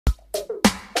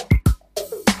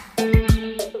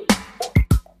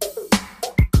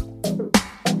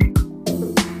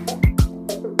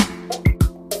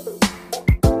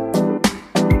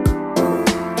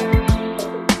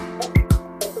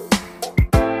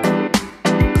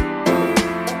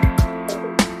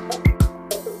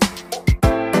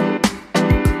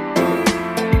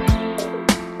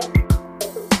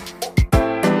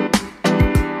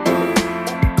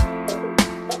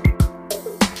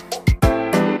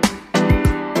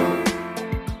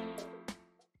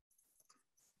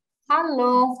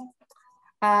Hello,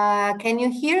 can you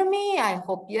hear me? I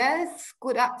hope yes.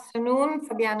 Good afternoon,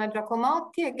 Fabiana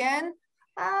Giacomotti again.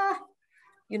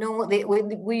 You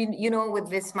know, with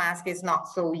this mask is not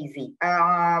so easy.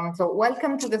 So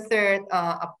welcome to the third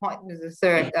appointment, the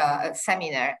third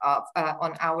seminar of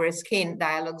on our skin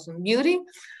dialogues on beauty.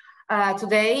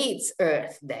 Today it's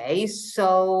Earth Day,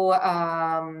 so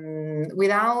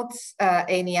without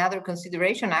any other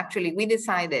consideration, actually, we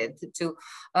decided to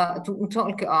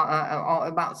talk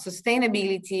about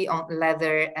sustainability on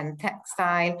leather and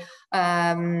textile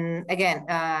again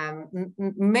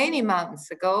many months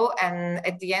ago, and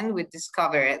at the end we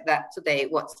discovered that today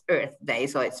was Earth Day,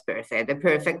 so it's perfect, the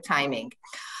perfect timing.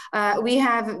 We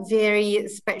have very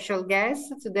special guests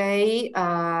today.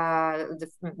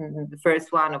 The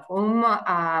first one of whom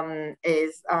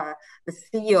is the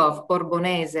CEO of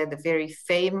Borbonese, the very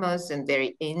famous and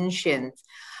very ancient,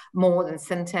 more than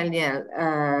centennial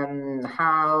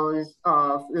house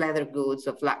of leather goods,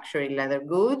 of luxury leather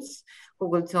goods, who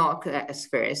will talk as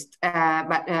first.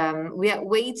 But we are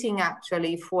waiting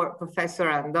actually for Professor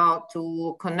Andò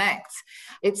to connect.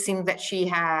 It seems that she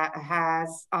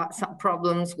has some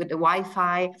problems with the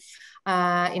Wi-Fi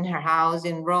in her house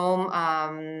in Rome.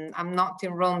 I'm not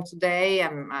in Rome today.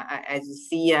 As you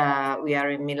see, we are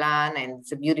in Milan and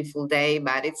it's a beautiful day,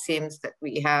 but it seems that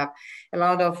we have a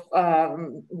lot of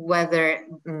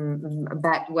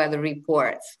bad weather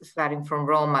reports starting from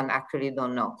Rome, and actually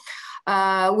don't know.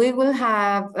 We will have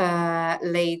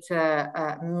later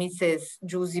Mrs.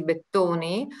 Giusy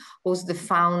Bettoni, who's the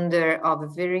founder of a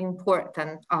very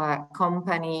important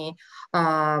company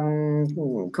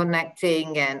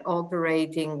connecting and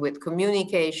operating with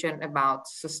communication about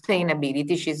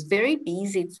sustainability. She's very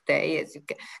busy today, as you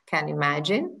can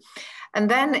imagine. And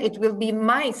then it will be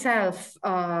myself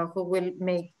who will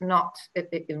make not a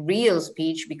real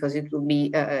speech, because it will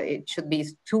be it should be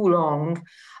too long,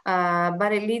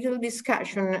 but a little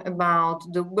discussion about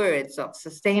the words of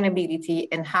sustainability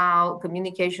and how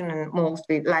communication, and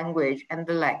mostly language and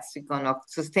the lexicon of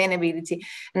sustainability,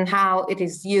 and how it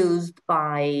is used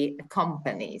by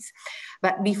companies.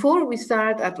 But before we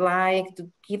start, I'd like to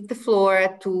give the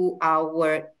floor to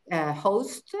our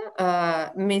host,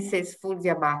 Mrs.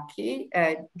 Fulvia Bacchi,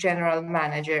 General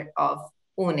Manager of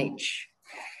UNIC.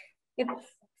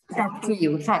 It's up to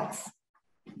you. Thanks.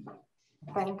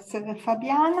 Thanks,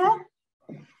 Fabiana.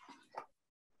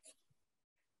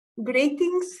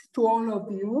 Greetings to all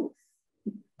of you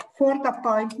for the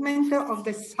appointment of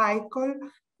the cycle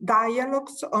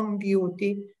Dialogues on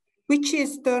Beauty, which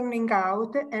is turning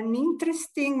out an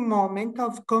interesting moment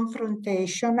of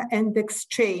confrontation and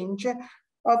exchange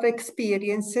of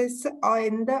experiences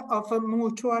and of a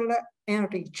mutual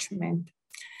enrichment.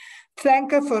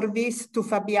 Thank you for this to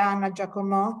Fabiana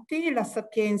Giacomotti, La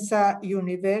Sapienza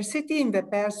University, in the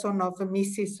person of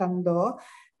Mrs. Andò,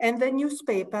 and the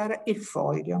newspaper Il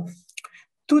Foglio.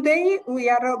 Today, we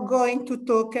are going to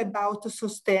talk about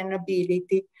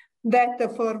sustainability, that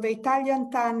for the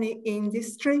Italian tanning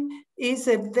industry is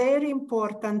a very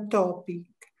important topic.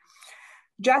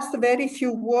 Just very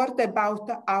few words about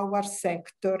our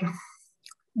sector,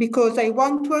 because I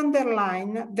want to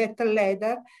underline that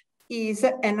leather is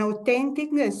an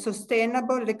authentic and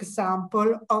sustainable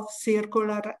example of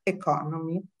circular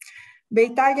economy.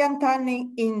 The Italian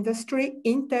tanning industry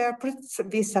interprets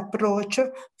this approach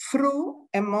through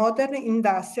a modern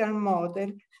industrial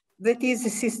model that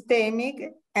is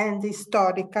systemic and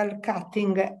historical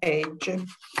cutting edge.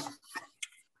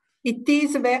 It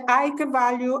is the high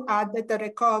value added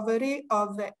recovery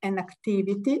of an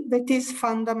activity that is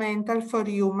fundamental for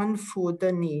human food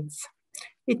needs.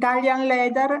 Italian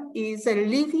leather is a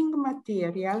living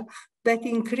material that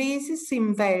increases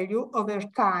in value over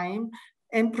time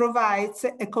and provides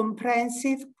a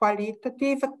comprehensive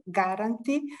qualitative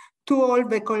guarantee to all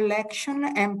the collection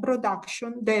and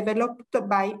production developed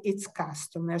by its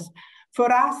customers.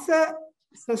 For us,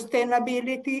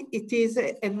 sustainability, it is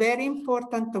a very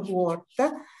important word,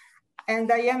 and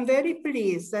I am very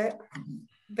pleased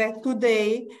that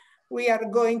today we are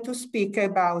going to speak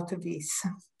about this.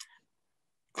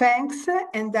 Thanks,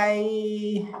 and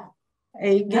I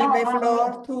I give the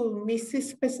floor to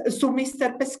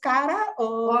Mr. Pescara,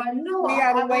 or no, we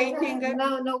are waiting.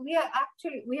 No, we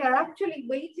are actually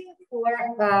waiting for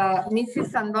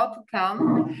Mrs. Sandò to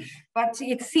come, but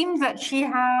it seems that she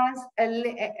has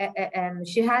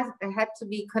had to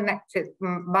be connected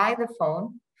by the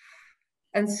phone.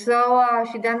 And so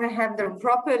she doesn't have the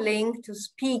proper link to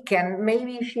speak, and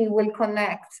maybe she will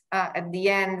connect at the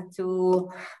end to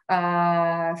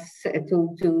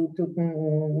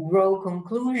draw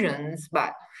conclusions.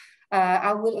 But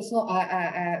I will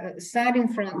starting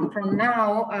from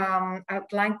now,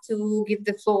 I'd like to give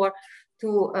the floor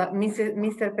to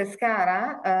Mr.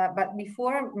 Pescara, but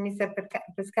before Mr.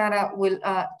 Pescara will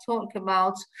talk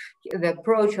about the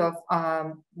approach of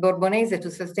Borbonese to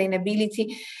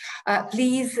sustainability,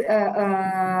 please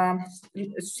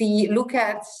look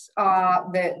at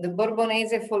the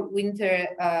Borbonese for winter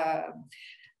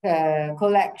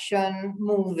collection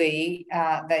movie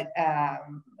that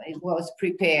it was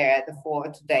prepared for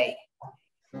today.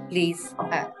 Please.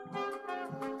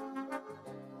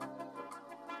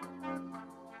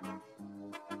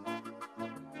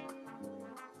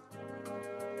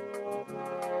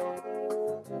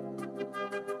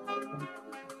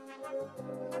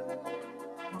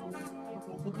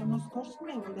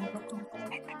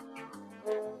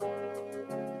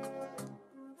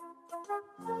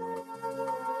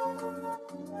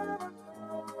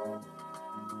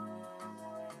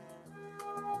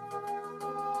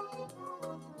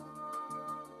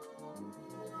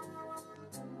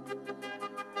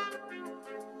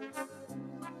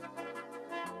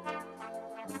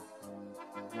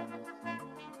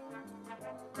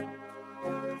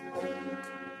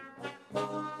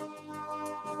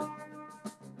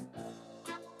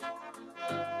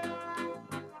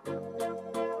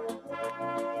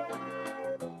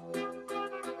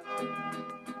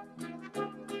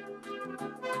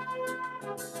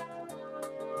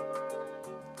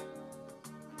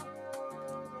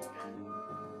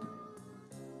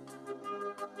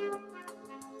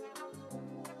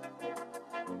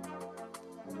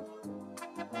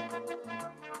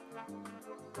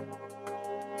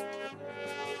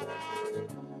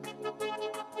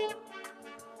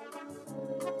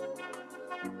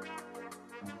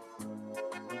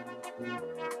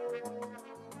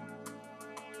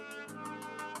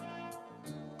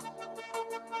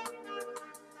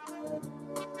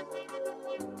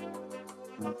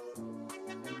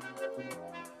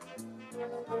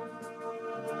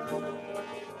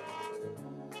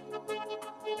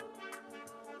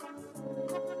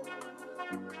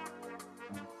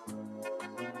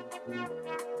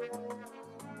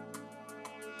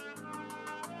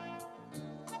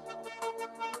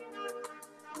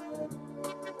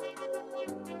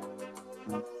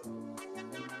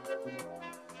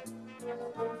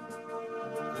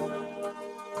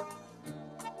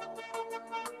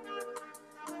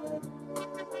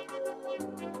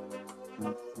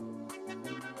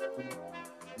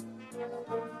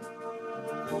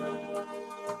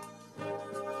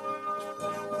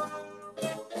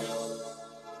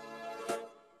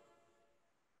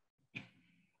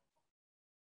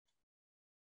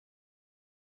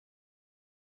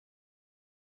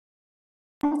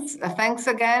 Thanks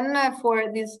again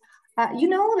for this.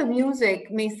 The music,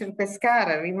 Mr.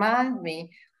 Pescara, reminds me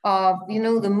of,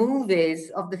 the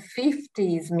movies of the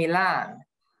 50s Milan.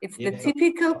 It's the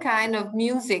typical kind of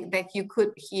music that you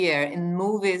could hear in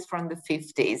movies from the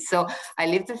 50s. So I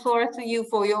leave the floor to you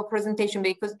for your presentation,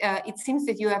 because it seems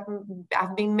that you have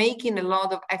been making a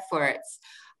lot of efforts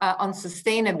on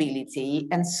sustainability.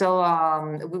 And so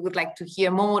we would like to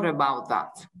hear more about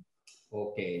that.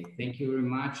 Okay, thank you very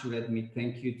much. Let me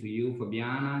thank you to you,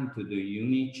 Fabiana, and to the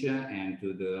UNIC and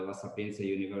to the La Sapienza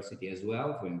University as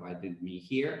well for inviting me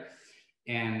here.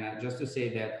 And just to say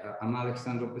that I'm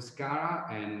Alessandro Pescara,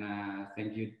 and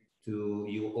thank you to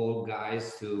you all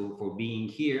guys for being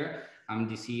here. I'm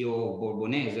the CEO of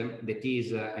Borbonese, that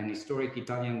is an historic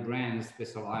Italian brand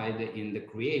specialized in the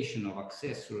creation of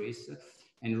accessories.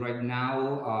 And right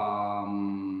now,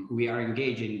 we are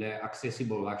engaged in the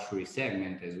accessible luxury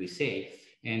segment, as we say.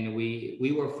 And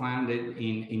we were founded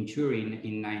in Turin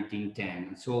in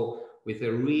 1910, so with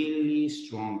a really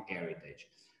strong heritage.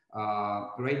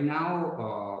 Right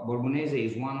now, Borbonese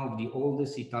is one of the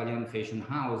oldest Italian fashion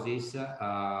houses,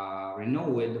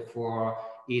 renowned for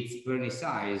its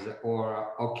vernissage,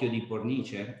 or occhio di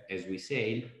cornice, as we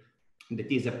say. That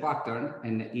is a pattern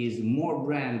and is more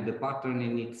brand the pattern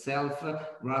in itself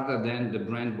rather than the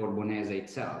brand Borbonese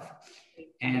itself.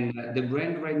 And the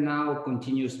brand right now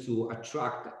continues to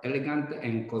attract elegant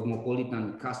and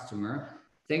cosmopolitan customer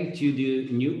thanks to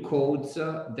the new codes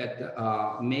that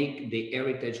make the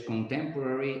heritage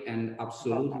contemporary, and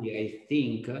absolutely, I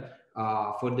think,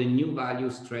 for the new value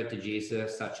strategies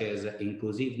such as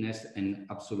inclusiveness and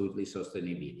absolutely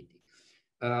sustainability.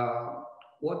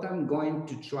 What I'm going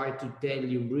to try to tell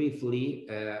you briefly,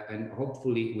 and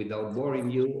hopefully without boring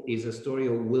you, is a story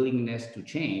of willingness to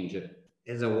change.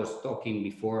 As I was talking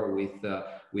before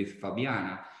with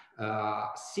Fabiana,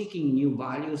 seeking new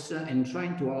values and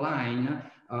trying to align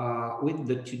with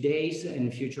the today's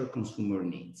and future consumer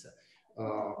needs.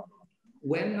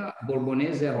 When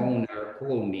Bourbonese owner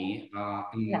called me,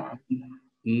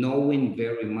 knowing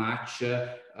very much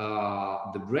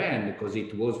the brand, because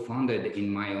it was founded in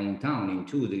my hometown in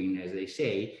Turin, as they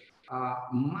say,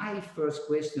 my first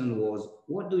question was,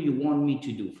 what do you want me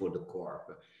to do for the corp?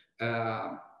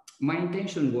 My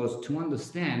intention was to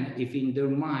understand if in their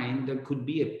mind there could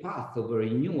be a path of a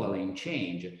renewal and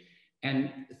change.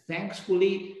 And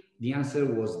thankfully, the answer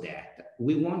was that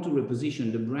we want to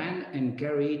reposition the brand and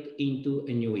carry it into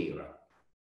a new era.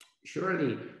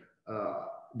 Surely,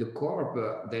 the corp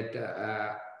that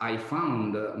I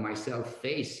found myself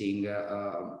facing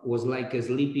was like a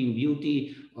sleeping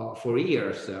beauty for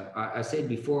years. I said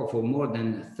before, for more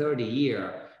than 30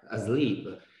 years asleep.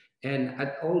 And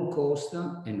at all costs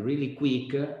and really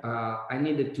quick, I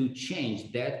needed to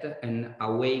change that and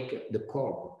awake the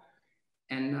corp.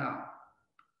 And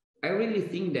I really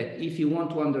think that if you want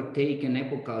to undertake an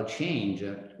epochal change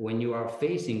when you are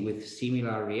facing with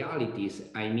similar realities,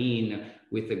 I mean,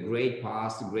 with a great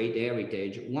past, great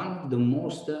heritage, one of the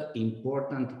most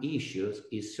important issues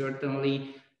is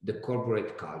certainly the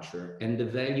corporate culture and the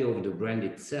value of the brand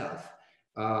itself.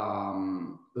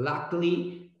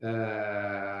 Luckily,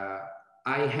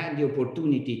 I had the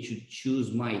opportunity to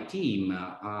choose my team.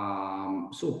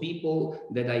 So people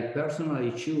that I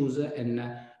personally choose and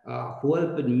who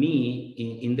helped me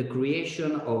in the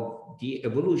creation of the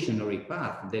evolutionary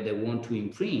path that I want to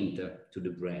imprint to the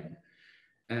brand.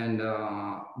 And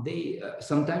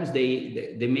sometimes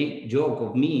they make joke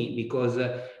of me because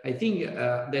I think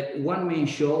that one-man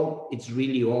show, it's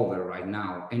really over right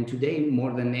now. And today,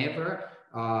 more than ever,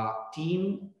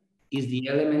 team is the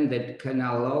element that can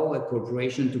allow a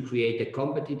corporation to create a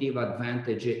competitive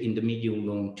advantage in the medium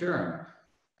long term.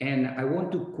 And I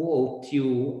want to quote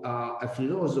you a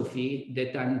philosophy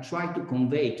that I'm trying to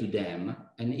convey to them,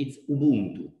 and it's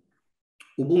Ubuntu.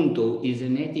 Ubuntu is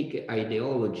an ethic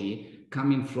ideology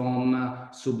coming from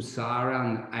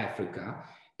sub-Saharan Africa,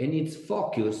 and it's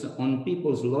focused on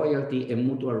people's loyalty and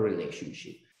mutual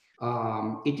relationship.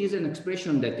 It is an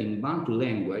expression that in Bantu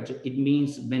language, it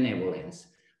means benevolence.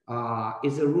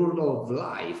 It's a rule of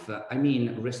life, I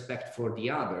mean, respect for the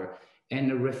other.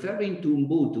 And referring to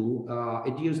Ubuntu,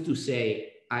 it used to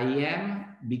say, I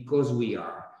am because we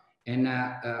are. And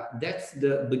that's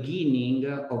the beginning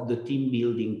of the team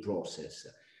building process.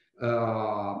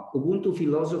 Ubuntu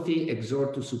philosophy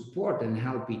exhorts to support and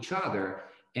help each other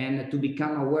and to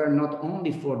become aware not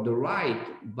only for the right,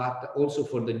 but also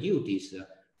for the duties.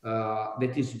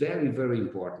 That is very, very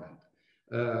important.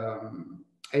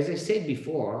 As I said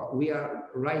before, we are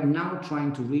right now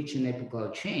trying to reach an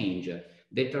epochal change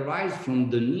that arises from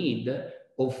the need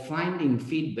of finding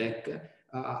feedback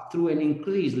through an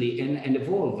increasingly and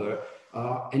evolver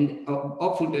and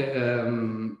hopefully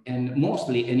and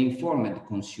mostly an informed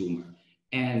consumer.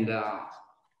 And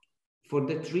for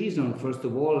that reason, first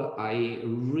of all, I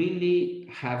really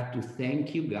have to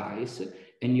thank you guys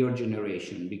and your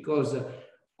generation, because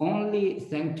only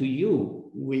thanks to you,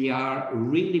 we are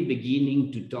really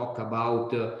beginning to talk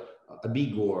about a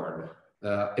big word,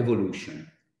 evolution.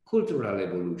 Cultural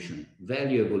evolution,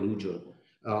 value evolution,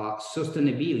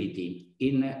 sustainability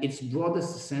in its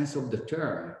broadest sense of the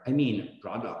term. I mean,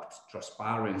 products,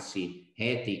 transparency,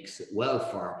 ethics,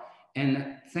 welfare.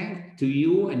 And thanks to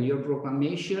you and your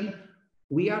proclamation,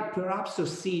 we are perhaps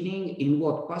succeeding in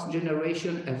what past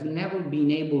generation have never been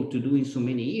able to do in so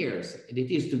many years. And it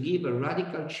is to give a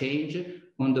radical change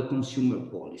on the consumer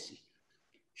policy.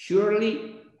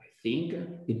 Surely, I think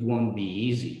it won't be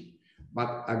easy.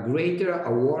 But a greater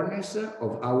awareness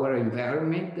of our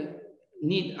environment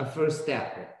need a first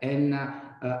step and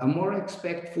a more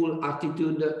respectful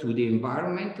attitude to the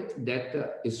environment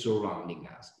that is surrounding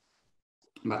us.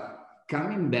 But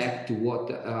coming back to what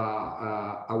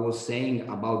I was saying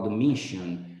about the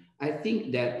mission, I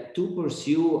think that to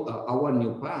pursue our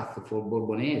new path for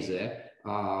Bourbonese,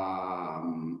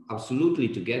 absolutely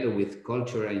together with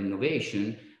culture and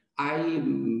innovation,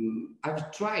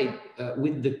 I've tried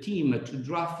with the team to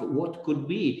draft what could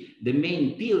be the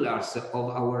main pillars of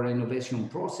our innovation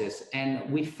process. And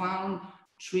we found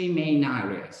three main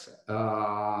areas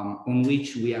on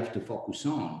which we have to focus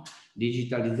on: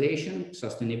 digitalization,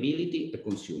 sustainability, and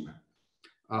consumer.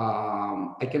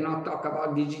 I cannot talk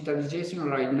about digitalization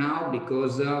right now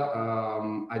because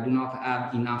I do not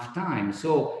have enough time.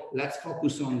 So let's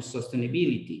focus on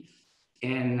sustainability.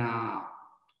 And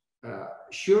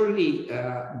surely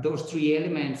those three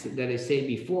elements that I said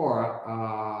before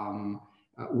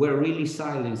were really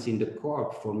silenced in the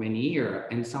corp for many years,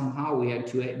 and somehow we had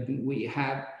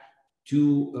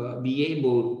to be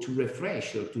able to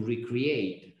refresh or to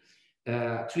recreate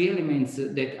three elements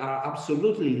that are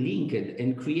absolutely linked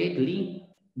and create link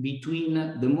between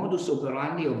the modus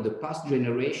operandi of the past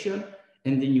generation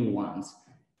and the new ones.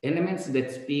 Elements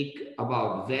that speak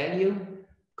about value,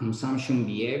 consumption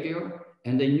behavior,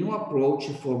 and a new approach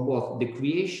for both the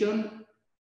creation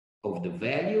of the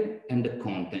value and the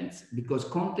contents, because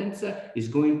contents is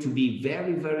going to be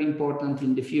very, very important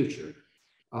in the future.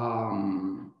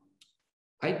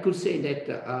 I could say that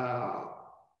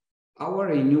our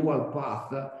renewal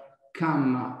path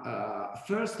come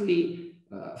firstly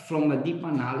from a deep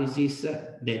analysis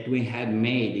that we had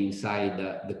made inside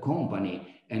the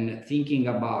company, and thinking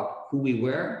about who we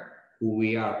were, who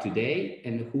we are today,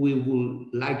 and who we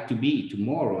would like to be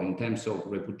tomorrow in terms of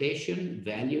reputation,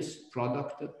 values,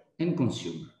 product, and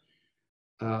consumer.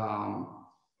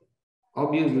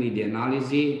 Obviously, the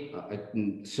analysis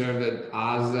served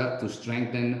us to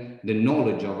strengthen the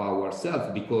knowledge of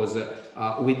ourselves, because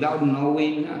without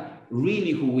knowing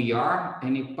really who we are,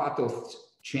 any path of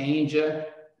change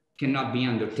cannot be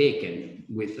undertaken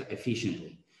with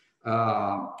efficiently.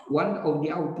 One of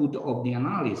the output of the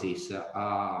analysis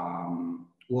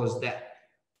was that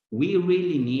we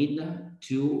really need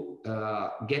to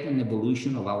get an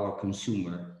evolution of our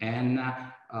consumer, and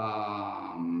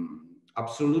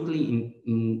absolutely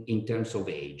in terms of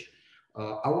age.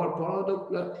 Our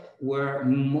product were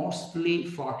mostly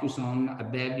focused on a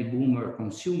baby boomer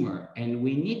consumer, and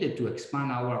we needed to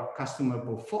expand our customer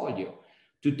portfolio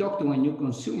to talk to a new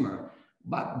consumer.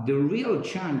 But the real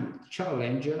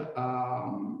challenge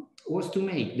was to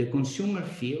make the consumer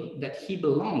feel that he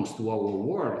belongs to our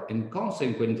world, and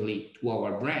consequently to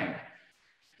our brand.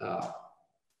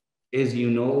 As you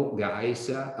know,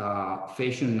 guys,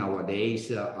 fashion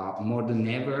nowadays, more than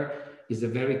ever, is a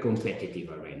very competitive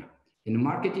arena. And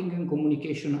marketing and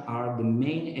communication are the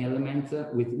main elements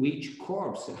with which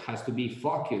corps has to be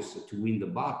focused to win the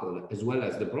battle, as well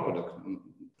as the product,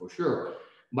 for sure.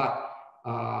 But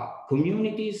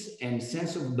communities and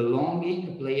sense of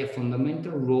belonging play a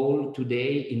fundamental role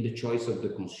today in the choice of the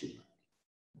consumer.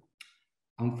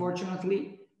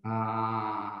 Unfortunately,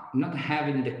 not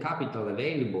having the capital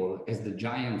available as the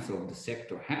giants of the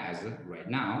sector has right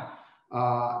now,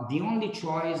 the only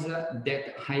choice that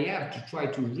I have to try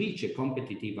to reach a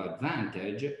competitive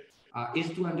advantage is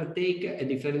to undertake a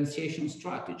differentiation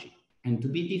strategy. And to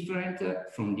be different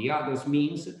from the others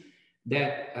means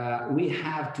that we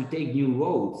have to take new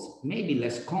roads, maybe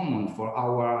less common for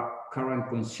our current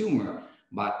consumer,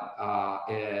 but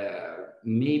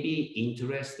maybe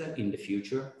interested in the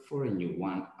future for a new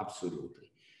one, absolutely.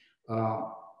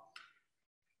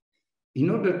 In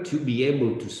order to be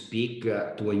able to speak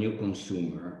to a new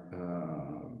consumer,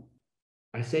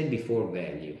 I said before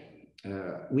value,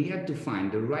 we had to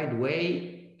find the right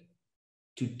way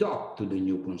to talk to the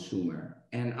new consumer.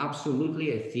 And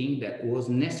absolutely, I think that was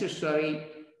necessary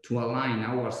to align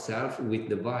ourselves with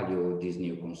the value of this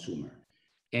new consumer.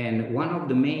 And one of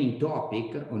the main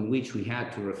topics on which we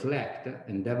had to reflect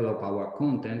and develop our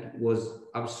content was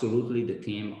absolutely the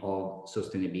theme of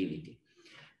sustainability.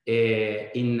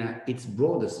 In its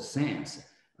broadest sense,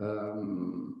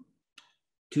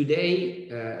 today,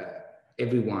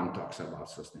 everyone talks about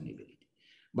sustainability.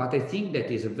 But I think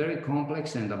that is a very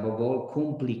complex and above all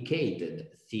complicated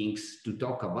things to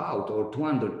talk about or to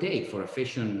undertake for a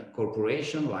fashion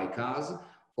corporation like us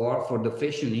or for the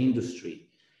fashion industry.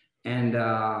 And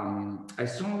I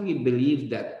strongly believe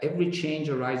that every change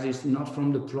arises not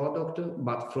from the product,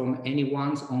 but from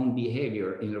anyone's own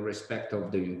behavior in respect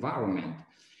of the environment.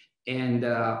 And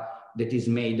that is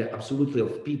made absolutely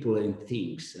of people and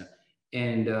things.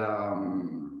 And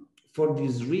for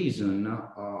this reason,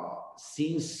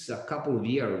 since a couple of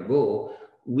years ago,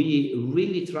 we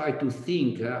really try to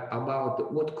think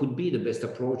about what could be the best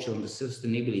approach on the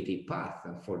sustainability path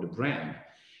for the brand.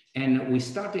 And we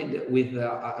started with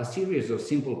a series of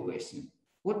simple questions.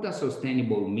 What does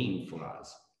sustainable mean for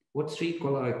us? What's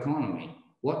circular economy?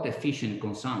 What efficient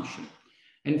consumption?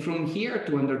 And from here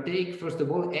to undertake, first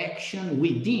of all, action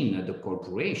within the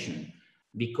corporation.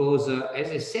 Because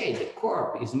as I say, the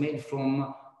corp is made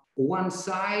from one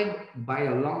side by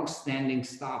a long-standing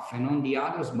staff and on the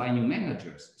others by new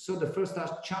managers. So the first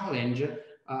challenge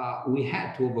we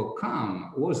had to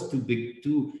overcome was to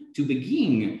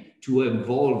begin to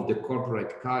evolve the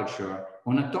corporate culture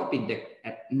on a topic that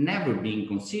had never been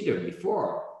considered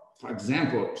before. For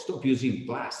example, stop using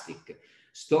plastic,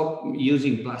 stop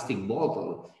using plastic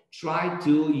bottle, try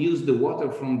to use the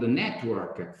water from the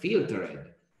network, filter it,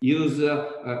 use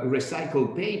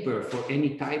recycled paper for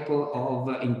any type of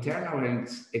internal and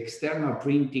external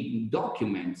printing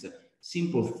documents,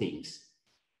 simple things.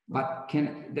 But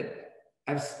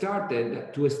I've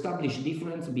started to establish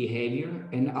different behavior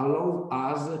and allow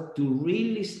us to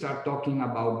really start talking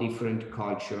about different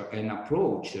culture and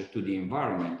approach to the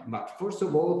environment. But first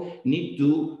of all, need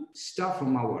to start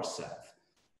from ourselves.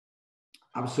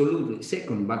 Absolutely.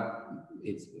 Second, but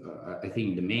it's I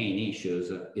think the main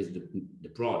issues is the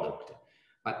product.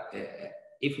 But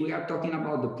if we are talking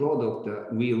about the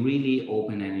product, we really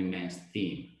open an immense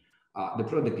theme. The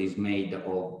product is made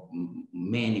of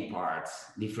many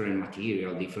parts, different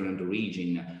material, different origin.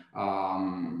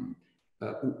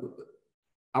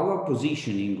 Our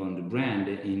positioning on the brand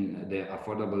in the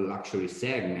affordable luxury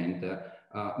segment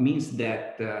means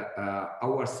that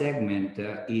our segment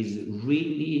is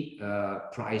really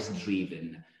price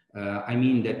driven. I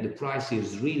mean that the price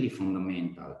is really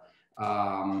fundamental.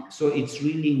 So it's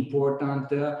really important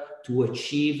to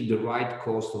achieve the right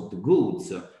cost of the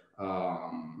goods.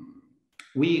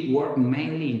 We work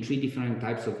mainly in 3 different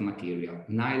types of material: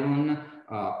 nylon,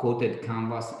 coated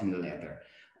canvas, and leather.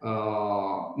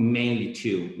 Mainly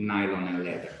 2, nylon and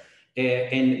leather.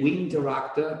 And we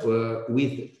interact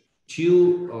with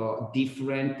 2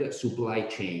 different supply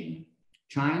chains,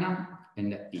 China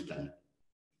and Italy.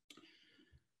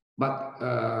 But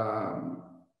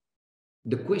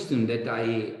the question that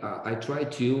I try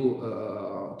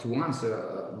to answer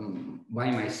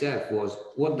by myself was,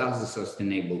 what does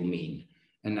sustainable mean?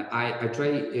 And I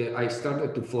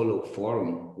started to follow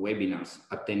forum webinars,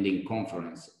 attending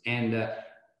conference, and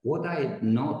what I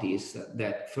noticed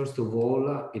that first of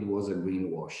all, it was a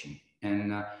greenwashing.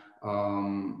 And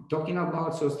talking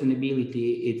about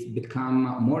sustainability, it's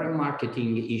become more a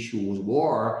marketing issue with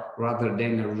war rather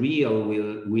than a real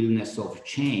willingness of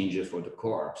change for the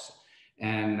corps.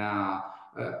 And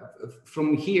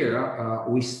from here,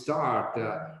 we start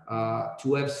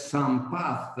to have some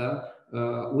path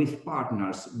with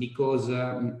partners, because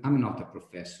I'm not a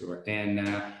professor and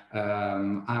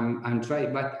I'm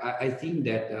trying, but I think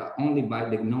that only by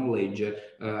the knowledge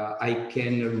I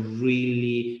can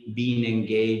really be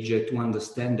engaged to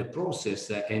understand the process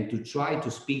and to try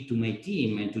to speak to my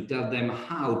team and to tell them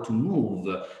how to move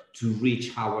to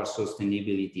reach our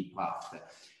sustainability path.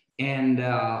 And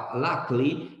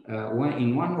luckily,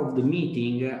 in one of the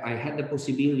meetings, I had the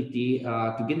possibility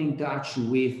to get in touch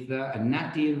with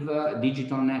a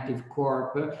digital native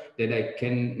corp that I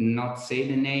cannot say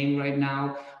the name right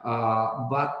now,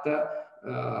 but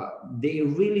they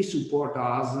really support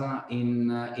us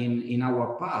in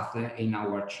our path, in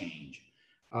our change.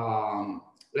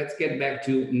 Let's get back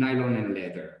to nylon and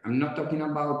leather. I'm not talking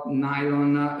about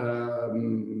nylon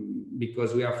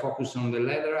because we are focused on the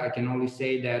leather. I can only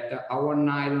say that our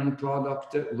nylon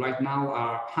product right now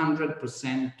are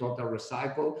 100% total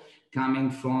recycled,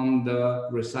 coming from the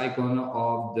recycling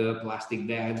of the plastic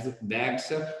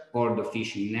bags or the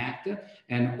fishing net,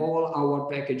 and all our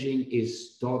packaging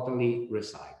is totally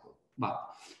recycled. But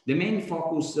the main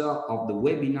focus of the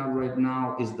webinar right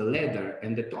now is the leather,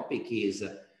 and the topic is,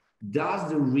 does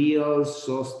the real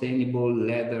sustainable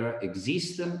leather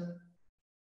exist?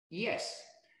 Yes.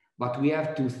 But we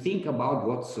have to think about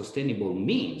what sustainable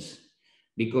means,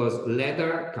 because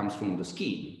leather comes from the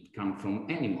skin, comes from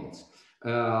animals.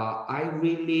 I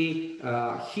really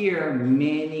hear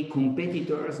many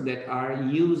competitors that are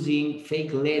using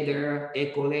fake leather,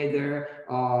 eco leather,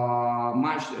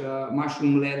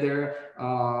 mushroom leather,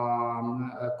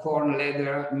 corn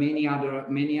leather, many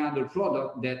other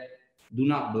products that do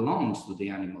not belong to the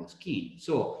animal skin.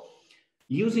 So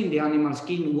using the animal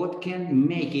skin, what can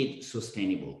make it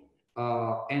sustainable?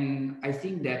 And I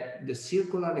think that the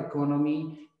circular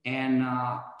economy and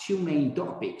 2 main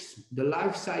topics, the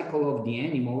life cycle of the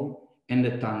animal and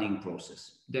the tanning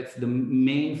process. That's the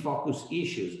main focus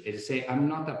issues. As I say, I'm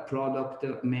not a product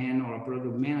man or a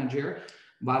product manager,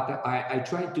 but I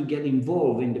try to get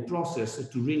involved in the process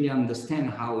to really understand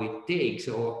how it takes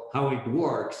or how it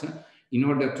works in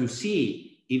order to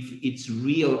see if it's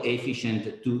real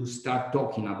efficient to start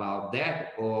talking about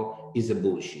that or is a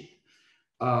bullshit.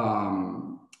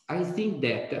 I think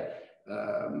that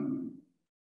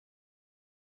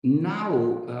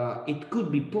now it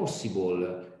could be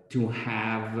possible to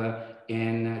have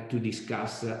and to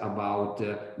discuss about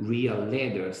real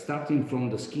leather. Starting from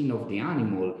the skin of the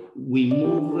animal, we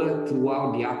move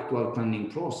throughout the actual tanning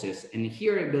process. And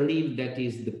here I believe that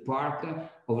is the part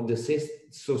of the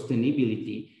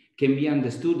sustainability can be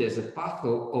understood as a path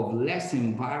of less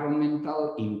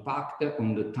environmental impact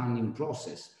on the tanning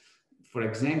process. For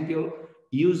example,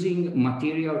 using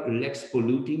material less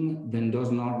polluting than those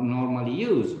not normally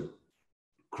used.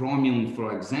 Chromium,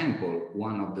 for example,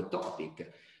 one of the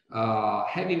topic.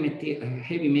 Heavy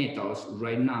metals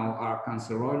right now are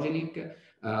cancerogenic,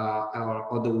 or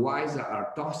otherwise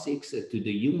are toxic to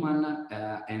the human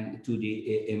and to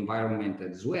the environment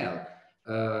as well.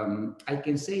 I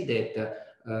can say that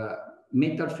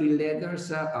metal-free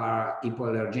leathers are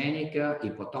hypoallergenic,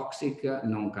 hypotoxic,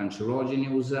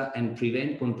 non-cancerogenious, and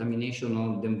prevent contamination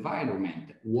of the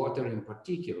environment, water in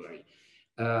particular.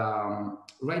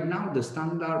 Right now, the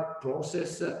standard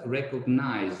process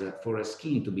recognizes for a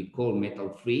skin to be called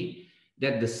metal-free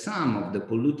that the sum of the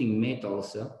polluting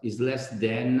metals is less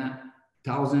than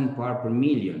 1,000 parts per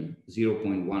million,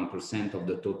 0.1% of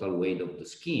the total weight of the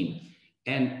skin.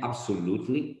 And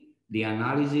absolutely, the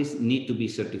analysis need to be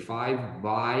certified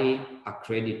by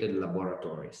accredited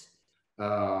laboratories.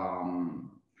 At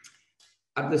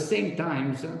the same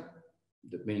time,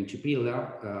 the bench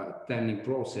pillar, tanning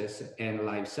process and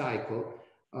life cycle,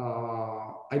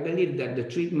 I believe that the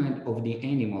treatment of the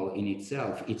animal in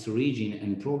itself, its origin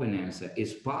and provenance,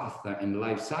 its path and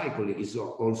life cycle is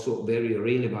also very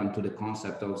relevant to the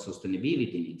concept of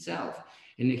sustainability in itself.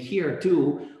 And here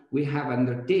too, we have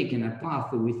undertaken a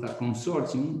path with a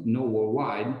consortium,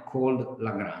 worldwide, called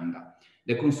La Granda.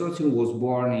 The consortium was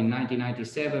born in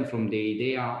 1997 from the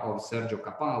idea of Sergio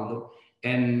Capaldo,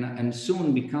 and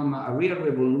soon become a real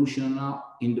revolution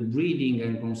in the breeding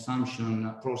and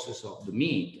consumption process of the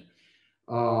meat.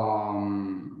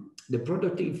 The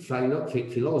productive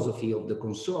philosophy of the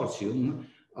consortium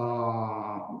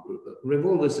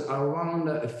revolves around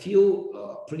a few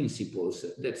principles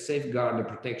that safeguard the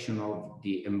protection of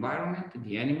the environment,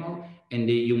 the animal, and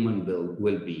the human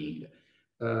well-being.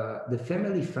 The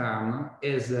family farm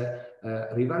is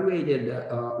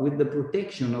reevaluated with the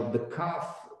protection of the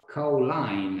cow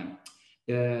line,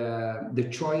 the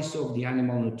choice of the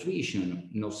animal nutrition,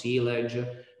 no silage,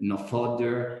 no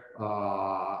fodder,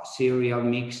 cereal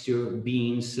mixture,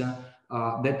 beans,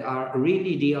 that are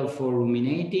really ideal for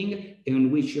ruminating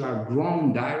and which are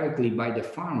grown directly by the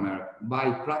farmer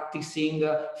by practicing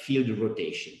field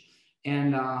rotation.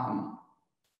 And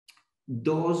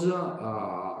those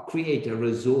create a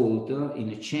result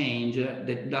in a change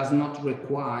that does not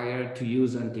require to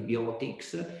use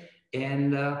antibiotics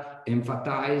and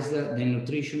emphasize the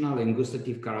nutritional and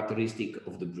gustative characteristic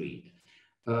of the breed.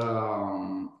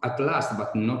 At last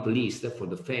but not least, for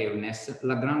the fairness,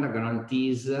 La Granda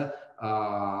guarantees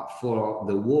for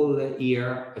the whole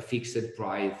year a fixed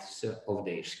price of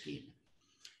their skin.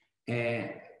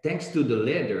 Thanks to the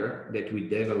leather that we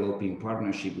develop in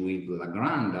partnership with La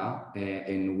Granda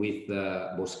and with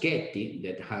Boschetti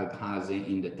that help us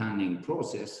in the tanning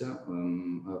process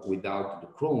without the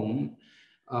chrome,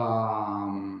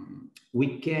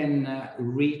 we can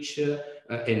reach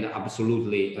and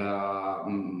absolutely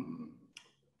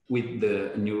with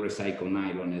the new recycled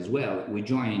nylon as well. We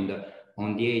joined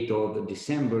on the 8th of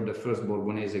December the first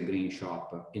Bourbonese green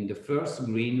shop in the first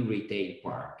green retail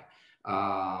park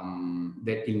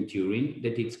that in Turin,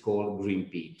 that it's called Green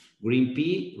P. Green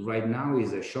P right now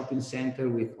is a shopping center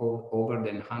with over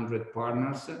than 100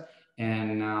 partners,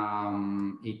 and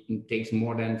it takes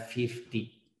more than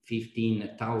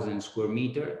 15,000 square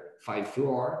meters, 5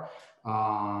 floors,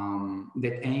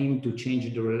 that aim to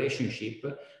change the relationship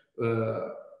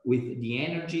with the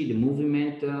energy, the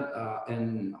movement,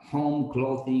 and home,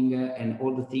 clothing, and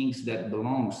all the things that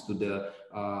belongs to the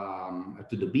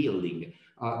building.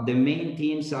 The main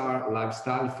themes are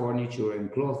lifestyle, furniture,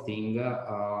 and clothing,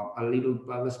 a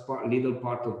little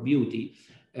part of beauty,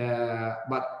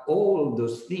 but all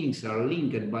those things are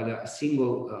linked by a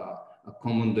single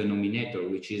common denominator,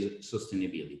 which is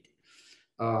sustainability.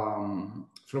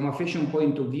 From a fashion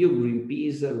point of view,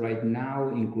 Greenpeace right now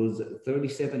includes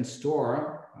 37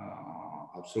 stores,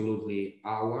 absolutely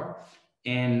our,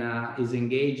 and is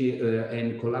engaged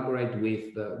and collaborate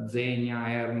with Zegna,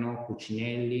 Erno,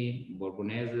 Cucinelli,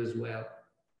 Bourbonese as well.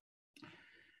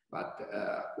 But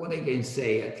what I can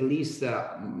say, at least,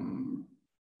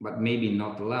 but maybe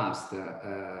not last,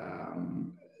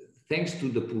 thanks to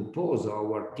the proposal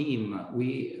of our team,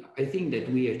 I think that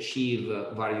we achieve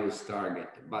various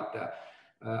targets, but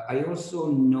I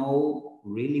also know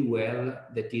really well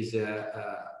that is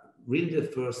really the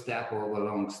first step of a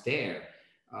long stair.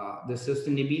 The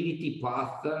sustainability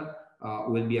path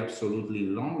will be absolutely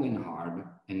long and hard.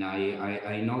 And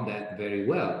I know that very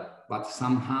well, but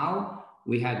somehow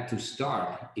we had to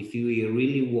start if we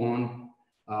really want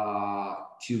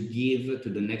to give to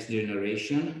the next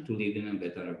generation to live in a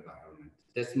better environment.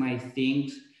 That's my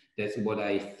things. That's what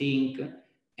I think.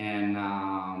 And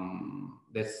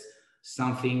that's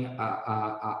something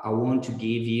I want to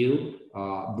give you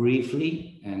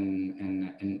briefly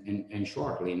and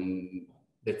shortly. And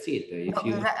that's it. If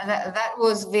you... that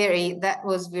was very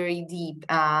deep,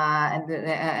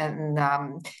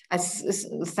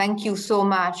 thank you so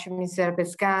much, Mr.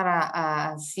 Pescara,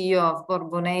 CEO of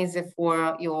Borbonese,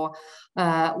 for your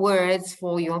words,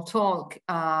 for your talk.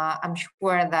 I'm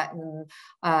sure that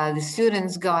the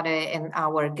students got it, and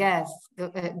our guests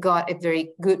got a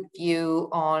very good view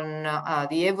on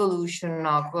the evolution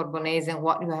of Borbonese and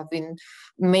what you have been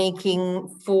making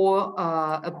for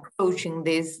approaching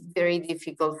this very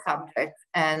difficult subject,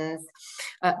 and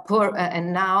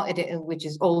now which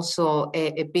is also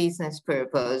a business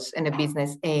purpose and a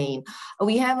business aim.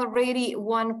 We have already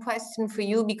one question for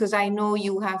you, because I know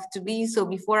you have to be, so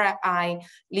before I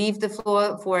leave the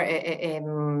floor for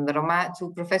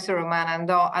to Professor Romana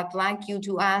Andò, I'd like you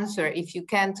to answer, if you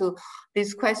can, to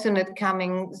this question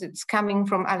it's coming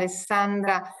from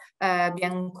Alessandra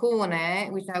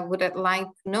Biancone, which I would like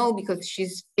to know, because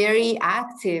she's very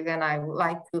active, and I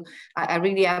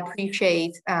really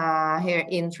appreciate her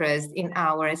interest in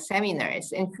our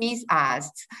seminars. And she's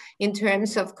asked, in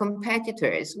terms of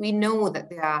competitors, we know that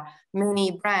there are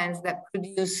many brands that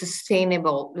produce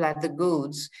sustainable leather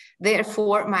goods.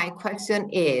 Therefore, my question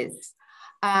is,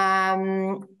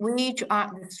 which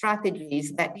are the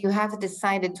strategies that you have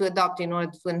decided to adopt in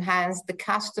order to enhance the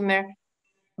customer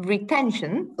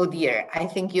retention? Oh dear, I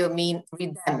think you mean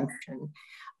redemption.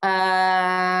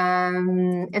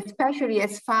 Especially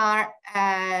as far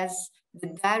as the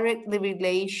direct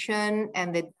relation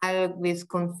and the dialogue with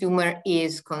consumer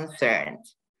is concerned.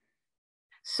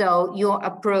 So your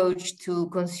approach to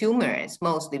consumers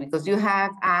mostly, because you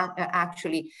have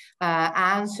actually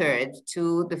answered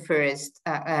to the first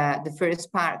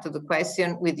part of the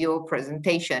question with your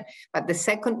presentation, but the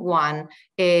second one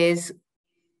is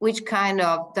which kind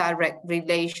of direct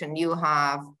relation you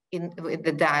have with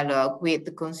the dialogue with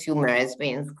the consumers,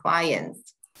 means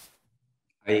clients.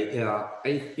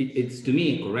 It's to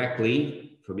me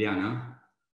correctly, Fabiana?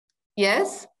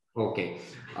 Yes. Okay.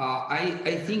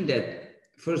 I think that,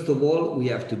 first of all, we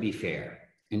have to be fair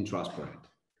and transparent.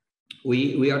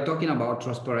 We are talking about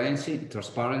transparency.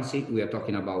 We are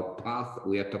talking about path.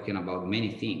 We are talking about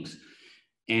many things.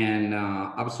 And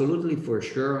absolutely, for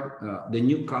sure, the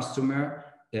new customer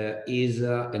is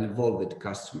an evolved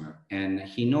customer, and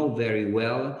he knows very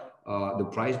well the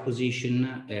price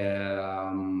position,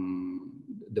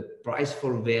 the price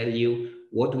for value,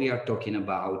 what we are talking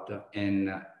about, and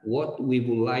what we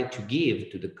would like to give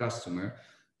to the customer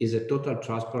is a total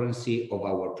transparency of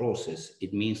our process.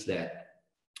 It means that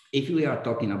if we are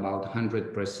talking about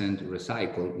 100%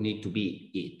 recycle, need to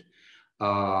be it.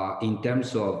 In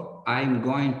terms of, I'm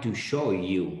going to show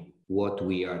you what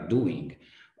we are doing.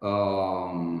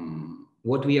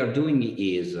 What we are doing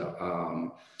is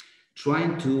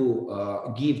trying to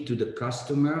give to the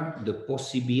customer the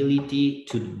possibility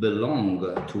to belong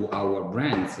to our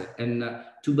brands, and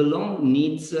to belong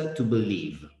needs to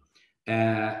believe,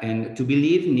 and to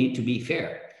believe need to be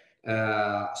fair.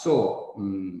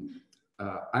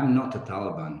 I'm not a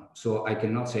Taliban, so I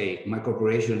cannot say my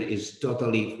corporation is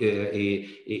totally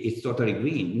it's totally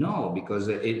green. No, because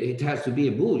it has to be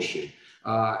a bullshit.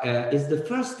 It's the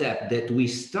first step that we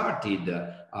started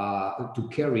to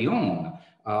carry on.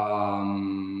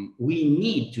 We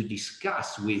need to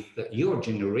discuss with your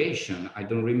generation. I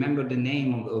don't remember the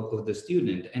name of the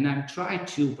student, and I'm trying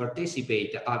to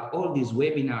participate at all these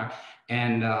webinars.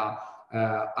 And I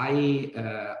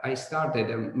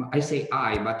started, I say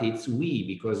I, but it's we,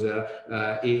 because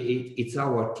it's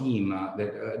our team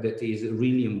that is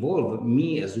really involved,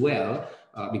 me as well,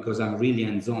 because I'm really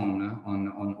hands-on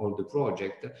on all the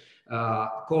project,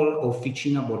 called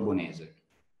Officina Borbonese.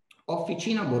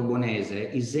 Officina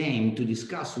Borbonese is aimed to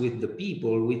discuss with the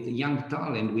people, with young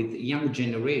talent, with young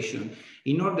generation,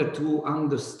 in order to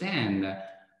understand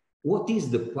what is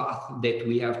the path that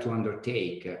we have to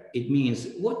undertake. It means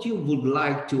what you would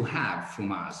like to have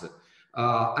from us.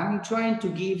 I'm trying to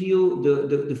give you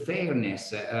the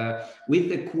fairness with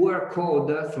the QR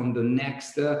code from the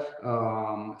next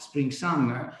spring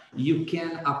summer. You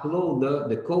can upload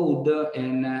the code,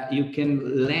 and you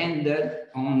can land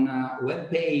on a web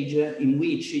page in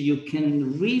which you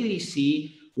can really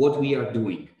see what we are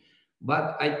doing.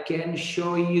 But I can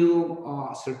show you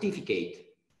a certificate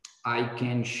I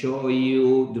can show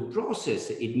you the process.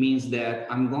 It means that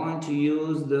I'm going to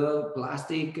use the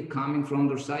plastic coming from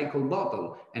the recycled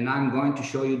bottle, and I'm going to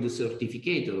show you the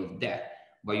certificate of that.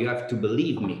 But you have to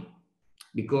believe me,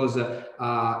 because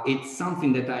it's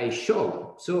something that I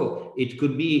show. So it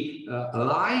could be a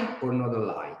lie or not a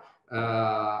lie.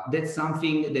 That's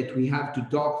something that we have to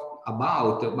talk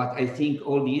about, but I think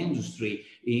all the industry,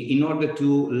 in order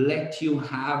to let you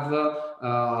have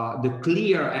the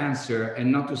clear answer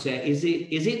and not to say, is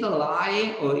it a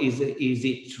lie or is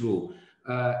it true?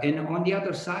 And on the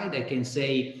other side, I can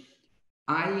say,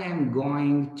 I am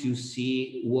going to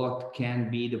see what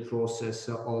can be the process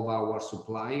of our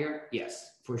supplier.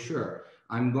 Yes, for sure.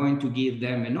 I'm going to give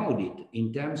them an audit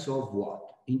in terms of what?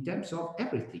 In terms of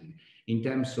everything, in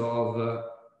terms of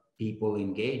people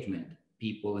engagement,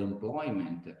 people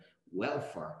employment,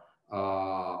 welfare,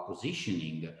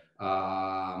 positioning,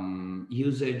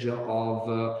 usage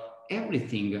of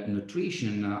everything,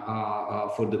 nutrition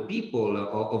for the people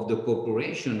of the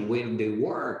corporation where they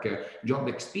work, job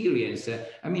experience.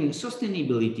 I mean,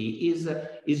 sustainability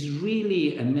is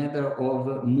really a matter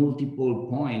of multiple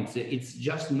points. It's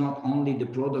just not only the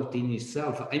product in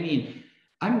itself. I mean,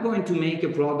 I'm going to make a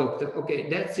product, okay,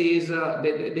 that is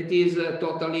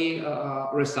totally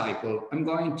recycled. I'm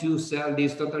going to sell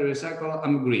this totally recycled,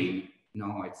 I'm green.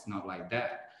 No, it's not like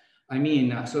that. I mean,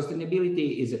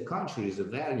 sustainability is a culture, is a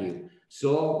value.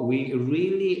 So we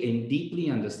really and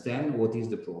deeply understand what is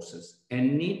the process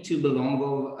and need to belong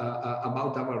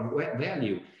about our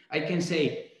value. I can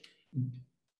say,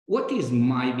 what is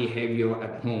my behavior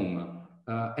at home?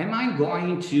 Am I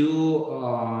going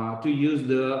to use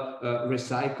the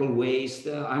recycle waste?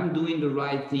 I'm doing the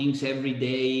right things every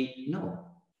day? No.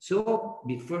 So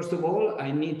first of all,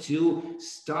 I need to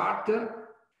start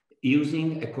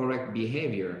using a correct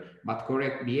behavior. But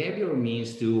correct behavior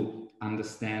means to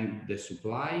understand the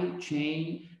supply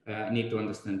chain, need to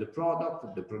understand the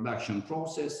product, the production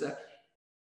process.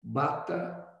 But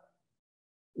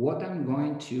what I'm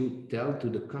going to tell to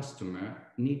the customer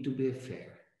need to be fair.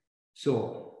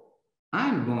 So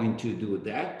I'm going to do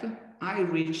that. I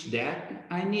reach that.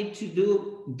 I need to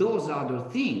do those other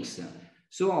things.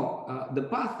 So the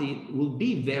path will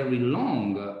be very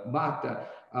long, but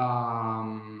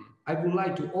I would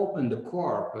like to open the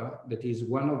corp. That is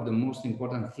one of the most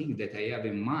important things that I have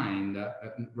in mind.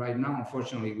 Right now,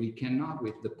 unfortunately, we cannot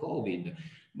with the COVID,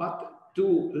 but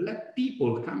to let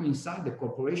people come inside the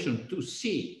corporation to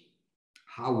see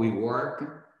how we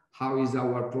work, how is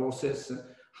our process,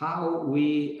 how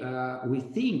we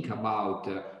think about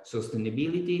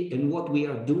sustainability and what we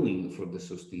are doing for the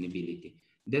sustainability.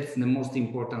 That's the most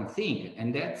important thing.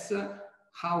 And that's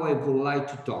how I would like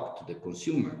to talk to the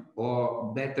consumer,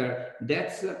 or better,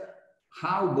 that's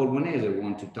how Borbonese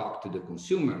want to talk to the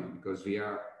consumer, because we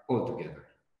are all together.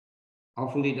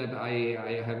 Hopefully that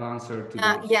I have answered to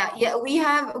yeah, we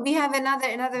have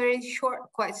another very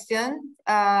short question,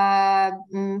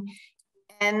 and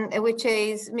which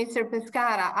is Mr.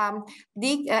 Pescara.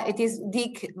 It is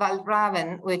Dick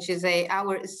Valraven, which is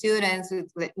our student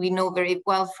that we know very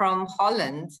well from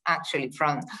Holland, actually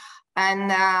from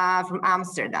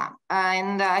Amsterdam.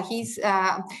 And he's,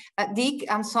 Dick,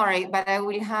 I'm sorry, but I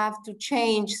will have to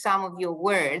change some of your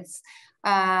words.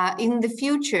 In the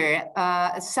future,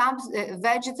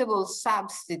 vegetable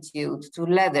substitute to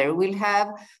leather will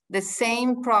have the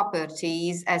same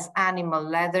properties as animal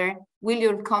leather. Will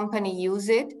your company use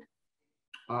it?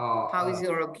 How is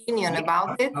your opinion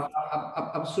about it?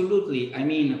 Absolutely. I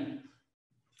mean,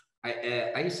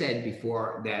 I said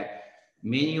before that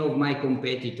many of my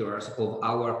competitors,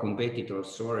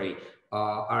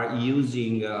 are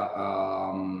using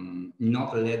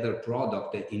not leather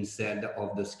product instead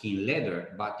of the skin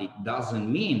leather, but it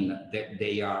doesn't mean that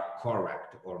they are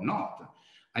correct or not.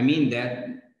 I mean that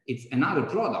it's another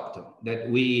product that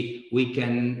we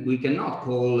cannot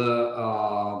call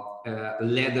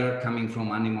leather coming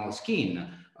from animal skin.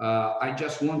 I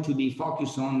just want to be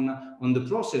focused on the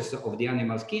process of the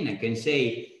animal skin. I can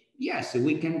say, yes,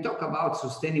 we can talk about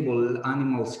sustainable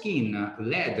animal skin,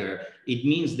 leather. It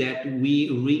means that we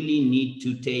really need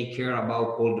to take care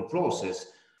about all the process.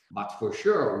 But for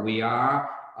sure, we are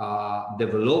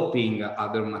developing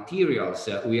other materials.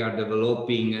 We are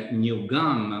developing new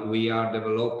gum. We are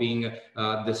developing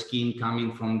the skin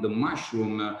coming from the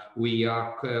mushroom. We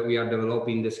are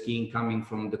developing the skin coming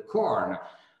from the corn.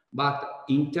 But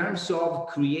in terms of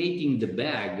creating the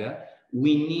bag,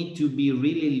 we need to be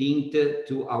really linked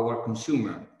to our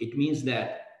consumer. It means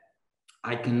that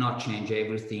I cannot change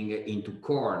everything into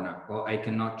corn, or I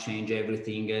cannot change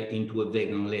everything into a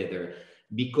vegan leather,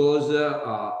 because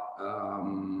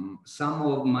some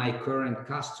of my current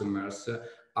customers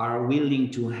are willing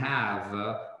to have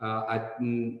a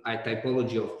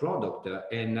typology of product,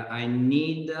 and I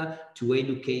need to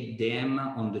educate them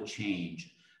on the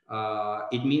change.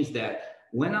 It means that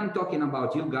when I'm talking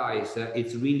about you guys,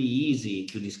 it's really easy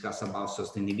to discuss about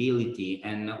sustainability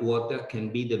and what can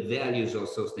be the values of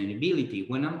sustainability.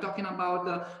 When I'm talking about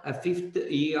a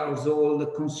 50 years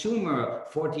old consumer,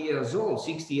 40 years old,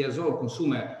 60 years old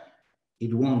consumer,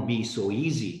 it won't be so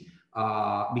easy.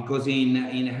 Because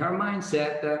in her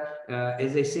mindset,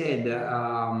 as I said,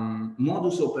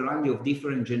 modus operandi of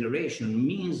different generation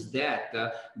means that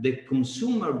the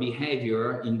consumer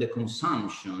behavior in the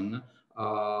consumption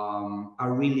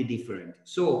are really different.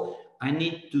 So I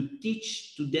need to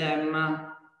teach to them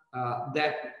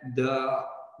that the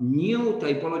new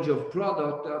typology of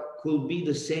product could be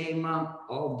the same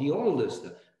of the oldest,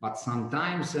 but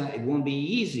sometimes it won't be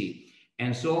easy.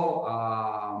 And so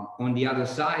on the other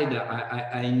side,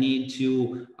 I need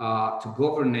to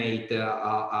governate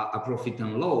a profit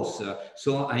and loss.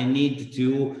 So I need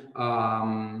to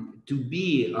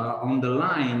be on the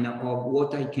line of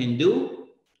what I can do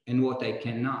and what I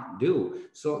cannot do.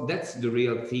 So that's the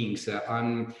real things.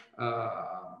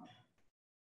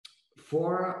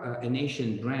 For an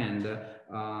Asian brand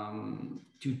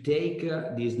to take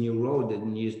this new road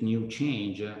and this new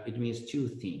change, it means two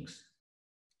things.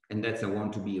 And that's, I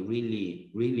want to be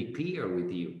really, really clear with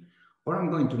you. Or I'm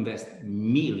going to invest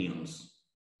millions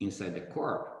inside the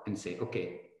corp and say,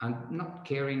 okay, I'm not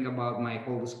caring about my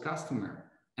oldest customer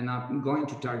and I'm going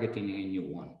to target in a new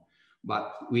one.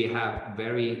 But we have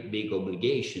very big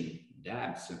obligation,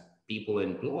 debts, people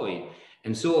employed.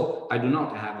 And so I do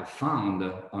not have a fund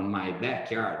on my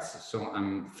backyards. So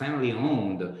I'm family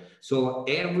owned. So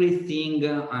everything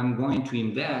I'm going to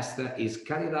invest is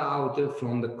carried out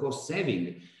from the cost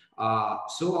saving.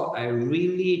 So I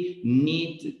really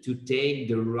need to take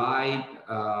the right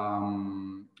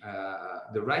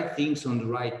things on the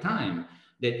right time.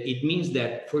 That it means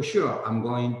that for sure I'm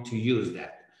going to use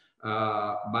that.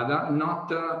 But I'm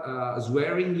not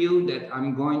swearing you that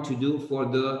I'm going to do for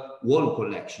the whole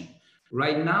collection.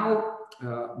 Right now,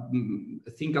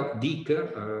 think of Dick,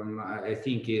 I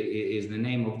think is the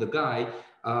name of the guy.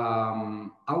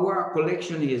 Our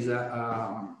collection is,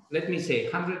 let me say,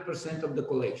 100% of the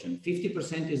collection.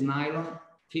 50% is nylon,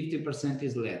 50%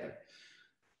 is leather.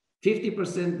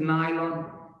 50%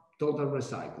 nylon, total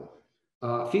recycle.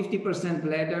 50%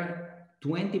 leather,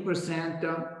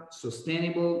 20%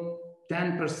 sustainable,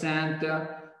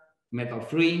 10%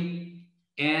 metal-free,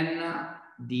 and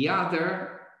the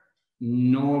other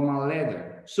normal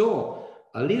leather. So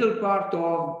a little part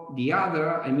of the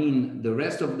other, I mean, the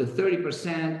rest of the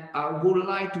 30%, I would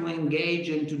like to engage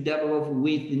and to develop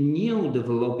with new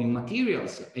developing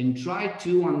materials and try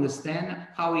to understand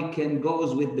how it can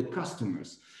go with the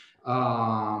customers.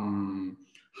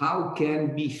 How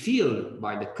can be filled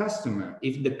by the customer.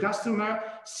 If the customer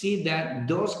see that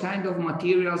those kind of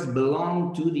materials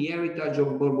belong to the heritage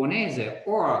of Bourbonese,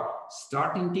 or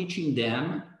starting teaching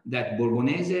them that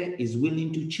Bourbonese is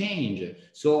willing to change.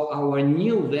 So our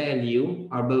new value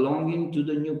are belonging to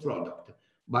the new product,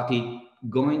 but it's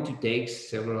going to take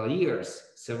several years,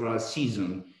 several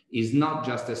seasons. It's not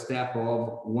just a step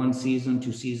of 1 season,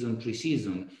 2 seasons, 3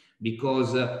 seasons,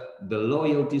 because the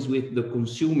loyalties with the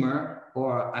consumer,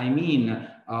 or I mean,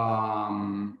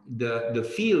 the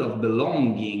feel of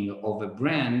belonging of a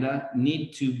brand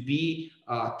need to be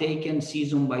taken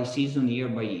season by season, year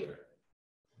by year.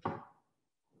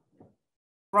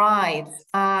 Right.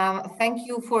 Thank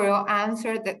you for your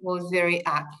answer. That was very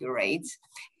accurate.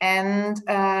 And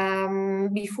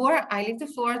before I leave the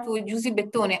floor to Giusy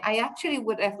Bettone, I actually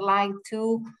would have liked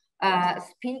to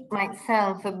speak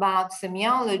myself about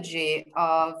semiology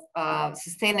of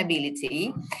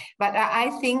sustainability, but I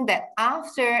think that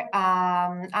after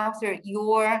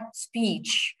your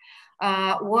speech,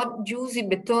 what Giusy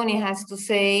Bettone has to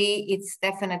say, it's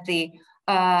definitely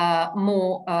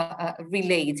more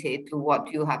related to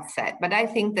what you have said. But I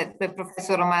think that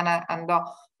Professor Romana Andò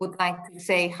would like to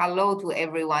say hello to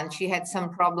everyone. She had some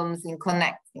problems in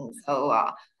connecting, so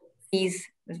please.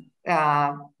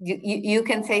 You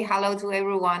can say hello to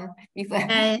everyone because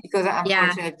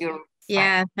unfortunately you're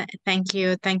yeah, thank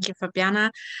you,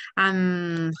 Fabiana.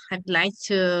 I'd like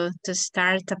to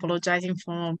start apologizing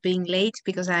for being late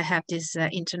because I have these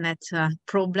internet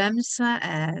problems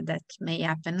that may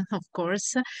happen, of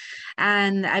course.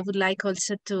 And I would like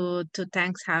also to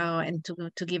thank and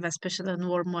to give a special and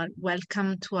warm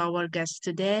welcome to our guest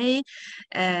today.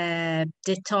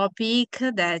 The topic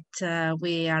that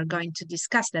we are going to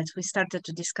discuss, that we started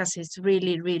to discuss, is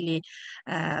really, really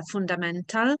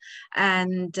fundamental.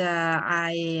 And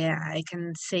I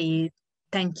can say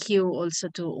thank you also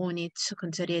to UNIC,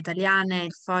 Consiglierie Italiane,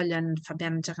 Il Foglio, and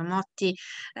Fabiano Giacomotti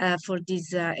for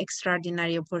this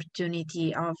extraordinary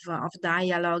opportunity of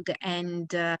dialogue and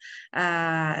the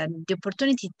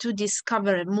opportunity to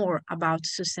discover more about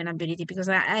sustainability, because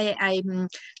I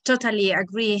totally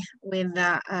agree with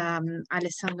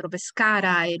Alessandro Pescara.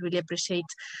 I really appreciate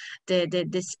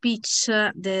the speech.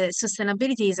 The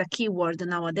sustainability is a key word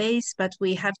nowadays, but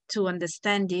we have to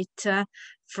understand it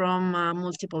from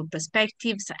multiple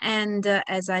perspectives. And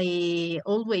as I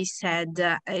always said,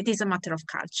 it is a matter of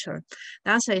culture.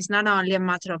 The answer is not only a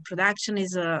matter of production,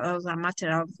 it's also a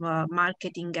matter of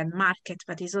marketing and market,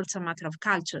 but it's also a matter of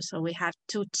culture. So we have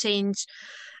to change,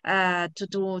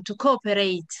 to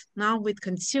cooperate now with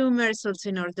consumers also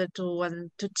in order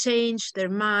to change their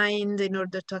mind, in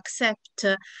order to accept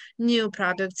new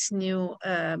products, new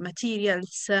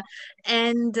materials.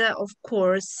 And of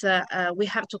course, we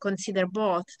have to consider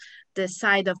both the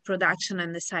side of production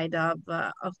and the side of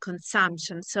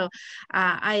consumption. So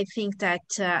I think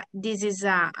that this is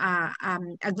a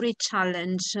great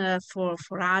challenge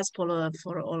for us,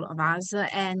 for all of us.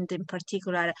 And in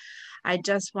particular, I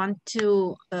just want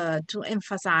to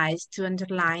emphasize, to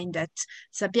underline that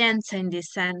Sapienza in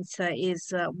this sense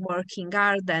is working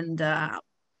hard and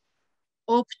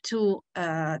hope to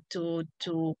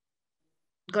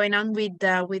going on with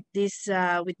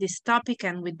this topic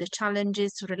and with the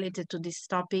challenges related to this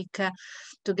topic,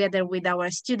 together with our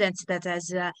students that,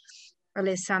 as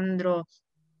Alessandro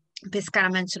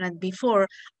Pescara mentioned before,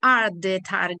 are the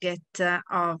target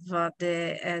of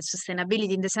the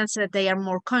sustainability, in the sense that they are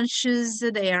more conscious,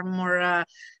 they are more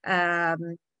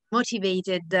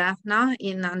motivated now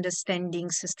in understanding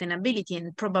sustainability.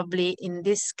 And probably in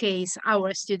this case,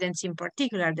 our students in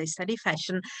particular, they study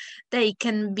fashion, they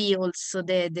can be also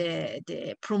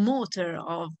the promoter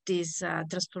of this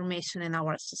transformation in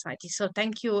our society. So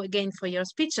thank you again for your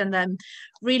speech, and I'm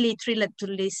really thrilled to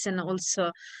listen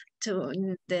also to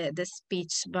the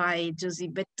speech by Giusy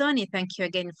Bettoni. Thank you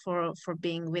again for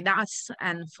being with us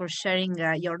and for sharing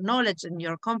your knowledge and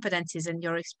your competencies and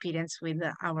your experience with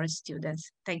our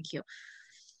students. Thank you.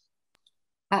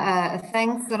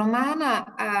 Thanks, Romana,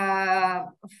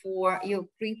 for your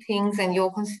greetings and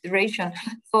your consideration.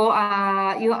 So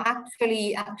you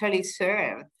actually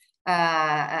serve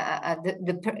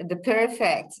the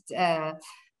perfect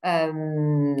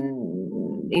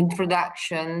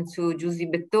introduction to Giusy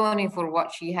Bettoni for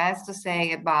what she has to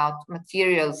say about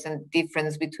materials and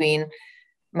difference between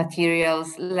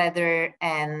materials, leather,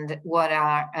 and what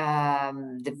are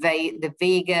the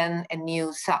vegan and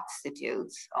new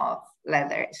substitutes of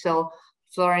leather. So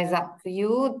floor is up to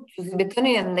you, Giusy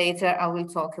Bettoni, and later I will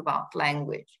talk about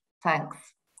language. Thanks.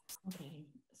 Okay,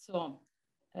 so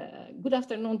good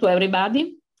afternoon to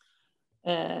everybody.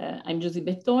 I'm Giusy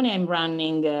Bettoni. I'm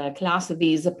running Class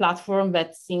This platform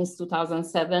that since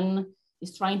 2007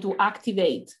 is trying to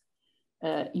activate,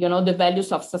 the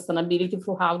values of sustainability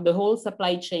throughout the whole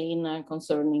supply chain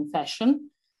concerning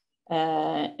fashion.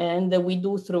 And we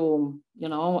do through,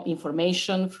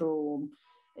 information, through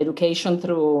education,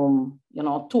 through,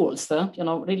 tools,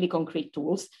 really concrete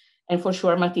tools. And for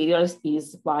sure, materials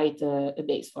is quite a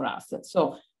base for us.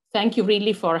 So thank you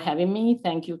really for having me.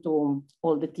 Thank you to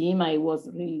all the team. I was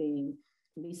really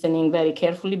listening very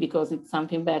carefully because it's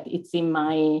something that it's in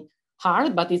my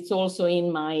heart, but it's also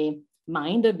in my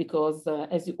mind because,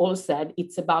 as you all said,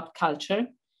 it's about culture.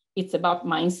 It's about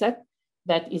mindset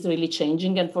that is really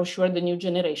changing. And for sure, the new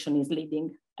generation is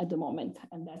leading at the moment.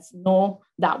 And that's no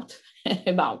doubt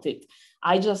about it.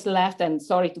 I just left, and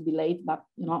sorry to be late, but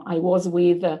I was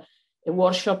with a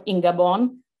workshop in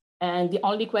Gabon. And the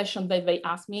only question that they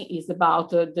asked me is about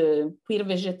the cuir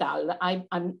végétal.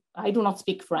 I do not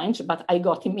speak French, but I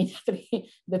got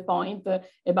immediately the point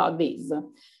about this.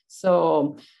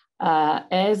 So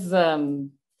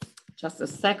just a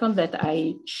second that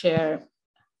I share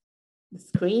the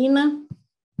screen.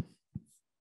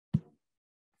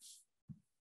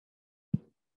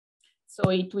 So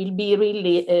it will be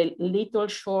really a little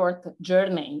short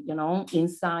journey,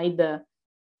 inside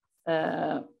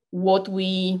what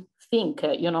we think,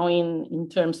 in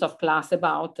terms of class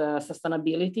about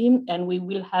sustainability. And we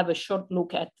will have a short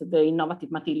look at the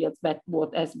innovative materials that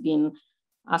what has been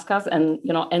asked us. And,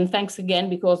 and thanks again,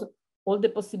 because all the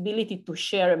possibility to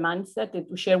share a mindset and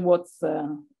to share what's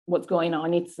going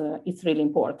on, it's really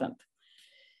important.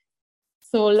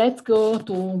 So let's go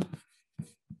to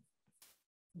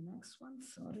the next one.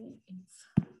 Sorry, it's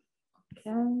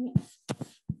okay.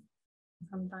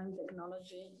 Sometimes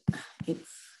technology,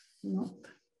 it's not.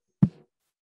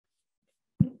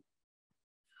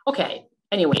 Okay,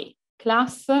 anyway,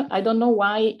 class. I don't know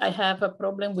why I have a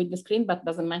problem with the screen, but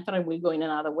doesn't matter, I will go in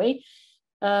another way.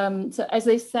 So as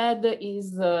I said,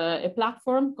 is a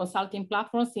platform, consulting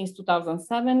platform since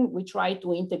 2007. We try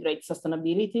to integrate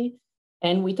sustainability,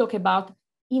 and we talk about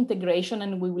integration,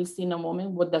 and we will see in a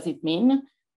moment what does it mean.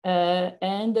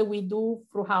 And we do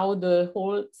throughout the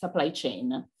whole supply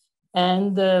chain.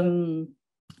 And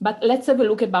but let's have a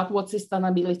look about what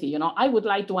sustainability. You know, I would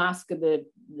like to ask the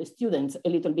students a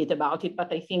little bit about it,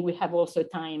 but I think we have also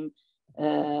time,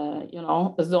 you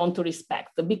know, a zone to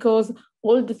respect, because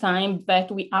all the time that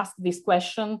we ask this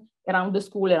question around the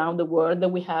school, around the world,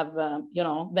 we have, you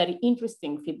know, very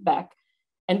interesting feedback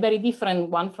and very different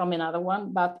one from another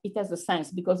one, but it has a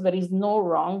sense because there is no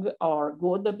wrong or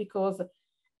good, because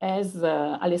as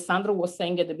Alessandro was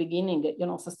saying at the beginning, you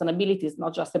know, sustainability is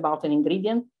not just about an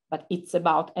ingredient, but it's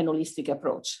about an holistic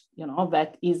approach, you know,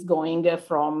 that is going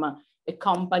from a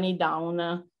company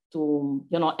down to,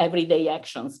 you know, everyday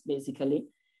actions, basically.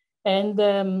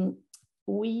 And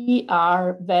we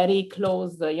are very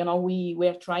close, you know, we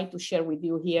are trying to share with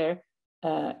you here,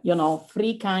 you know,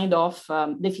 three kind of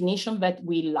definition that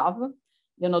we love.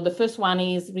 You know, the first one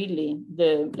is really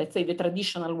the, let's say, the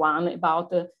traditional one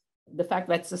about the fact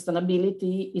that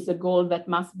sustainability is a goal that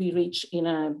must be reached in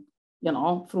a, you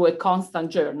know, through a constant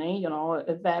journey, you know,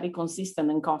 a very consistent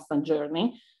and constant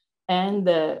journey. And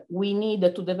we need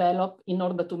to develop in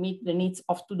order to meet the needs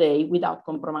of today without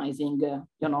compromising,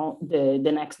 you know,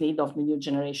 the next need of the new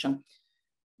generation.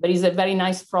 There is a very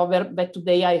nice proverb that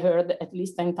today I heard at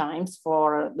least 10 times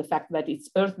for the fact that it's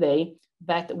Earth Day,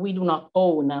 that we do not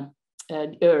own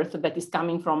the earth that is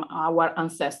coming from our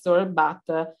ancestor, but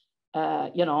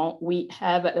you know, we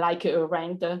have like a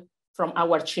rent from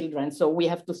our children. So we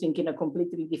have to think in a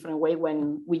completely different way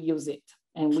when we use it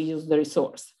and we use the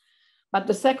resource. But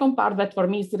the second part that for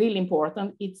me is really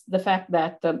important, it's the fact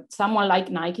that someone like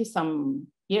Nike some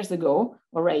years ago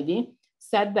already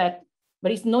said that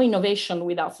there is no innovation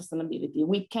without sustainability.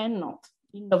 We cannot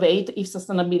innovate if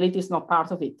sustainability is not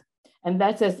part of it. And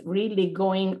that is really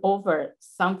going over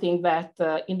something that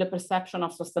in the perception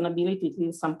of sustainability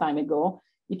till some time ago,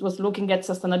 it was looking at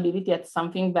sustainability as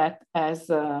something that as,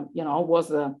 you know, was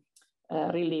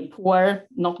really poor,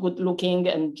 not good looking,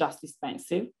 and just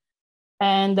expensive.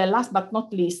 And last but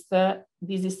not least,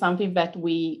 this is something that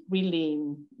we really,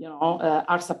 you know,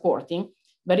 are supporting.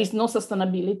 There is no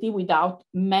sustainability without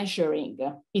measuring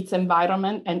its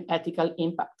environment and ethical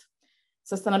impact.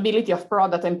 Sustainability of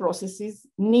product and processes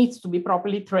needs to be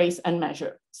properly traced and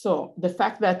measured. So the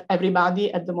fact that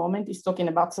everybody at the moment is talking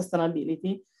about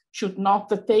sustainability should not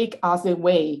take us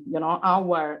away, you know,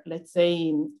 our, let's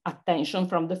say, attention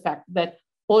from the fact that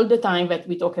all the time that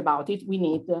we talk about it, we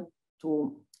need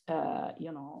to,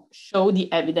 you know, show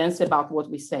the evidence about what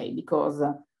we say, because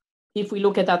if we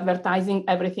look at advertising,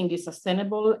 everything is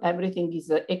sustainable, everything is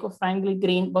eco-friendly,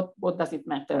 green, but what does it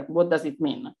matter? What does it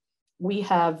mean? We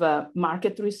have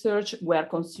market research where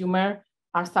consumers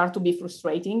are start to be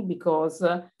frustrating because,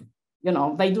 you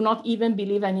know, they do not even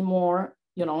believe anymore,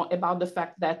 you know, about the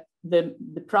fact that the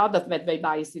product that they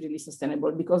buy is really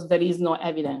sustainable because there is no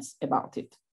evidence about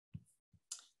it.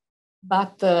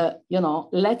 But, you know,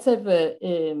 let's have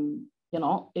you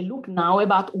know, a look now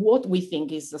about what we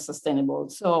think is sustainable.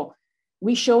 So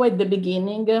we show at the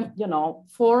beginning, you know,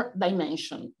 4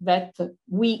 dimensions that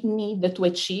we need to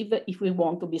achieve if we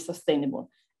want to be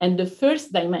sustainable. And the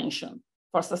first dimension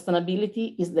for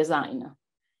sustainability is design.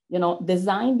 You know,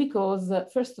 design because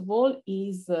first of all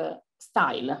is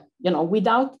style. You know,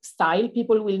 without style,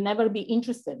 people will never be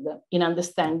interested in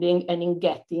understanding and in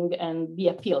getting and be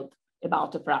appealed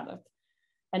about a product.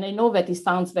 And I know that it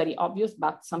sounds very obvious,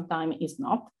 but sometimes it's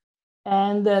not.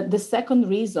 And the second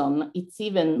reason, it's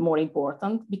even more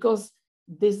important because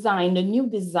design, the new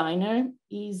designer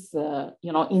is,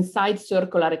 you know, inside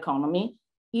circular economy,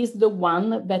 is the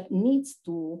one that needs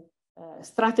to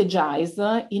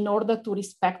strategize in order to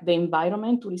respect the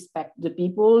environment, to respect the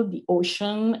people, the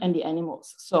ocean, and the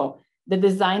animals. So the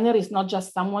designer is not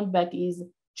just someone that is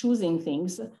choosing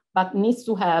things, but needs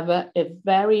to have a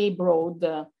very broad,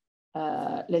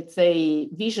 let's say,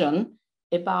 vision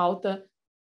about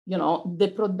you know, the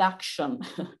production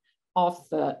of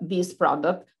this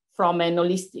product from an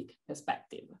holistic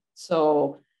perspective.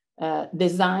 So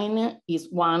design is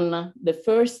the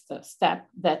first step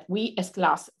that we as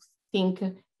class think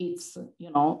it's, you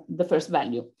know, the first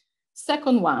value.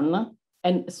 Second one,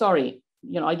 and sorry,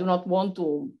 you know, I do not want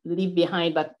to leave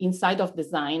behind, but inside of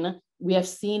design, we have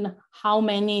seen how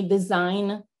many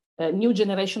design, new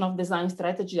generation of design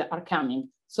strategy are coming.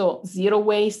 So zero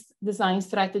waste design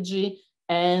strategy,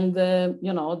 and,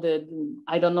 you know,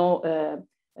 I don't know,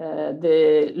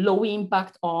 the low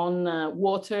impact on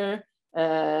water,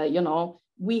 you know,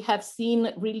 we have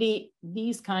seen really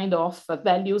these kind of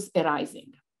values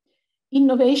arising.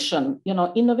 Innovation, you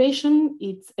know, innovation,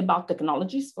 it's about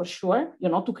technologies for sure, you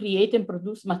know, to create and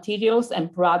produce materials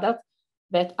and products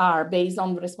that are based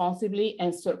on responsibly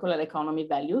and circular economy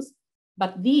values.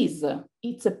 But these,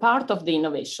 it's a part of the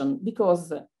innovation,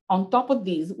 because on top of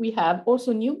these, we have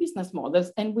also new business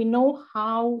models, and we know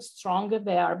how strong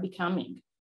they are becoming.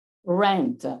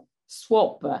 Rent,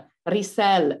 swap,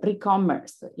 resell,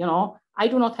 re-commerce, you know. I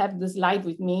do not have the slide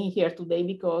with me here today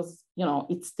because, you know,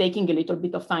 it's taking a little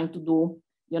bit of time to do,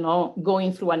 you know,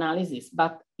 going through analysis,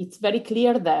 but it's very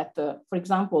clear that, for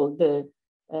example, the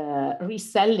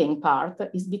reselling part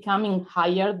is becoming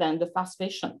higher than the fast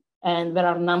fashion, and there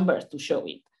are numbers to show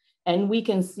it. And we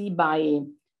can see by,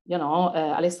 you know,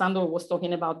 Alessandro was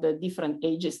talking about the different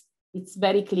ages. It's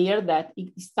very clear that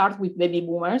it starts with baby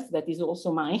boomers, that is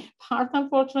also my part,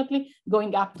 unfortunately,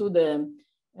 going up to the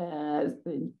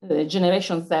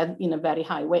Generation Z in a very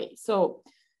high way. So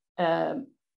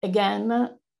again,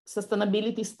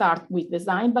 sustainability starts with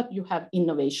design, but you have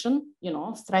innovation, you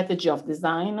know, strategy of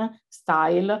design,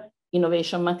 style,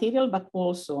 innovation material, but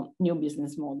also new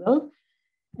business model.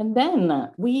 And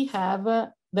then we have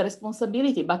the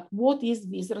responsibility, but what is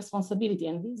this responsibility?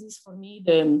 And this is for me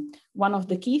one of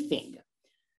the key things.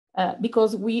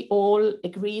 Because we all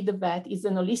agreed that it's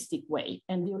an holistic way.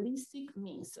 And the holistic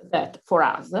means that for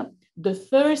us, the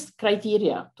first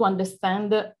criteria to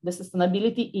understand the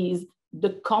sustainability is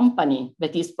the company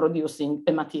that is producing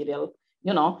a material.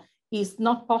 You know, it's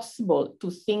not possible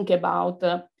to think about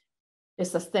a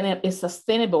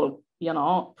sustainable, you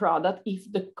know, product if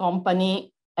the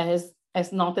company has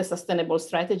not a sustainable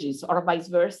strategies, or vice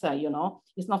versa. You know,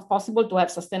 it's not possible to have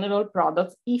sustainable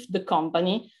products if the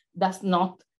company does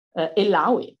not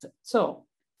allow it. So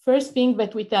first thing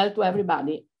that we tell to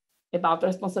everybody about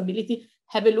responsibility,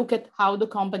 have a look at how the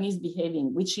company is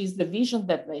behaving, which is the vision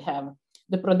that they have,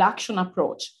 the production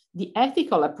approach, the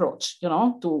ethical approach, you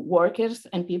know, to workers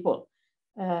and people.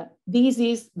 This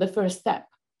is the first step.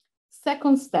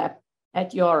 Second step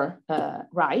at your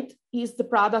right is the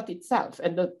product itself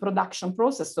and the production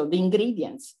process. So the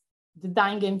ingredients, the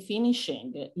dyeing and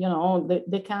finishing, you know,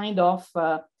 the kind of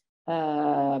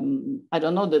I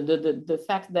don't know, the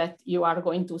fact that you are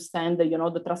going to send, you know,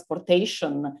 the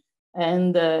transportation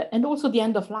and also the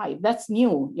end of life. That's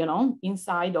new, you know,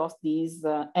 inside of this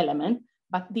element,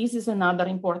 but this is another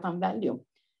important value.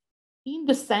 In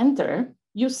the center,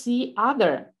 you see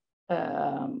other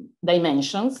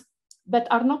dimensions that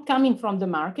are not coming from the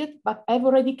market, but have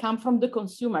already come from the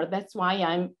consumer. That's why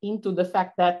I'm into the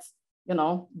fact that, you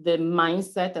know, the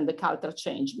mindset and the culture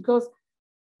change, because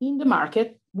in the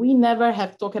market, we never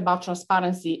have talked about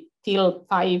transparency till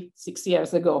 5-6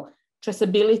 years ago.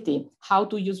 Traceability, how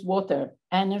to use water,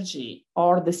 energy,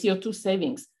 or the CO2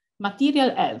 savings,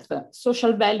 material health,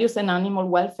 social values, and animal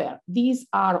welfare. These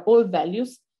are all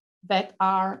values that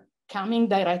are coming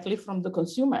directly from the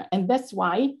consumer. And that's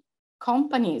why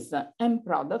companies and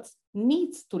products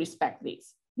need to respect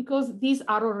this, because these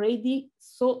are already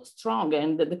so strong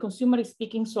and the consumer is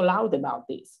speaking so loud about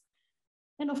this.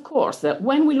 And of course,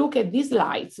 when we look at these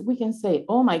slides, we can say,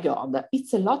 oh my God,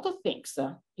 it's a lot of things.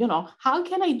 You know, how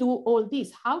can I do all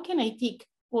this? How can I tick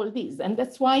all this? And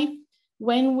that's why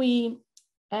when we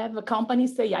have a company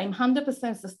say, I'm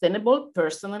 100% sustainable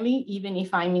personally, even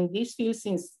if I'm in this field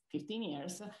since 15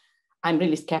 years, I'm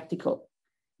really skeptical,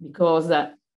 because,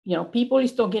 you know, people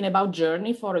is talking about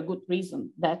journey for a good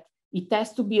reason, that it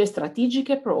has to be a strategic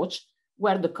approach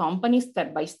where the company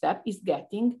step by step is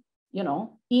getting, you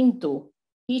know, into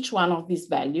each one of these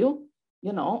value,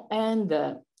 you know, and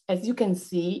as you can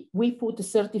see, we put a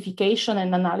certification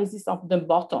and analysis of the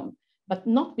bottom, but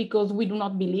not because we do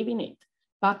not believe in it,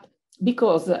 but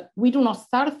because we do not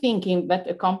start thinking that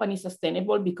a company is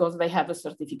sustainable because they have a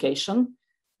certification,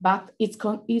 but it's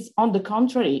on the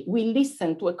contrary. We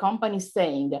listen to a company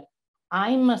saying,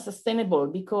 I'm sustainable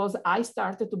because I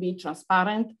started to be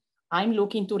transparent. I'm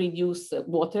looking to reduce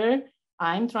water.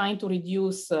 I'm trying to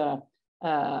reduce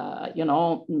you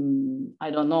know, I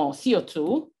don't know,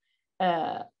 CO2.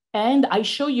 And I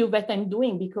show you that I'm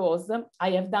doing because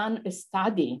I have done a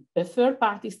study, a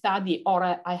third-party study,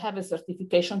 or I have a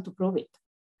certification to prove it.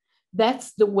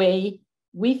 That's the way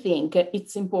we think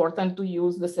it's important to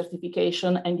use the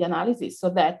certification and the analysis, so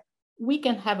that we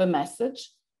can have a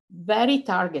message very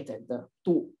targeted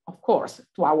to, of course,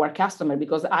 to our customer,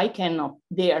 because I cannot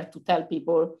dare to tell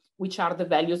people which are the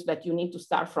values that you need to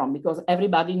start from, because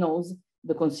everybody knows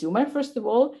the consumer, first of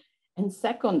all. And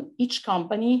second, each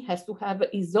company has to have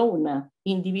its own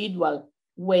individual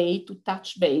way to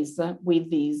touch base with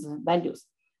these values.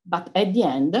 But at the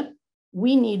end,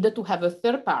 we need to have a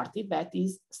third party that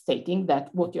is stating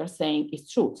that what you're saying is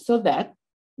true, so that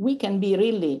we can be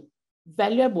really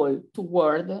valuable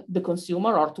toward the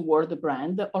consumer or toward the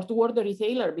brand or toward the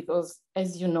retailer, because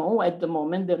as you know, at the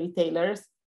moment, the retailers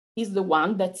is the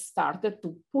one that started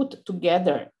to put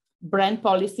together brand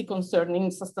policy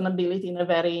concerning sustainability in a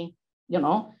very,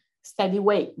 steady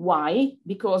way. Why?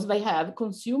 Because they have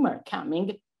consumer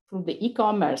coming through the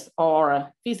e-commerce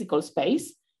or physical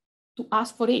space to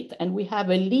ask for it. And we have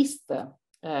a list,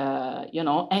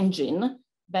 engine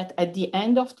that at the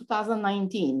end of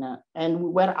 2019, and we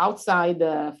were outside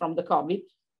from the COVID,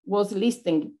 was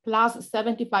listing plus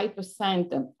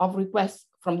 75% of requests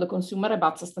from the consumer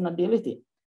about sustainability.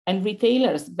 And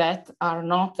retailers that are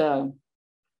not,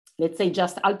 let's say,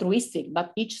 just altruistic,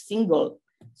 but each single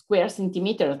square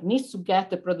centimeter needs to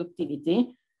get the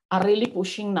productivity, are really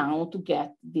pushing now to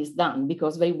get this done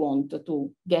because they want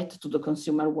to get to the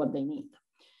consumer what they need.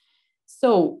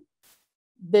 So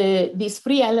these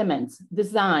three elements,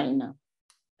 design,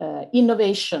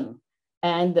 innovation,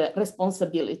 and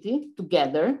responsibility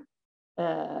together,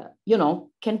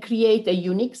 can create a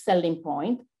unique selling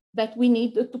point that we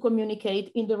need to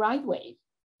communicate in the right way.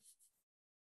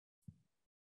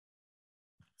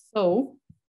 So,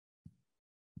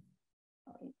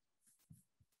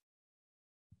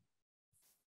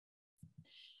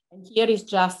 and here is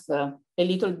just a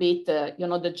little bit,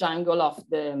 the jungle of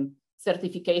the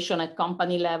certification at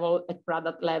company level, at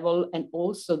product level, and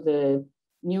also the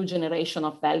new generation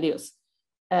of values.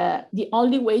 The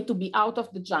only way to be out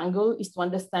of the jungle is to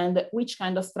understand which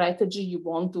kind of strategy you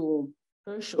want to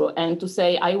pursue, and to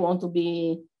say, I want to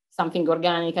be something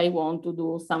organic, I want to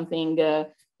do something,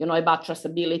 about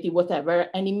traceability, whatever,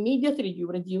 and immediately you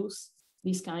reduce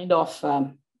this kind of,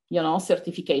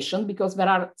 certification, because there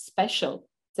are special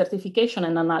certification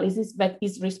and analysis that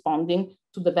is responding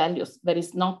to the values. There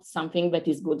is not something that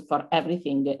is good for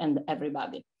everything and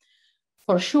everybody.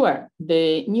 For sure,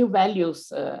 the new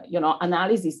values,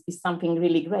 analysis is something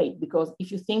really great, because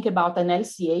if you think about an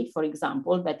LCA, for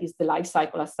example, that is the life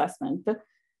cycle assessment,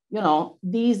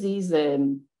 this is,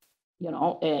 an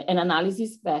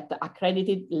analysis that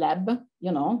accredited lab,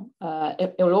 all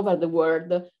over the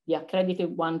world, the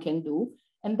accredited one can do.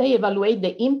 And they evaluate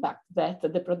the impact that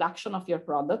the production of your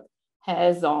product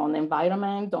has on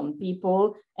environment, on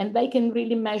people, and they can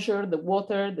really measure the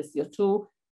water, the CO2,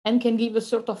 and can give a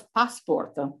sort of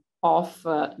passport of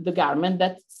the garment.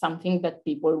 That's something that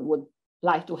people would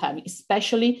like to have,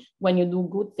 especially when you do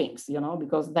good things,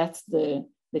 because that's the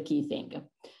key thing.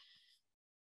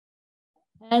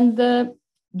 And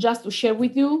just to share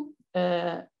with you,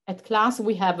 at class,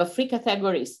 we have 3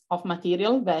 categories of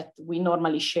material that we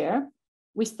normally share.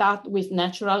 We start with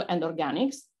natural and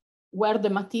organics, where the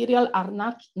material are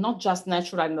not just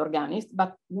natural and organics,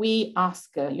 but we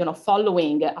ask,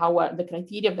 following the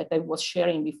criteria that I was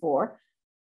sharing before,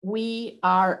 we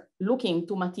are looking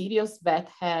to materials that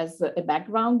has a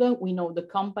background. We know the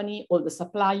company, all the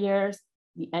suppliers,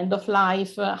 the end of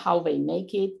life, how they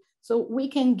make it. So we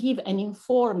can give an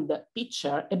informed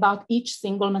picture about each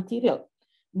single material,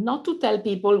 not to tell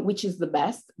people which is the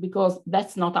best, because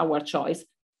that's not our choice,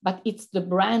 but it's the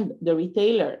brand, the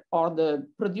retailer, or the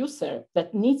producer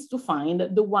that needs to find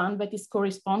the one that is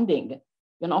corresponding.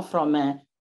 From a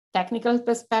technical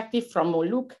perspective, from a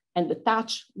look and the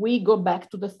touch, we go back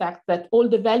to the fact that all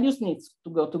the values need to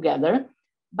go together.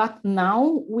 But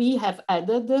now we have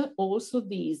added also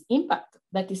this impact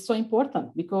that is so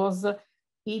important, because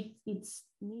it needs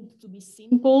to be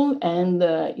simple, and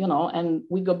and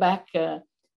we go back,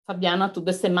 Fabiana, to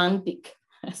the semantic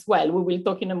as well. We will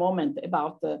talk in a moment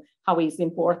about how it's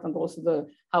important also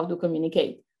how to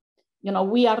communicate.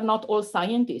 We are not all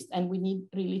scientists, and we need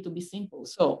really to be simple.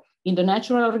 So in the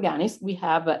natural organics, we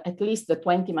have at least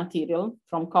 20 material,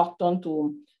 from cotton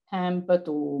to hemp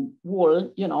to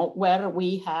wool, where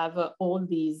we have all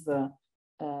these,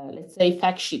 let's say,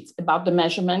 fact sheets about the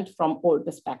measurement from all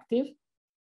perspectives.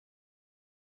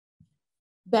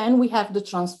 Then we have the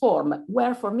transform,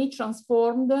 where for me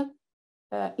transformed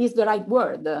is the right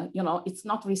word. It's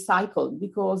not recycled,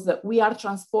 because we are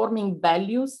transforming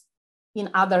values in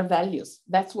other values.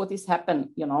 That's what is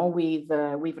happening, with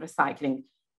recycling.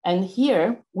 And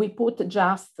here we put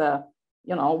just,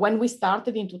 when we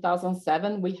started in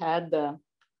 2007, we had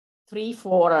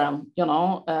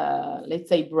 3-4, let's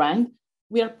say, brand.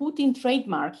 We are putting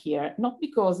trademark here, not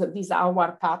because these are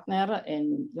our partner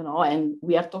and, and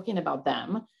we are talking about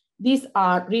them. These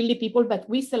are really people that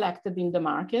we selected in the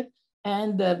market.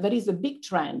 And there is a big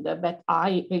trend that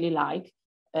I really like,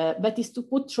 that is to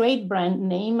put trade brand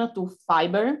name to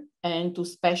fiber and to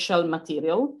special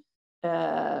material,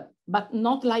 but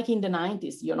not like in the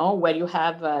 90s, you know, where you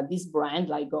have this brand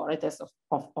like Gore-Tex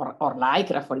or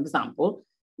Lycra, for example,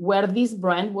 where this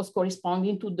brand was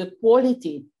corresponding to the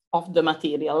quality of the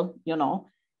material, you know.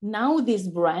 Now these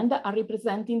brands are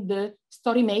representing the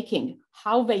story making,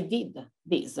 how they did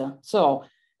this. So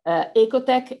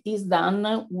Ecotech is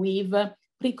done with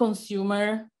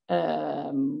pre-consumer,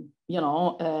 you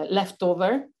know,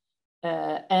 leftover,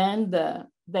 and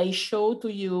they show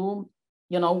to you,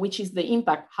 you know, which is the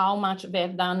impact, how much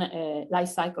they've done a life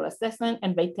cycle assessment,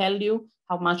 and they tell you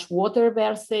how much water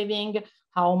they're saving,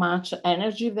 how much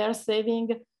energy they're saving,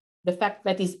 the fact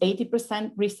that it's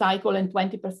 80% recycle and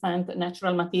 20%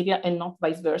 natural material and not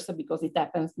vice versa, because it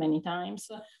happens many times.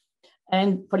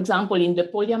 And for example, in the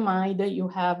polyamide, you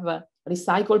have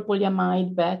recycled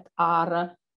polyamide that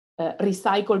are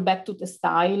recycled back to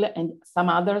textile, and some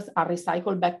others are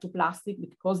recycled back to plastic,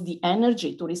 because the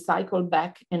energy to recycle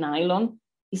back a nylon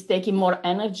is taking more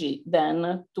energy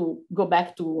than to go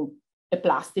back to a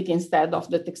plastic instead of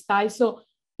the textile. So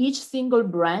each single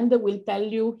brand will tell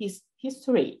you his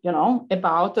history, you know,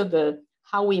 about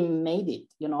how we made it,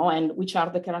 you know, and which are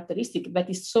the characteristics that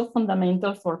is so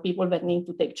fundamental for people that need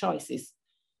to take choices.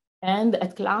 And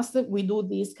at class, we do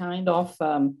this kind of,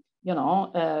 you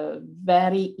know,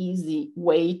 very easy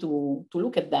way to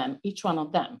look at them, each one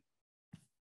of them.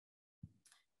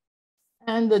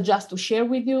 And just to share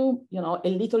with you, you know, a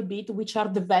little bit, which are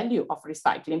the value of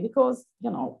recycling, because,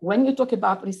 you know, when you talk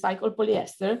about recycled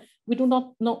polyester, we do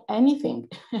not know anything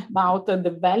about the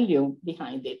value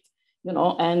behind it, you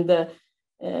know, and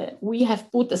we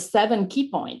have put 7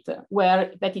 key points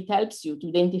where that it helps you to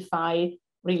identify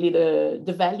really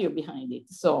the value behind it.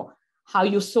 So how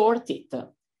you sort it,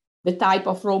 the type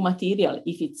of raw material,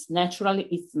 if it's natural,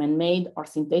 it's man-made or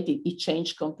synthetic, it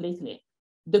changed completely.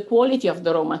 The quality of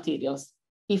the raw materials,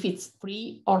 if it's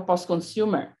pre or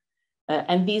post-consumer.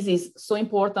 And this is so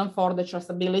important for the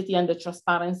traceability and the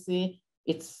transparency.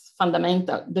 It's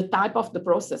fundamental. The type of the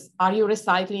process, are you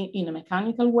recycling in a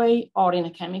mechanical way or in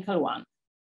a chemical one?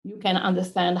 You can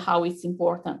understand how it's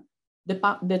important.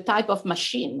 The type of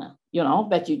machine, you know,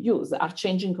 that you use are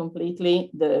changing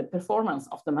completely the performance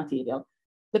of the material.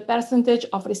 The percentage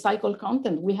of recycled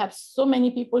content. We have so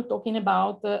many people talking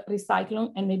about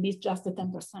recycling, and maybe it's just the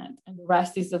 10%, and the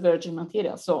rest is the virgin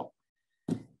material. So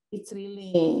it's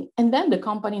really, and then the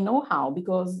company know-how,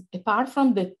 because apart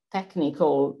from the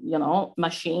technical, you know,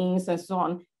 machines and so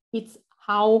on, it's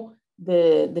how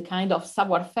the kind of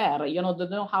savoir-faire, you know, the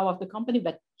know-how of the company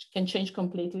that can change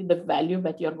completely the value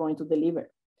that you're going to deliver.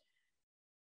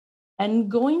 And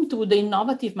going to the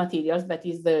innovative materials, that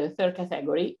is the third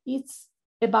category, it's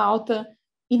about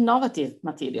innovative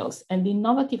materials. And the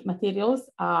innovative materials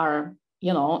are,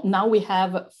 you know, now we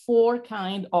have 4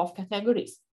 kinds of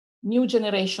categories. New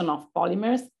generation of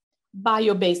polymers,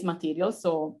 bio-based materials,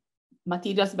 so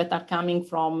materials that are coming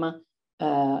from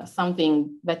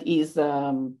something that is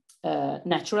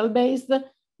natural-based,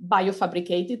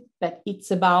 biofabricated, that it's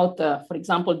about, for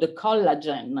example, the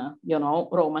collagen, you know,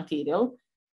 raw material,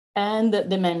 and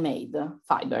the man-made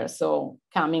fiber, so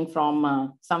coming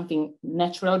from something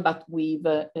natural, but with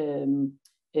a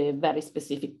very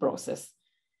specific process.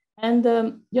 And,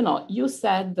 you know, you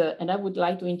said, and I would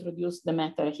like to introduce the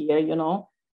matter here, you know,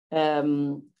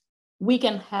 we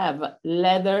can have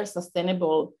leather,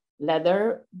 sustainable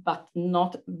leather, but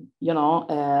not, you know,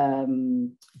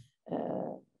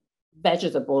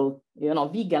 vegetable, you know,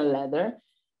 vegan leather.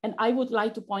 And I would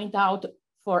like to point out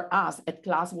for us at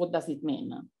class, what does it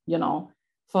mean? You know,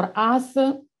 for us,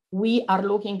 we are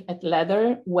looking at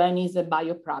leather when it's a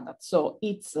bioproduct. So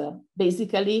it's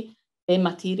basically a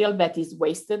material that is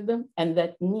wasted and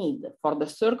that need for the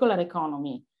circular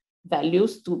economy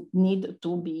values to need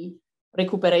to be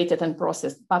recuperated and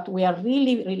processed. But we are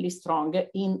really, really strong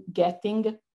in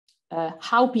getting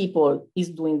how people is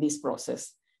doing this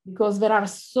process, because there are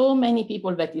so many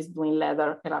people that is doing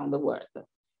leather around the world.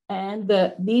 And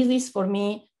this is for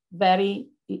me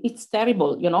it's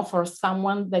terrible, you know, for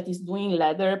someone that is doing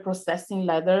leather, processing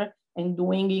leather and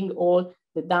doing all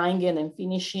the dyeing and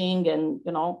finishing and,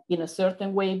 you know, in a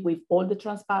certain way with all the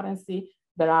transparency.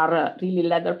 There are really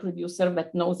leather producers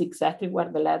that knows exactly where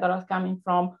the leather are coming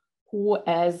from, who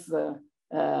has,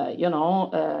 you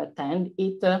know, tanned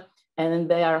it. And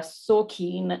they are so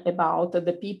keen about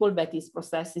the people that is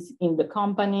processing in the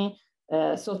company.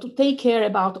 So to take care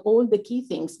about all the key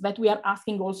things that we are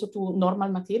asking also to normal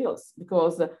materials,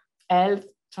 because health,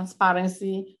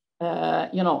 transparency,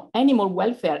 you know, animal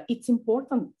welfare, it's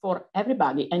important for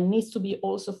everybody and needs to be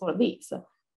also for this.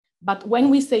 But when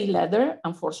we say leather,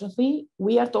 unfortunately,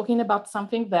 we are talking about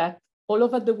something that all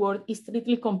over the world is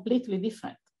strictly completely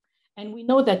different. And we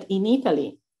know that in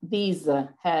Italy, this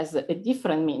has a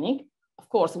different meaning. Of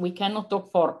course, we cannot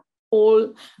talk for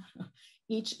all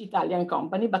each Italian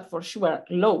company, but for sure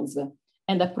laws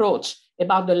and approach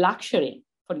about the luxury,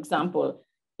 for example,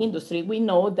 industry, we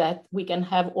know that we can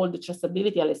have all the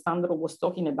traceability. Alessandro was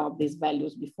talking about these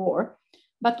values before,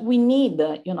 but we need,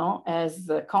 as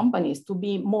companies to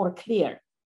be more clear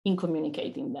in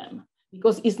communicating them,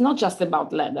 because it's not just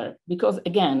about leather, because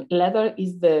again, leather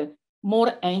is the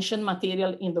more ancient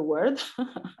material in the world,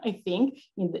 I think,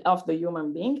 of the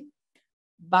human being.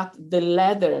 But the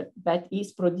leather that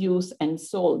is produced and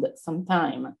sold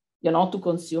sometime, to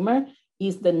consumer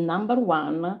is the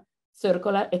 #1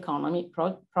 circular economy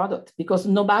product, because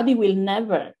nobody will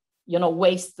never,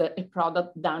 waste a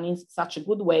product done in such a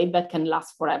good way that can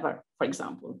last forever, for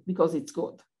example, because it's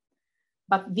good.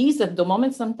 But this at the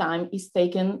moment sometimes is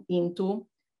taken into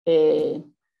a,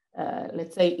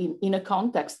 let's say in a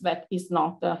context that is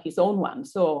not his own one.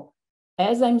 So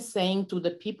as I'm saying to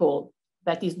the people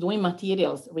that is doing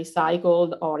materials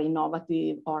recycled or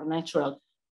innovative or natural,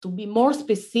 to be more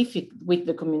specific with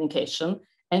the communication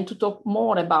and to talk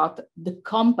more about the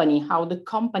company, how the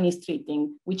company is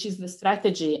treating, which is the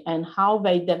strategy and how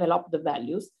they develop the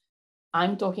values.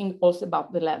 I'm talking also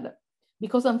about the leather,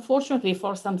 because unfortunately,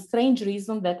 for some strange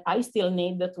reason that I still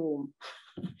need to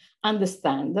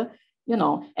understand,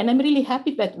 and I'm really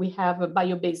happy that we have a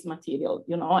bio-based material,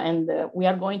 and we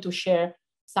are going to share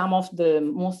some of the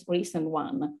most recent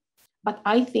one. But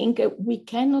I think we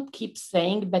cannot keep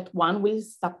saying that one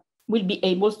will be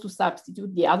able to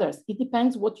substitute the others. It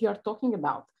depends what you are talking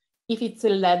about. If it's a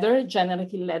leather,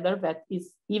 generally leather that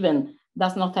is even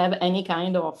does not have any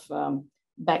kind of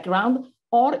background,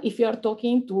 or if you are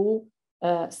talking to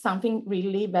something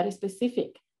really very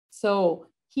specific. So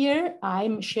here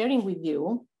I'm sharing with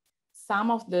you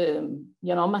some of the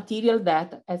material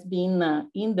that has been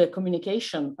in the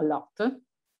communication a lot.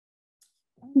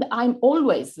 And I'm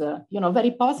always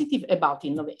very positive about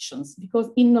innovations,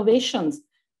 because innovations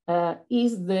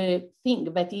is the thing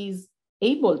that is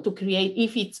able to create,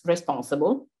 if it's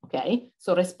responsible, okay?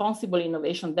 So responsible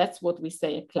innovation, that's what we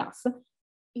say at class.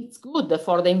 It's good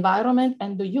for the environment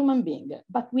and the human being,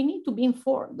 but we need to be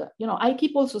informed. I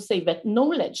keep also saying that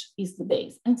knowledge is the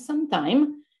base. And sometimes,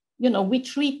 we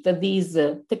treat these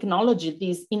technology,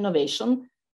 this innovation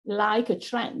like a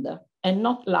trend and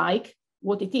not like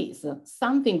what it is,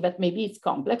 something that maybe it's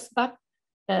complex, but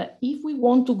if we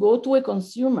want to go to a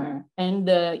consumer and,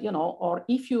 or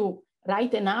if you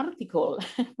write an article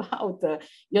about, a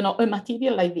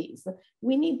material like this,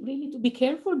 we need really to be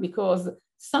careful, because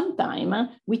sometimes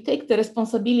we take the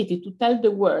responsibility to tell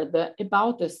the world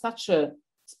about such a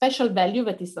special value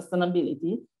that is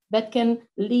sustainability that can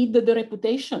lead the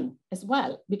reputation as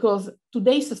well, because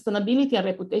today sustainability and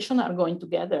reputation are going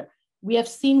together. We have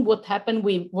seen what happened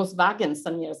with Volkswagen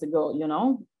some years ago,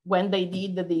 when they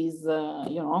did these,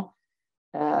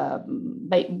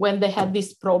 when they had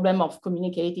this problem of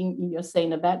communicating in USA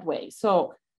in a bad way.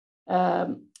 So,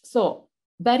 so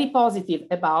very positive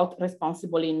about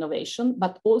responsible innovation,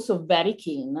 but also very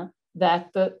keen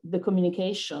that the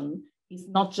communication is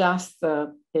not just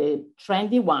a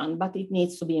trendy one, but it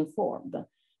needs to be informed,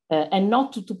 and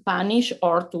not to punish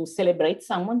or to celebrate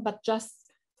someone, but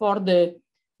just for the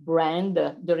brand,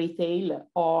 the retail,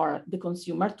 or the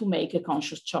consumer to make a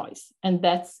conscious choice. And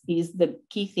that is the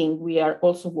key thing we are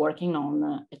also working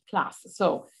on at class.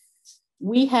 So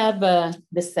we have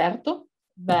Deserto,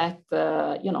 that,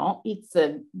 it's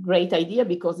a great idea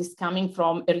because it's coming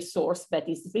from a resource that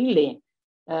is really,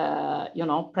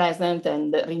 present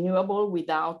and renewable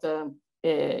without, a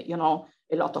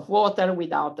lot of water,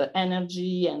 without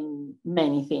energy and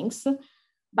many things.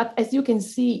 But as you can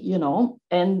see,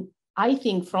 and I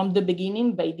think from the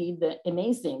beginning, they did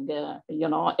amazing,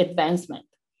 advancement,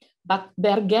 but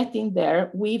they're getting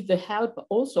there with the help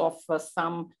also of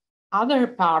some other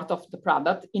part of the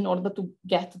product in order to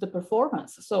get the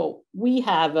performance. So we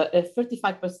have a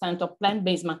 35% of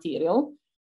plant-based material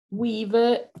with,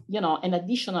 an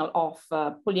additional of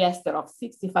polyester of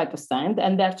 65%,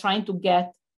 and they're trying to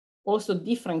get also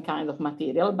different kind of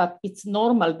material, but it's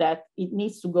normal that it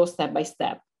needs to go step by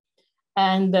step.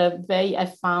 And they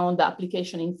have found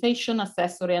application in fashion,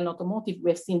 accessory, and automotive.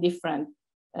 We have seen different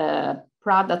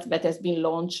products that has been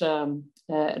launched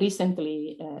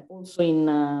recently, also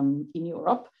in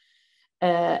Europe.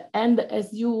 And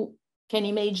as you can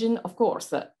imagine, of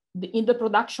course, in the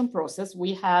production process,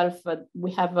 we have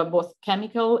both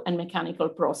chemical and mechanical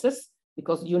process,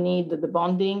 because you need the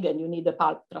bonding and you need the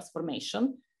pulp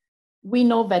transformation. we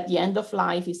know that the end of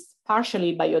life is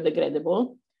partially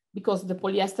biodegradable because the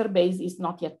polyester base is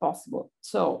not yet possible.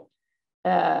 So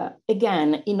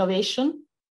again, innovation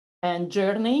and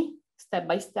journey step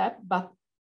by step, but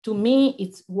to me,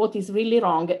 it's what is really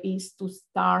wrong is to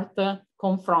start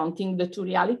confronting the two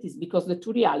realities, because the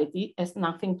two reality has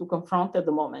nothing to confront at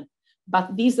the moment.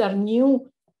 But these are new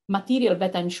material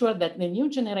that I'm sure that the new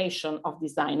generation of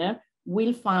designer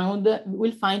will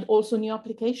find also new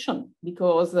application,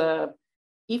 because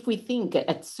if we think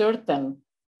at certain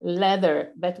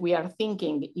leather that we are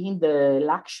thinking in the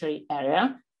luxury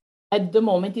area, at the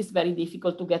moment it's very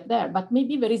difficult to get there. But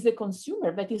maybe there is a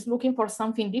consumer that is looking for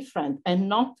something different,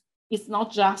 and it's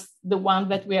not just the one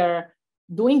that we are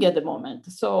doing at the moment.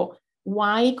 So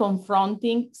why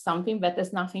confronting something that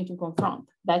has nothing to confront?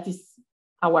 That is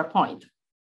our point.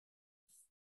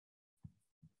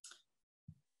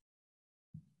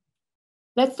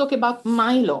 Let's talk about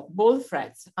Milo, Bold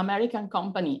Threads, American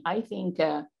company. I think,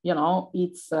 you know,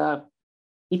 it's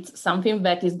something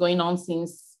that is going on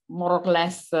since more or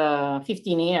less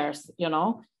 15 years, you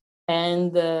know,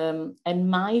 and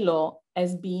Milo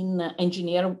has been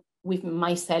engineered with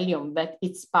mycelium, that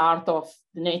it's part of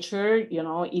the nature, you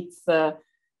know, it's a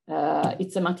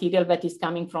material that is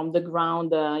coming from the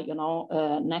ground, you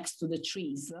know, next to the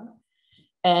trees.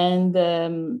 And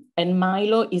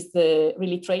Milo is the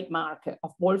really trademark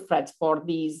of Bold Threads for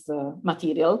this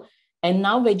material. And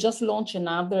now they just launched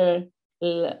another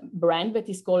brand that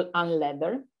is called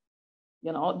Unleather.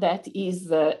 You know, that is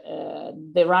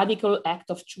the radical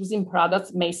act of choosing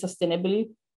products made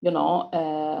sustainably, you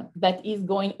know, that is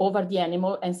going over the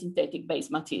animal and synthetic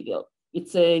based material.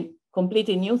 It's a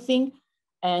completely new thing.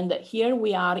 And here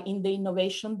we are in the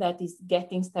innovation that is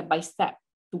getting step by step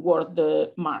toward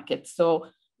the market. So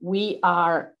we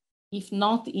are, if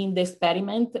not in the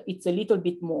experiment, it's a little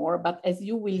bit more, but as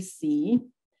you will see,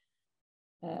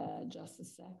 just a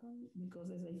second,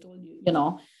 because as I told you, you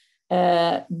know,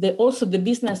 also the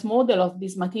business model of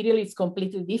this material is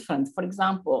completely different. For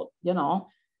example, you know,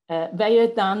 they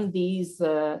have done this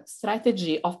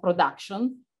strategy of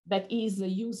production that is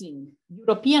using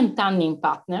European tanning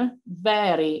partner,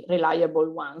 very reliable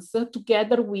ones,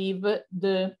 together with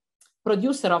the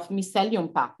producer of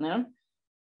mycelium partner.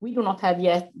 We do not have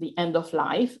yet the end of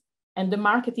life, and the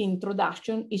market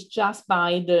introduction is just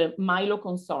by the Milo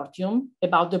consortium,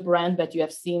 about the brand that you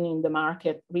have seen in the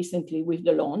market recently with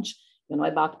the launch, you know,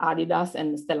 about Adidas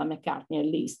and Stella McCartney at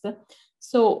least.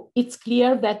 So it's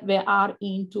clear that they are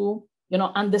into, you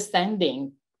know,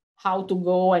 understanding how to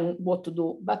go and what to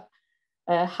do, but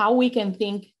how we can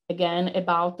think again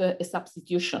about a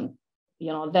substitution.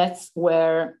 You know, that's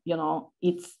where, you know,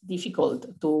 it's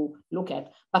difficult to look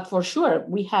at. But for sure,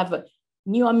 we have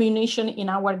new ammunition in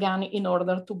our gun in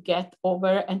order to get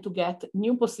over and to get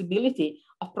new possibility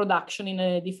of production in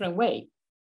a different way.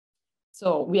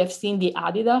 So we have seen the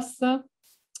Adidas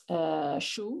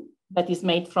shoe that is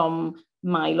made from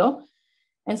Milo.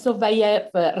 And so they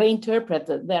have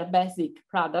reinterpreted their basic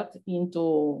product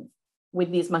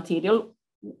with this material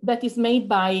that is made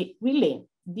by really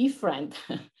different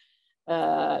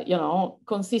you know,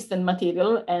 consistent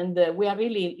material. And we are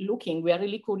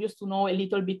really curious to know a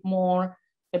little bit more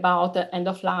about the end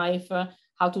of life,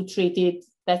 how to treat it.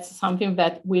 That's something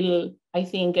that will, I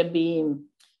think, be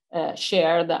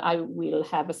shared. I will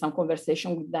have some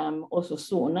conversation with them also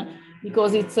soon,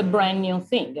 because it's a brand new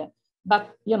thing.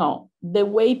 But, you know, the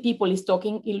way people is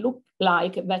talking, it looks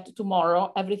like that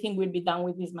tomorrow everything will be done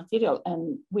with this material.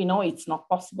 And we know it's not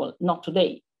possible, not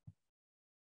today.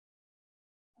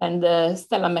 And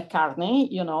Stella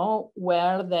McCartney, you know,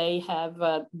 where they have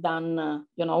done,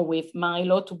 you know, with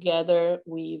Milo together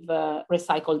with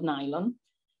recycled nylon,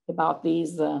 about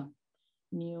these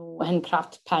new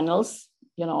handcraft panels,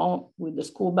 you know, with the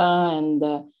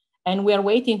scuba. And we are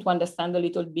waiting to understand a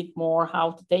little bit more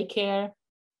how to take care,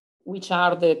 which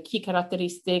are the key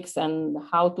characteristics, and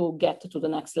how to get to the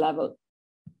next level.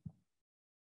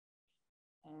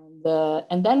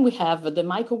 And then we have the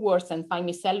microworks and fine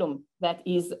mycelium that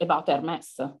is about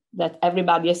Hermes, that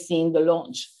everybody has seen the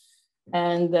launch.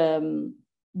 And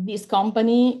this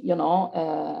company, you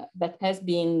know, that has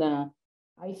been,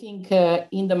 I think,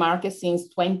 in the market since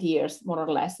 20 years, more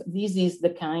or less. This is the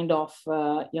kind of,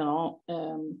 you know,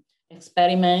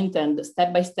 experiment and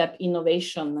step-by-step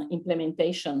innovation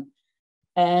implementation.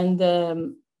 And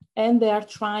they are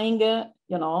trying,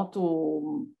 you know,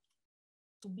 to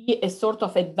be a sort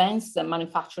of advanced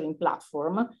manufacturing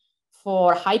platform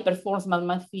for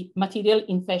high-performance material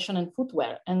in fashion and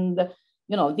footwear. And,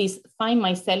 you know, this fine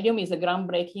mycelium is a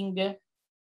groundbreaking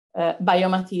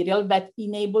biomaterial that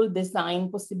enable design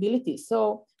possibilities.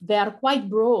 So they are quite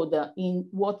broad in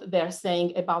what they're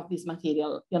saying about this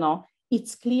material. You know,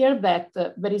 it's clear that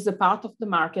there is a part of the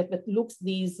market that looks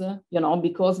these, you know,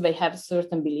 because they have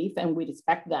certain belief, and we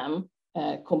respect them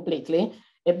completely,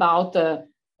 about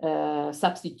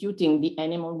substituting the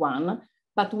animal one.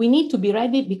 But we need to be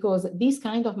ready, because this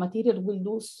kind of material will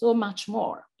do so much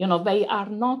more. You know, they are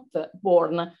not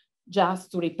born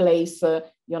just to replace,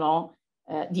 you know,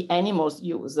 the animals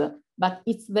use, but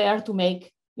it's there to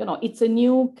make, you know, it's a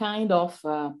new kind of,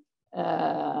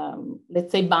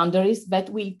 let's say, boundaries that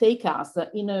will take us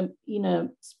in a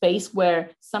space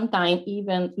where sometimes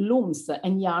even looms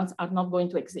and yarns are not going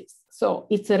to exist. So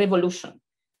it's a revolution,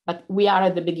 but we are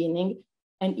at the beginning.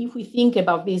 And if we think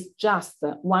about this just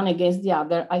one against the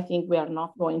other, I think we are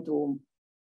not going to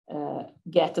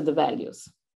get the values.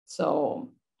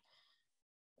 So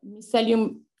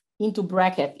mycelium into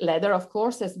bracket leather, of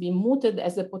course, has been mooted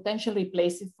as a potential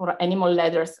replacement for animal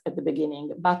leathers at the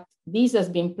beginning, but this has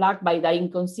been plagued by the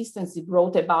inconsistency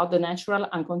brought about the natural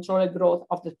uncontrolled growth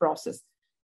of the process.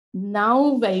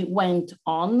 Now they went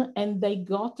on and they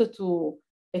got to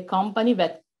a company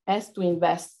that has to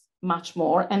invest much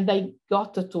more, and they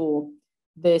got to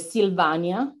the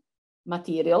Sylvania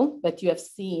material that you have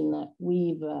seen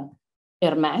with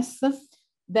Hermes.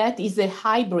 That is a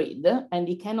hybrid, and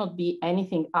it cannot be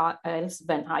anything else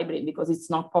than hybrid, because it's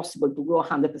not possible to go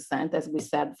 100%, as we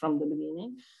said from the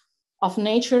beginning, of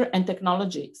nature and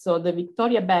technology. So the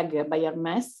Victoria bag by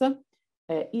Hermes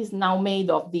is now made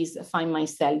of this fine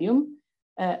mycelium,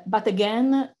 but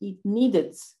again, it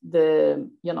needed the,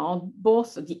 you know,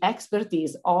 both the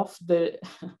expertise of the,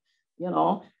 you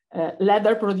know,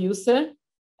 leather producer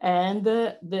and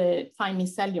the fine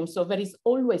mycelium. So there is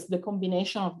always the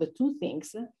combination of the two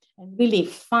things, and really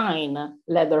fine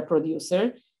leather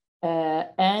producer.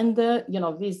 And you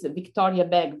know, this Victoria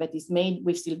bag that is made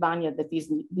with Sylvania, that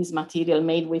is this material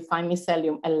made with fine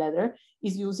mycelium and leather,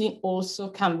 is using also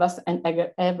canvas and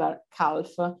ever calf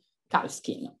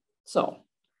skin. So,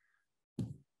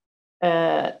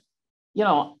 you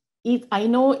know, I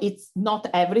know it's not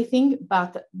everything,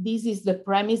 but this is the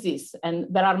premises, and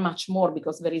there are much more,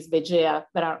 because there is Vegea,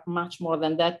 there are much more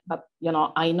than that. But you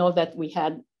know, I know that we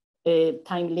had a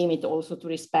time limit also to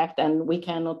respect, and we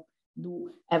cannot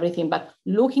do everything. But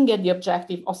looking at the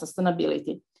objective of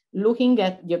sustainability, looking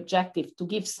at the objective to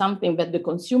give something that the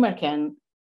consumer can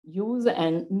use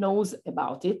and knows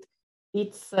about it,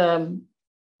 it's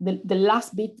the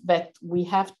last bit that we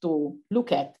have to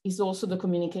look at is also the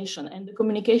communication. And the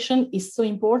communication is so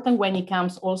important when it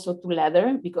comes also to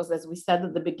leather, because as we said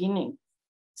at the beginning,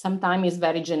 sometimes it's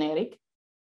very generic.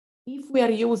 If we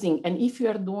are using, and if you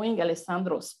are doing,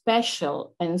 Alessandro,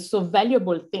 special and so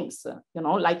valuable things, you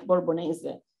know, like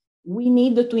Bourbonese, we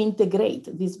need to integrate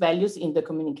these values in the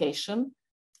communication.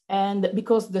 And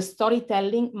because the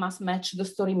storytelling must match the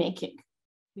story making.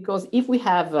 Because if we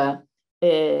have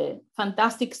a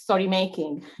fantastic story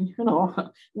making, you know,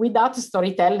 without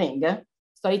storytelling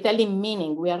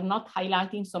meaning we are not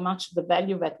highlighting so much the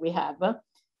value that we have,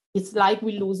 it's like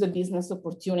we lose a business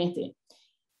opportunity.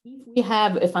 If we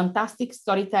have a fantastic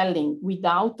storytelling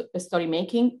without a story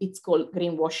making, it's called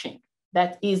greenwashing.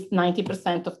 That is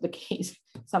 90% of the case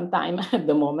sometime at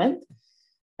the moment.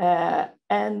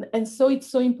 And so it's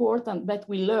so important that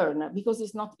we learn, because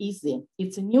it's not easy.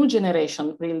 It's a new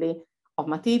generation really of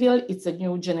material. It's a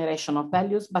new generation of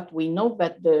values, but we know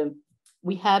that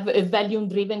we have a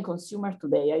value-driven consumer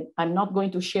today. I'm not going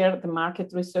to share the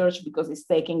market research because it's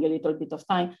taking a little bit of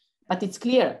time, but it's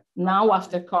clear now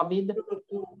after COVID,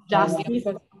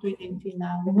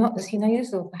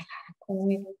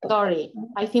 sorry,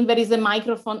 I think there is a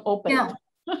microphone open.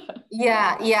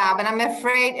 Yeah, but I'm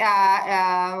afraid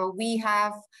we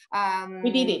have,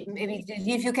 we did it. Maybe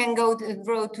if you can go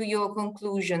to your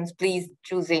conclusions, please,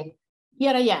 Giusy.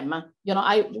 Here I am. You know,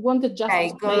 I wanted just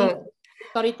to say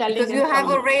storytelling. Because you have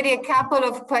already a couple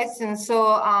of questions.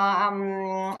 So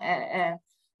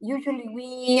usually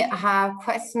we have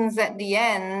questions at the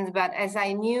end, but as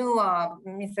I knew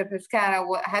Mr. Pescara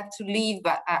had to leave,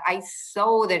 but I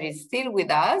saw that he's still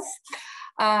with us.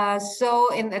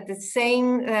 So at the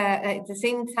same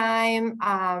time,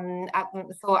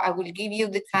 so I will give you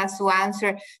the chance to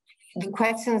answer the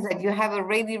questions that you have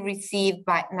already received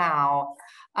by now.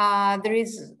 There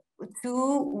is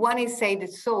two. One is said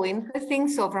it's so interesting.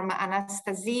 So from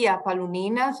Anastasia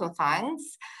Palunina, so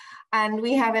thanks. And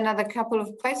we have another couple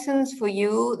of questions for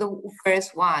you. The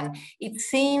first one, it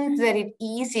seems that it's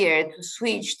easier to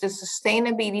switch to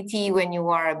sustainability when you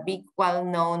are a big,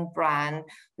 well-known brand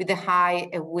with a high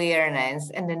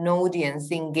awareness and an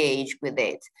audience engaged with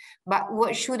it. But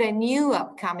what should a new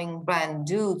upcoming brand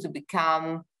do to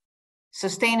become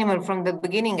sustainable from the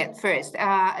beginning at first?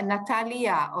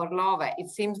 Natalia Orlova, it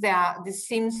seems this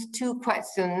seems two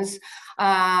questions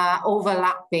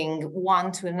overlapping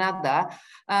one to another.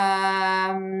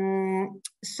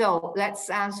 So let's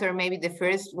answer maybe the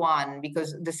first one,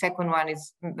 because the second one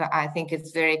is, I think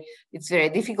it's very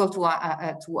difficult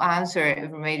to answer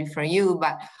maybe for you,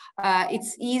 but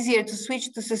it's easier to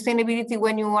switch to sustainability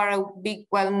when you are a big,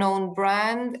 well-known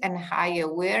brand and high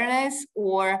awareness,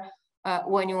 or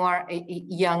when you are a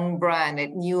young brand, a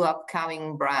new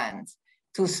upcoming brand,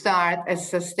 to start as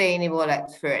sustainable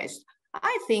at first?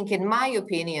 I think, in my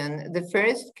opinion, the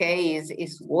first case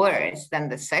is worse than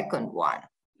the second one.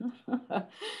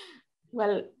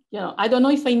 Well, I don't know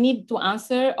if I need to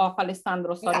answer, or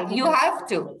Alessandro, sorry. Yeah, you have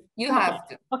to. You have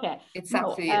to. Okay. It's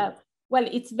up to you. Well,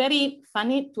 it's very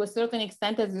funny to a certain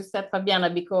extent, as you said,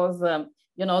 Fabiana, because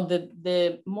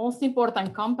the most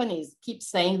important companies keep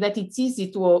saying that it's easy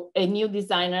to a new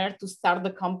designer to start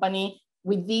the company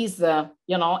with these,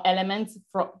 elements,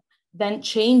 then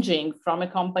changing from a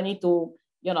company to,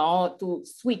 to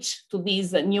switch to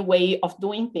this new way of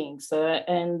doing things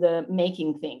and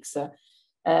making things.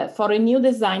 For a new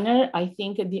designer, I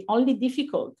think the only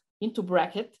difficult into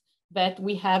bracket that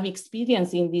we have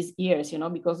experienced in these years,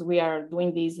 because we are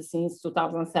doing this since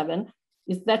 2007,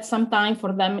 is that sometimes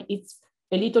for them it's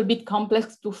a little bit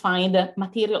complex to find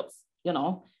materials,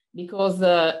 because,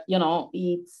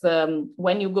 it's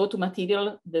when you go to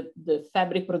material, the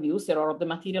fabric producer or the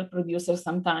material producer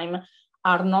sometimes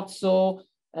are not so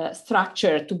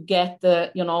structured to get,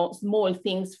 small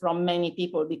things from many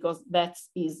people, because that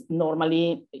is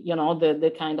normally,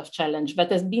 the kind of challenge that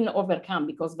has been overcome,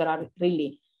 because there are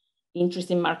really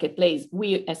interesting marketplace.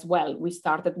 We as well, we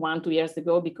started 1-2 years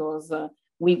ago because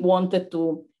we wanted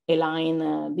to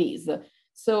align these.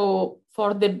 So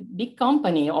for the big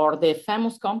company or the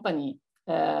famous company,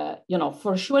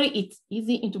 for sure it's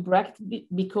easy into bracket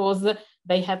because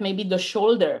they have maybe the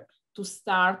shoulder to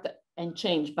start and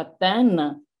change, but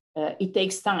then it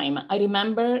takes time. I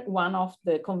remember one of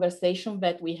the conversations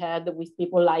that we had with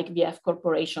people like VF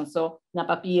Corporation, so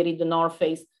Napapiri, the North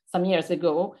Face, some years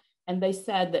ago, and they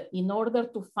said, in order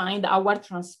to find our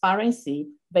transparency,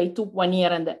 they took 1.5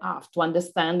 years to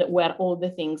understand where all the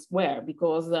things were,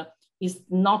 because it's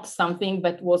not something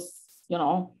that was,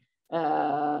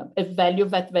 a value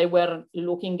that they were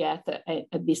looking at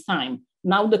this time.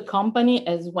 Now the company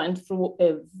has went through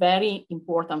a very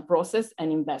important process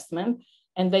and investment,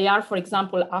 and they are, for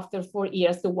example, after 4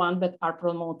 years, the ones that are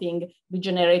promoting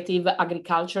regenerative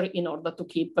agriculture in order to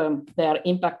keep their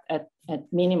impact at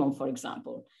minimum, for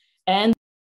example. And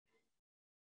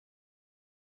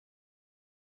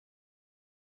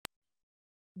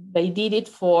they did it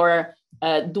for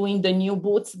doing the new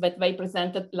boots that they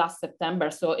presented last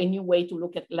September. So a new way to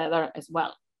look at leather as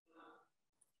well.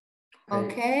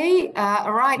 Okay,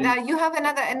 right. Now you have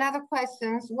another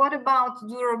questions. What about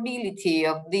durability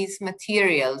of these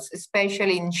materials,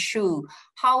 especially in shoe?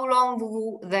 How long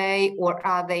do they, or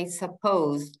are they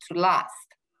supposed to last?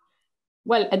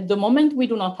 Well, at the moment, we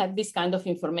do not have this kind of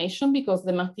information because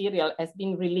the material has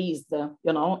been released,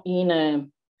 in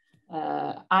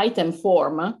a item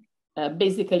form,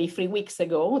 basically 3 weeks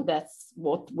ago. That's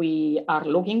what we are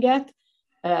looking at.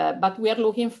 But we are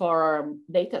looking for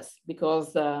data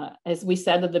because, as we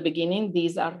said at the beginning,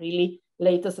 these are really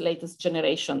latest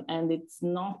generation. And it's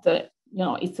not,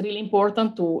 it's really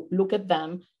important to look at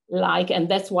them and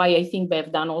that's why I think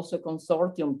they've done also a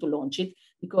consortium to launch it,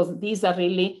 because these are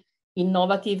really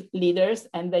innovative leaders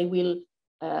and they will,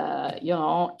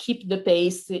 keep the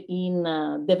pace in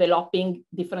developing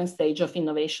different stage of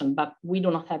innovation. But we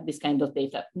do not have this kind of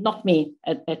data, not me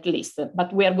at least,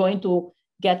 but we are going to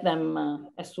get them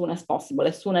as soon as possible,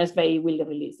 as soon as they will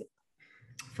release it.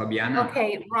 Fabiana?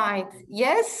 Okay, right.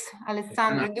 Yes,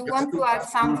 Alessandro, do you want to add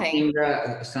something?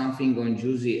 Something on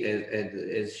Giusy,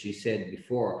 as she said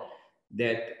before,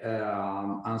 that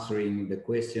answering the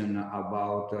question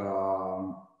about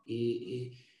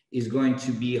is going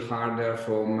to be harder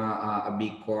from a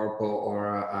big corpo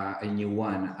or a new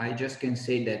one. I just can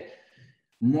say that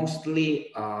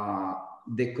mostly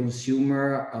the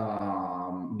consumer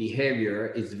behavior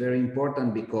is very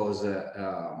important, because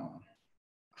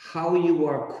how you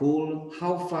are cool,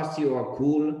 how fast you are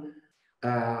cool,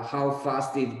 how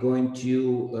fast it's going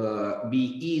to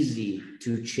be easy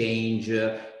to change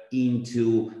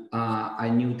into a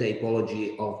new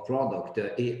typology of product.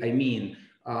 I mean,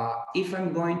 if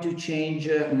I'm going to change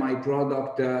my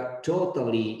product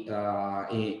totally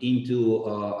into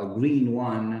a green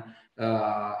one,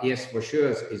 yes, for sure,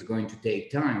 it's going to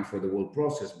take time for the whole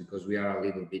process because we are a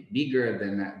little bit bigger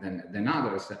than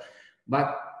others.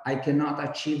 But I cannot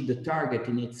achieve the target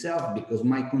in itself because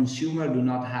my consumer do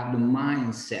not have the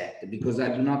mindset, because I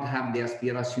do not have the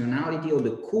aspirationality or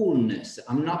the coolness.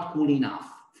 I'm not cool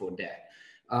enough for that.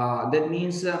 That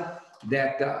means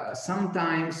that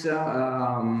sometimes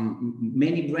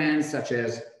many brands such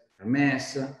as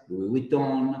Hermes, Louis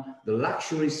Vuitton, the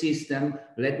luxury system,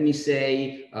 let me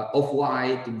say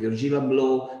Off-White, Virgil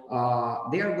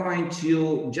Abloh, they are going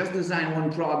to just design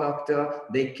one product.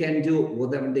 They can do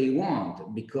whatever they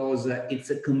want because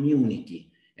it's a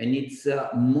community. And it's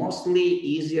mostly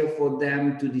easier for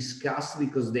them to discuss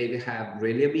because they have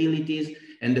reliabilities,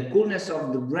 and the coolness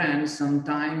of the brand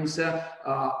sometimes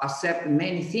accept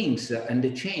many things and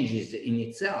the changes in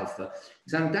itself.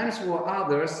 Sometimes for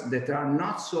others that are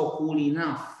not so cool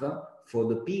enough for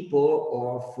the people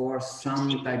or for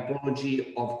some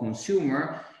typology of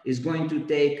consumer is going to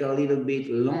take a little bit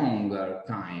longer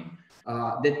time.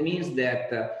 That means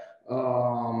that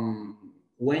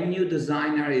when new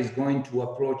designer is going to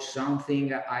approach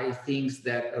something, I think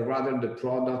that rather the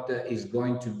product is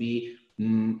going to be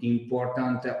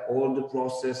important, all the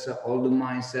process, all the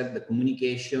mindset, the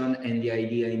communication, and the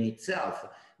idea in itself.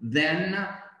 Then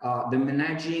the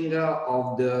managing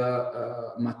of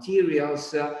the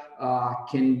materials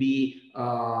can be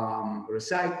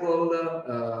recycled,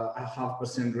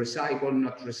 0.5% recycled,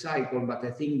 not recycled, but I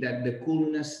think that the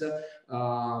coolness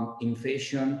in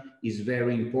fashion is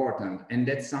very important. And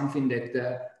that's something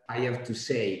that I have to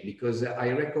say, because I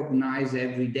recognize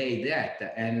every day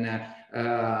that. And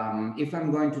if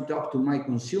I'm going to talk to my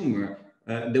consumer,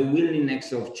 the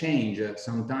willingness of change,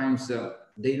 sometimes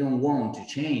they don't want to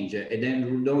change, and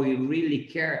then don't really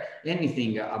care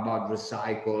anything about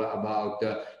recycle, about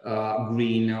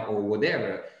green or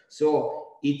whatever.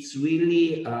 So it's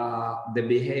really the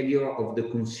behavior of the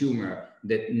consumer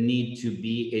that need to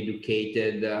be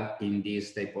educated in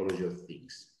this typology of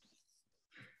things.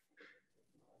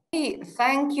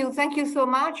 Thank you so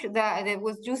much. That it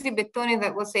was Giusy Bettoni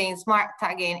that was saying smart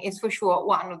tagging is for sure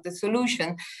one of the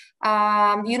solutions.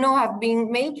 You know, I've been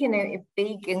making a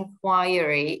big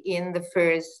inquiry in the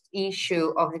first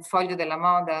issue of Il Foglio della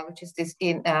Moda, which is this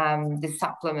in the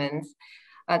supplements,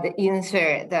 the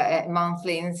insert, the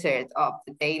monthly insert of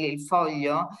the daily Il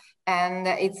Foglio. And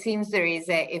it seems there is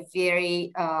a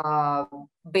very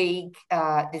big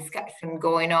discussion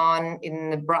going on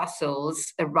in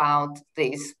Brussels about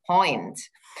this point.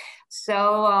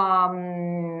 So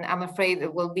I'm afraid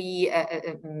there will be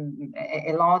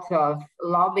a lot of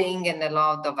lobbying and a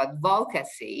lot of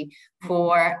advocacy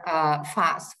for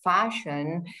fast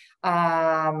fashion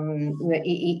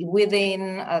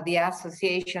within the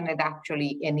association, and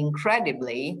actually an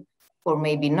incredibly, or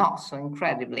maybe not so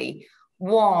incredibly,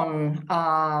 won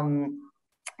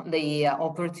the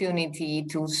opportunity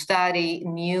to study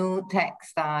new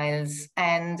textiles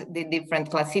and the different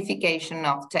classification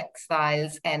of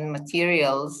textiles and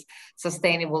materials,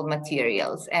 sustainable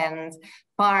materials. And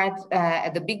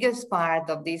the biggest part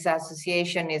of this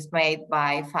association is made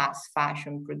by fast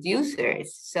fashion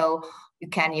producers. So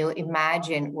can you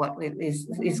imagine what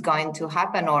is going to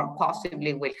happen or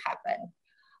possibly will happen?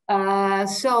 I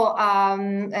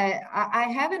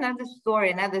have another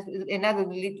story, another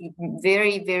little,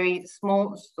 very, very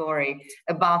small story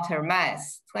about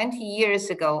Hermes. 20 years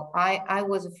ago, I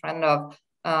was a friend of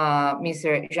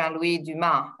Mr. Jean-Louis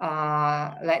Dumas,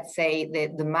 let's say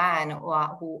the man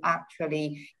who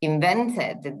actually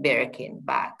invented the Birkin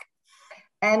bag.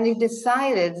 And he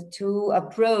decided to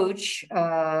approach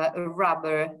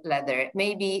rubber leather.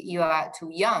 Maybe you are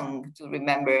too young to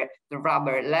remember the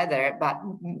rubber leather, but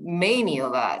many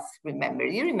of us remember.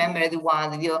 You remember the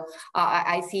one that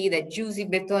I see that Giusy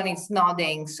Bettoni is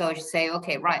nodding, so she say,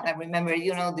 okay, right, I remember,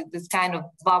 you know, this kind of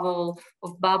bubble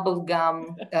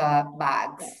gum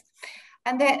bags.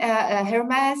 And then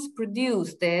Hermes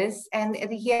produced this, and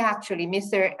he actually,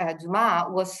 Mr. Dumas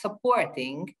was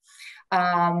supporting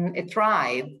a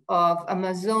tribe of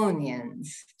Amazonians.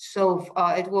 So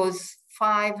it was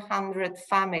 500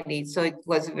 families. So it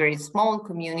was a very small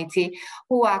community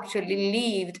who actually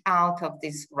lived out of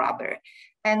this rubber.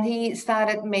 And he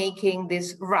started making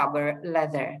this rubber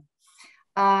leather.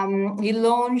 He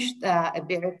launched a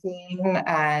Birkin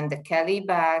and a Kelly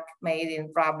bag made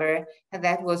in rubber, and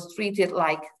that was treated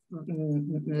like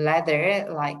leather,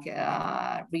 like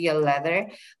real leather,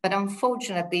 but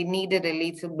unfortunately needed a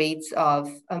little bit of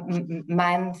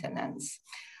maintenance.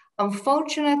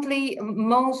 Unfortunately,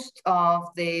 most of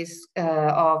these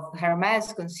of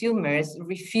Hermes consumers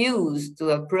refuse to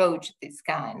approach this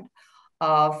kind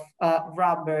of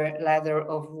rubber, leather,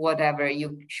 of whatever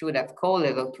you should have called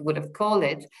it or would have called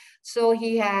it. So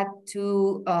he had to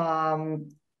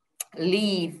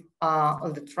leave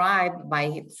the tribe by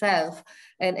himself.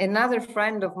 And another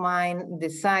friend of mine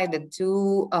decided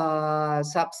to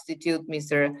substitute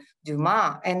Mr.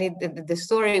 Dumas. And the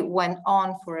story went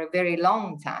on for a very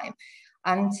long time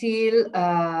until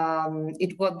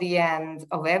it was the end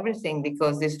of everything,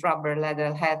 because this rubber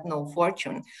leather had no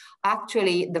fortune.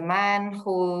 Actually, the man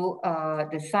who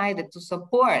decided to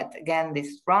support, again,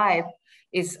 this tribe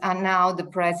is now the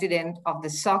president of the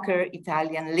Soccer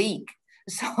Italian League.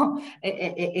 So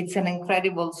it's an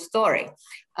incredible story.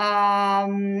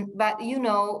 But, you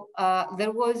know,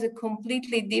 there was a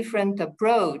completely different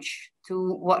approach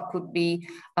to what could be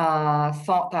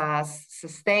thought as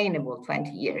sustainable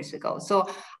 20 years ago. So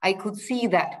I could see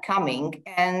that coming,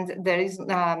 and there is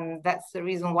that's the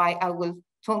reason why I will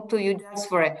talk to you just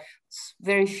for a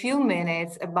very few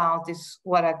minutes about this,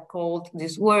 what I called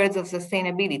these words of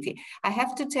sustainability. I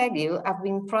have to tell you, I've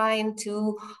been trying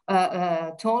to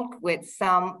talk with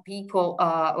some people,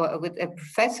 with a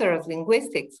professor of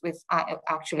linguistics, which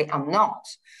I'm not,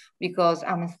 because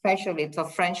I'm a specialist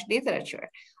of French literature.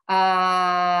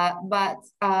 But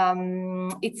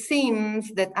it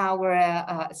seems that our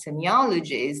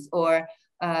semiologists or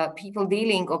people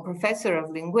dealing, or professor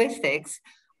of linguistics,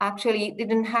 actually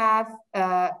didn't have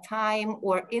time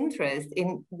or interest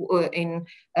in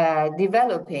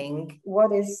developing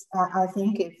what is, I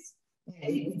think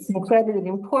it's incredibly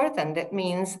important. That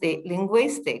means the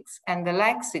linguistics and the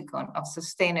lexicon of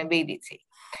sustainability.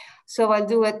 So I'll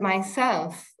do it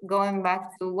myself, going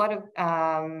back to what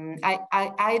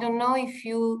I don't know if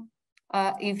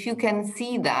you can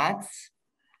see that.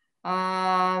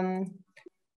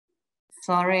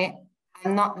 Sorry,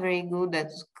 I'm not very good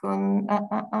at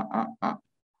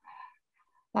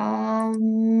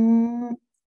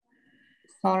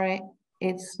sorry,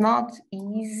 it's not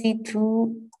easy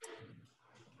to.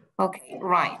 Okay,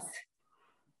 right.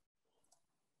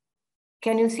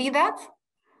 Can you see that?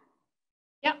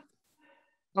 Yeah.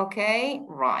 Okay,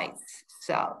 right.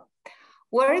 So,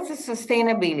 where is the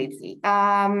sustainability?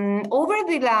 Over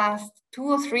the last 2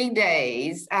 or 3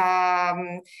 days,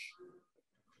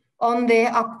 on the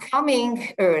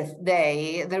upcoming Earth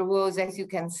Day, there was, as you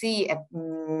can see,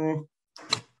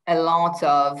 a lot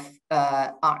of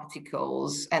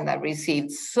articles, and I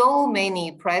received so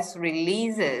many press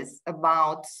releases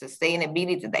about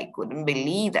sustainability that I couldn't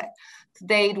believe it.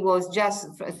 Today it was just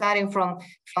starting from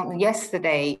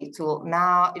yesterday to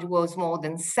now, it was more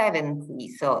than 70,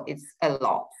 so it's a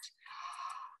lot.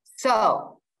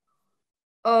 So,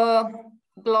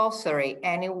 glossary,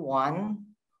 anyone?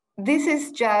 This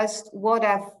is just what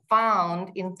I've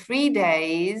found in 3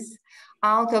 days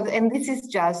out of, and this is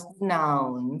just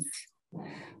nouns.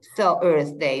 So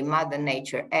Earth Day, Mother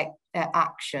Nature,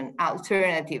 action,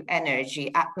 alternative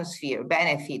energy, atmosphere,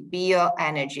 benefit,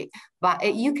 bioenergy.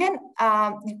 But you can,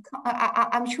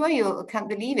 I'm sure you can't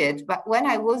believe it, but when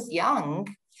I was young,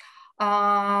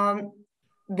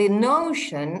 the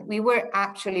notion, we were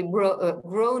actually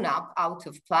grown up out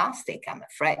of plastic, I'm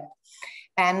afraid.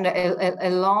 And a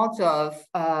lot of,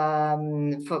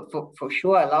 for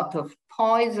sure, a lot of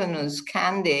poisonous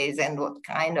candies and what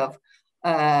kind of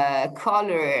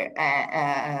color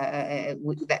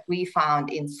that we found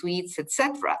in sweets,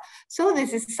 etc. So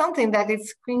this is something that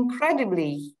is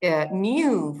incredibly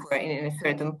new in a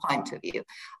certain point of view.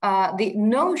 The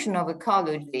notion of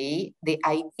ecology, the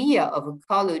idea of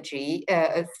ecology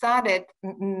started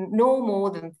no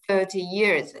more than 30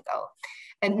 years ago.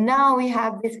 And now we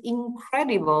have this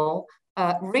incredible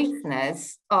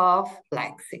richness of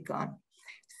lexicon.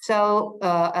 So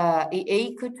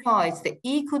eco-choice, the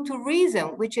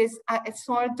ecotourism, which is a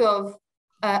sort of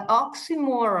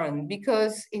oxymoron,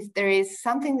 because if there is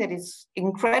something that is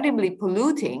incredibly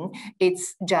polluting,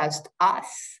 it's just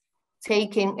us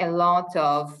taking a lot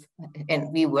of,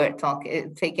 and we were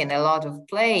taking a lot of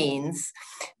planes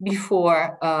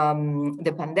before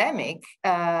the pandemic.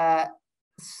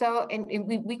 So, and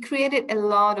we created a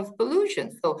lot of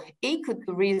pollution. So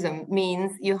ecotourism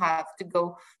means you have to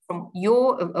go from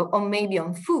or maybe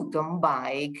on foot, on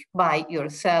bike, by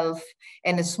yourself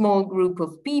and a small group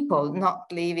of people,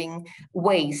 not leaving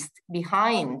waste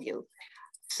behind you.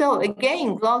 So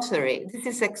again, glossary, this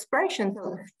is expression,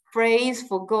 phrase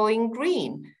for going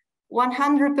green.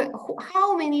 100,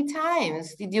 how many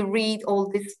times did you read all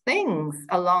these things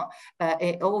along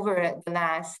over the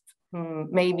last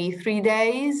maybe 3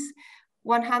 days?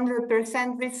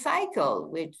 100% recycle,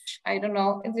 which I don't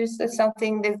know if there's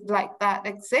something that, like that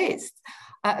exists.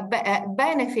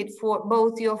 Benefit for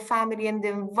both your family and the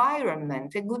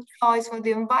environment, a good choice for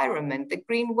the environment, a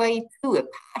green way too, a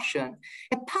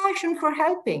passion for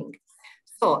helping.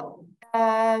 So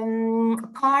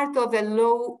part of a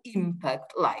low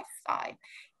impact lifestyle.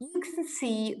 You can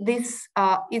see this,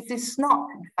 it is not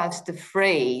just a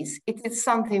phrase, it is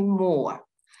something more.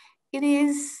 It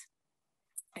is,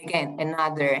 again,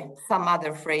 some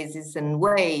other phrases and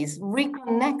ways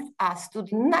reconnect us to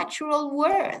the natural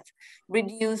world,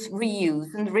 reduce,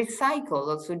 reuse, and recycle.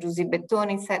 Also, Giuseppe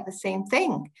Bettoni said the same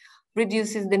thing.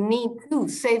 Reduces the need to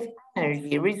save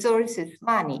energy, resources,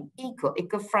 money,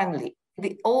 eco-friendly,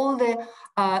 all the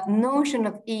notion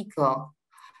of eco.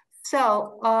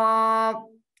 So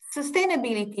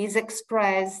sustainability is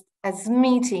expressed as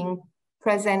meeting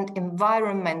present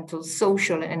environmental,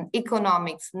 social, and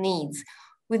economics needs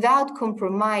without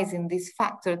compromising this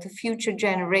factor to future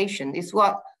generation, is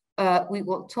what we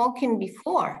were talking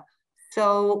before.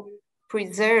 So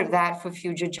preserve that for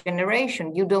future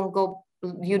generation. You don't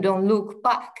look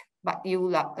back, but you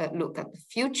look at the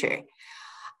future.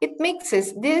 It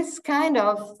mixes this kind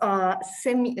of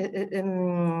semis,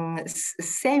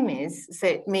 so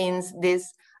it means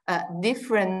this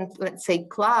different, let's say,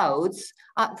 clouds,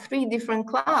 3 different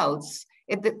clouds.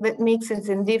 That mixes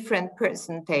in different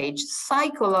percentage,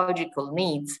 psychological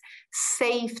needs,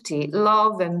 safety,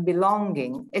 love and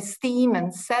belonging, esteem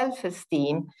and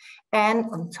self-esteem, and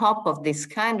on top of this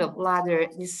kind of ladder,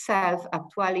 this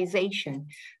self-actualization.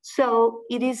 So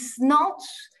it is not,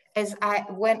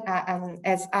 when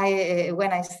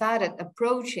I started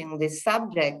approaching this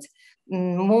subject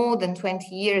more than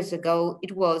 20 years ago,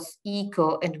 it was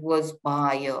eco and it was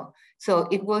bio. So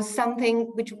it was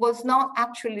something which was not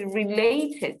actually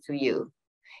related to you.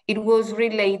 It was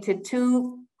related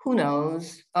to, who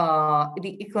knows,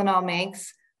 the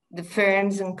economics, the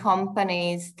firms and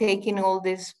companies taking all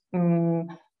these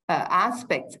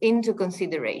aspects into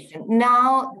consideration.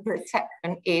 Now the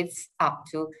perception is up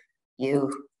to you.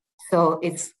 So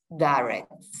it's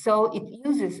direct. So it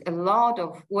uses a lot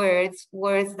of words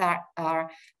that are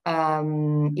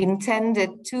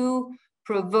intended to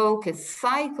provoke a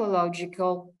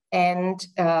psychological and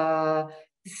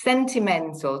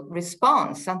sentimental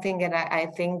response, something that I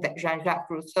think that Jean-Jacques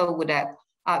Rousseau would have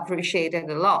appreciated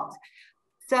a lot.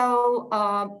 So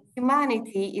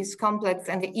humanity is complex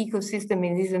and the ecosystem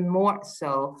is even more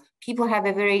so. People have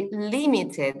a very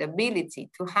limited ability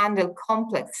to handle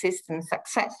complex systems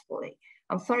successfully.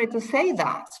 I'm sorry to say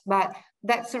that, but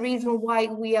that's the reason why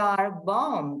we are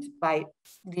bombed by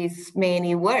these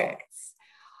many words.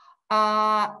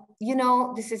 You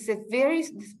know, this is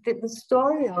the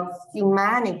story of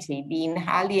humanity being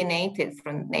alienated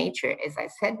from nature, as I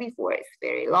said before, is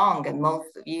very long, and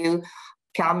most of you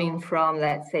coming from,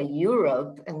 let's say,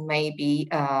 Europe and maybe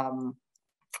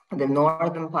the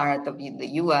northern part of the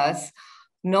US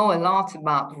know a lot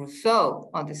about Rousseau,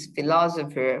 or this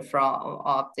philosopher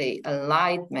of the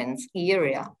Enlightenment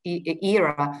era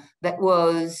that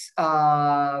was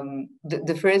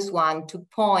the first one to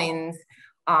point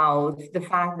out the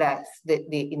fact that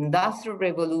the industrial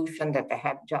revolution that they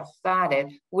have just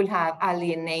started will have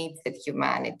alienated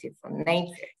humanity from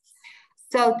nature.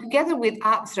 So together with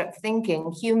abstract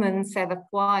thinking, humans have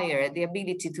acquired the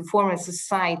ability to form a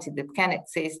society that can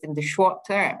exist in the short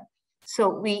term. So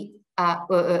we,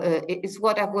 it's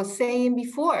what I was saying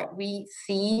before, we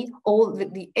see all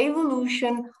the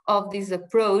evolution of this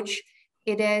approach.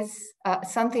 It is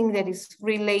something that is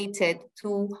related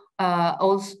to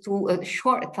also to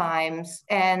short times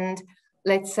and,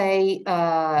 let's say,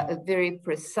 very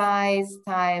precise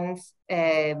times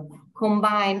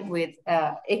combined with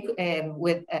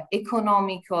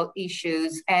economical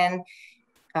issues and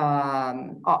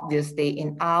obviously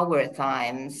in our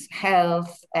times,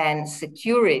 health and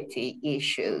security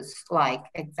issues like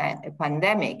a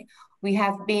pandemic. We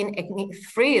have been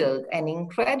thrilled and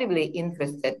incredibly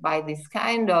interested by this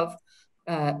kind of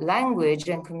language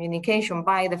and communication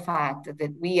by the fact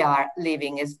that we are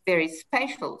living in very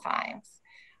special times.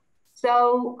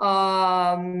 So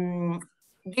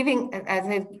giving as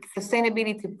a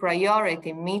sustainability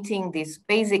priority, meeting these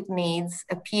basic needs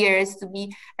appears to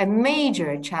be a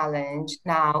major challenge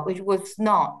now, which was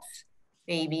not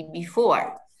maybe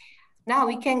before. Now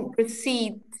we can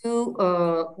proceed to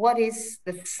what is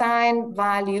the sign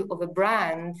value of a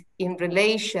brand in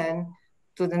relation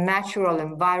to the natural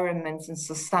environments in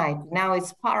society. Now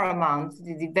it's paramount to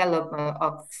the development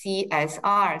of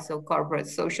CSR, so corporate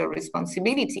social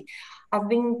responsibility. I've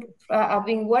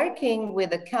been working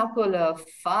with a couple of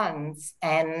funds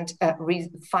and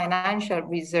financial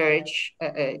research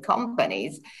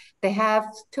companies. They have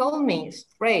told me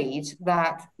straight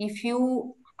that if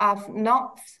you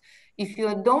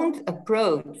don't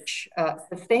approach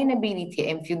sustainability,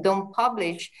 and if you don't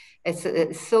publish a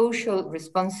social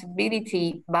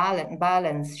responsibility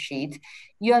balance sheet,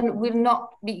 you will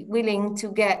not be willing to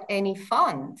get any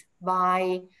fund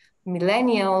by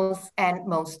millennials and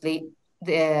mostly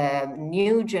the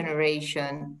new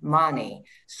generation money.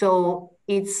 So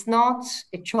it's not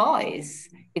a choice,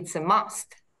 it's a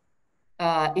must.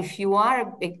 If you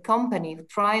are a company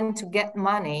trying to get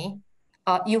money,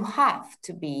 you have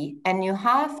to be, and you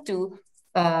have to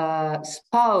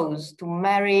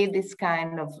marry this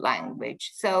kind of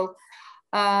language. So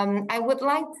I would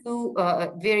like to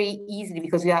very easily,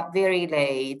 because we are very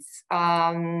late,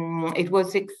 it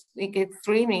was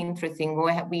extremely interesting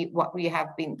what we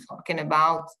have been talking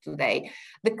about today,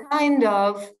 the kind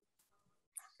of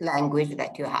language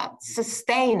that you have.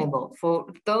 Sustainable, for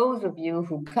those of you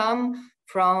who come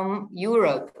from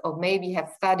Europe or maybe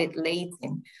have studied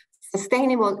Latin,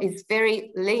 sustainable is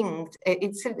very linked.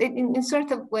 In a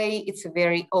sort of way, it's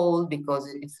very old because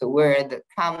it's a word that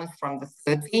comes from the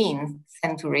 13th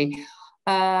century.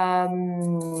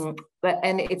 And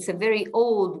it's a very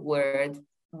old word,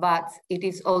 but it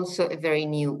is also a very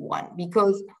new one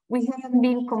because we haven't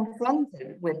been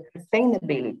confronted with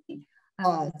sustainability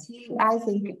till I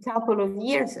think a couple of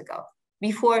years ago.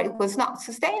 Before it was not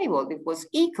sustainable, it was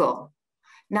eco.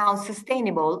 Now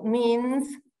sustainable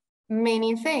means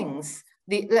many things.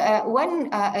 I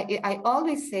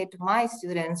always say to my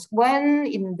students, when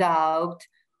in doubt,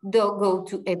 they'll go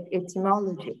to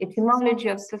etymology. Etymology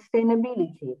of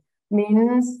sustainability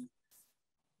means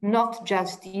not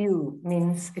just you,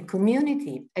 means a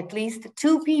community, at least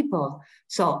two people.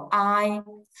 So I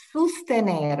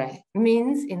sostenere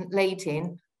means in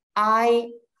Latin,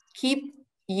 I keep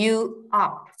you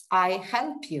up, I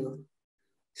help you.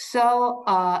 So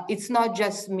it's not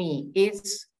just me,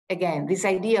 it's again, this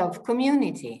idea of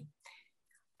community.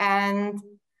 And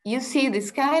you see this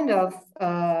kind of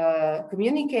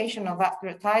communication of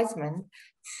advertisement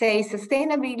say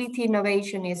sustainability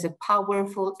innovation is a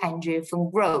powerful engine for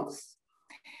growth.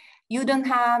 You don't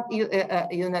have, you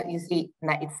see,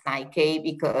 it's Nike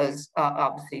because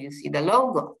obviously you see the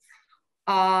logo.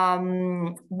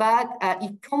 But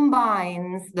it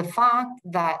combines the fact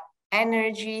that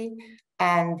energy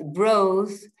and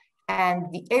growth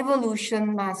and the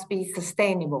evolution must be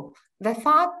sustainable. The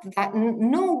fact that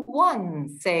no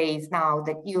one says now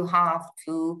that you have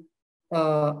to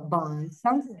buy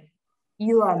something.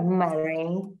 You are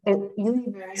marrying a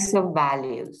universe of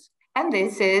values. And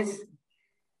this is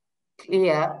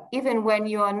clear even when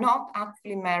you are not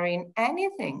actually marrying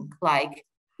anything like,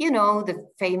 the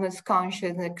famous conscious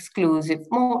and exclusive,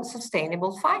 more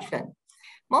sustainable fashion.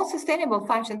 Most sustainable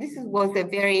fashion, this was a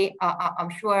very, I'm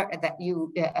sure that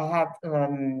you have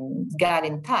got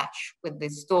in touch with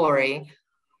this story.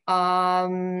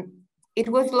 It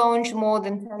was launched more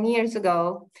than 10 years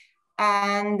ago,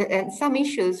 and some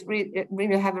issues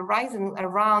really have arisen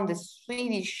around the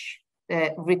Swedish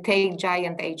retail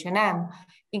giant H&M,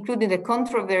 including the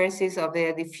controversies of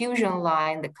the diffusion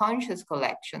line, the conscious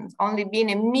collections, only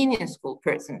being a minuscule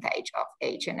percentage of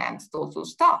H&M's total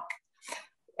stock.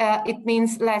 It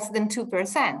means less than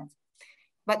 2%.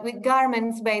 But with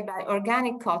garments made by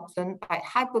organic cotton, by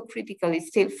hypocritically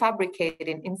still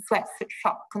fabricated in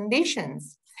sweatshop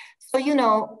conditions. So,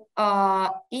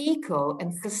 eco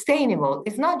and sustainable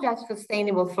is not just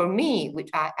sustainable for me, which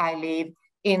I live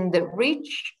in the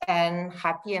rich and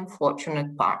happy and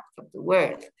fortunate part of the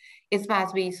world. It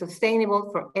must be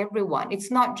sustainable for everyone. It's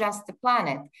not just the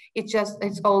planet. It's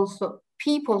also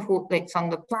people who live on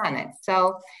the planet.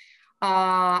 So,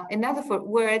 another for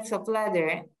words of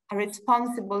leather, a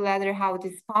responsible leather, how it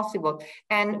is possible.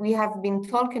 And we have been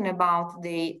talking about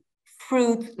the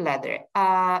fruit leather.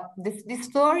 The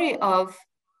story of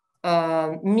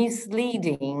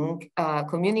misleading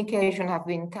communication have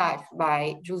been touched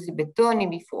by Giusy Bettoni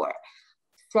before.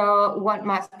 So one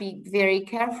must be very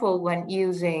careful when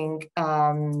using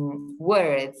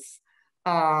words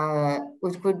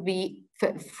which could be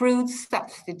fruit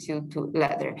substitute to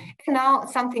leather. And now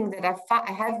something that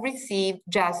I have received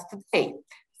just today.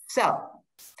 So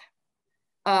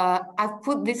I've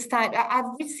put this time,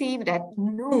 I've received at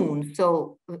noon.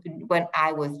 So when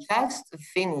I was just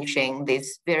finishing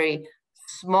this very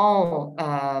small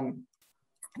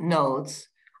notes,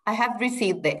 I have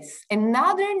received this,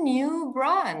 another new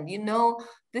brand, you know,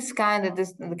 the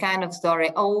kind of story.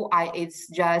 Oh, it's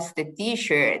just a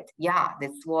T-shirt. Yeah,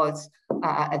 this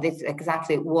is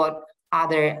exactly what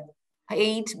other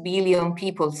 8 billion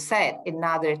people said,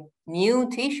 another new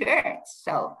T-shirt.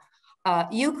 So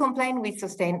you complain, we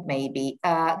sustain, maybe.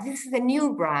 This is a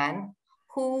new brand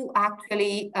who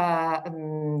actually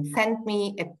sent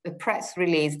me a press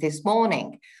release this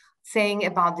morning saying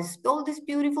about all this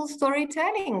beautiful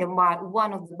storytelling about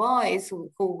one of the boys who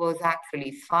was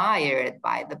actually fired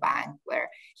by the bank where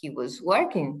he was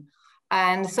working.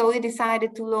 And so he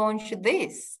decided to launch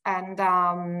this, and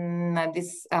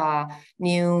this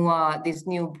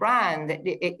new brand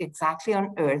exactly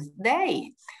on Earth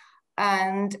Day.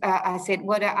 And I said,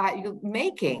 what are you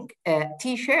making?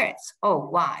 T-shirts. Oh,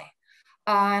 why?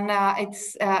 And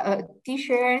it's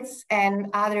T-shirts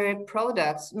and other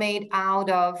products made out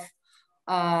of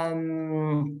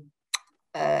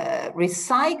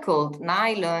recycled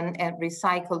nylon and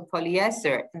recycled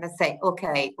polyester. And I say,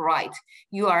 okay, right,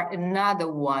 you are another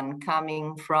one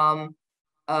coming from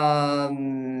the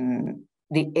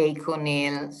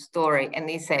ECONYL story. And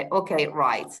they said, okay,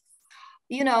 right.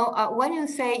 You know, when you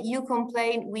say you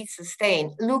complain, we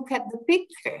sustain, look at the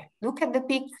picture,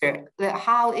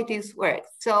 how it is worked.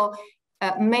 So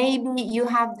maybe you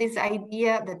have this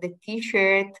idea that the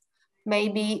T-shirt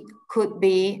maybe could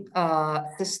be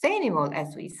sustainable,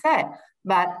 as we said.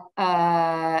 But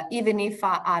even if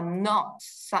I'm not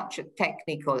such a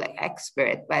technical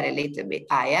expert, but a little bit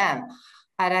I am,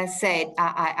 and I said,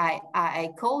 I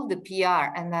called the PR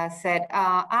and I said,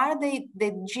 are the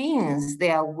jeans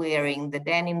they are wearing, the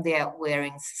denim they are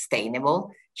wearing,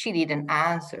 sustainable? She didn't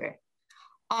answer.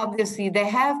 Obviously, they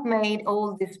have made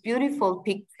all this beautiful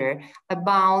picture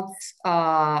about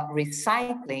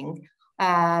recycling,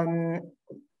 about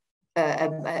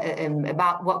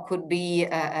what could be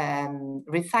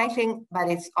recycling, but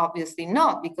it's obviously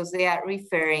not, because they are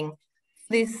referring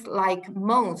this, like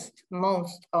most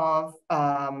of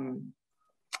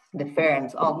the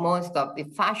firms, or most of the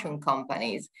fashion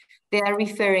companies, they are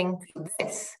referring to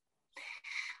this.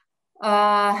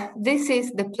 This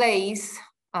is the place.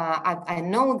 I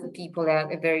know the people are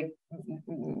a very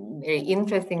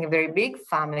interesting, a very big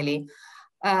family.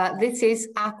 This is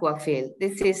Aquafil.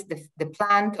 This is the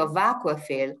plant of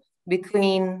Aquafil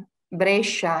between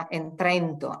Brescia and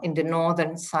Trento in the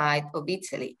northern side of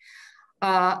Italy.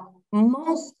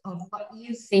 Most of what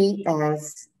you see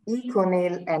as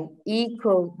ECONYL and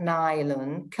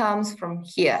eco-nylon comes from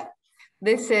here.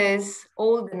 This is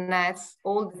all the nets,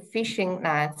 all the fishing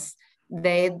nets,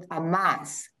 they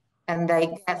amass and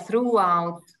they get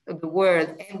throughout the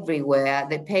world, everywhere.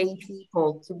 They pay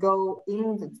people to go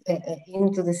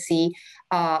into the sea,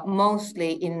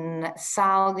 mostly in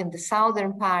the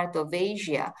southern part of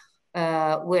Asia,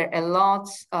 where a lot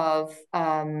of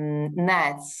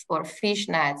nets or fish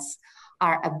nets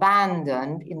are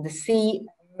abandoned in the sea.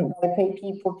 They pay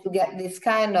people to get this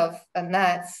kind of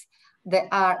nets that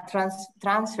are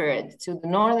transferred to the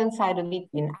northern side of Italy,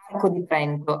 in Arco di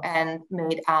Trento, and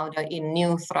made out in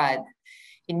new thread,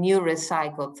 in new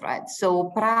recycled thread.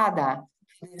 So Prada,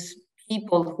 these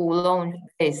people who launched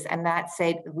this and that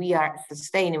said we are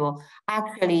sustainable,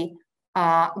 actually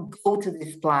go to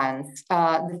these plants.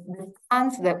 The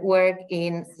plants that work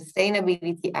in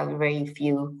sustainability are very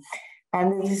few.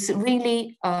 And it's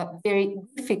really very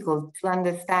difficult to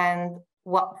understand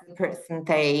what the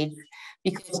percentage,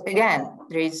 because again,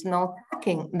 there is no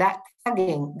tagging,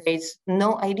 there is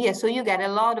no idea. So you get a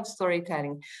lot of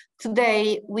storytelling.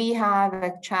 Today, we have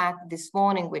a chat this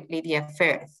morning with Lydia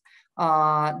Firth,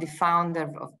 the founder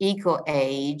of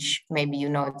EcoAge. Maybe you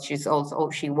know, she was also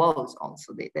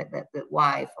the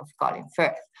wife of Colin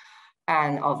Firth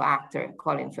and of actor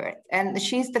Colin Firth. And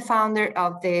she's the founder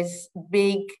of this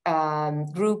big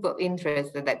group of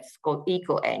interest that's called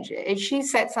EcoAge. And she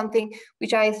said something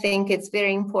which I think is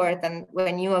very important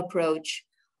when you approach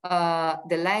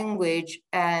the language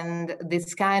and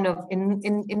this kind of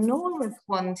enormous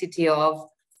quantity of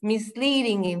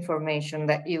misleading information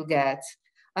that you get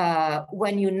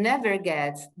when you never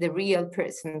get the real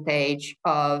percentage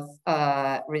of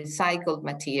recycled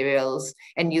materials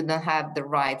and you don't have the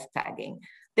right tagging.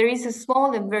 There is a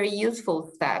small and very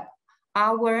useful step.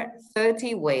 Our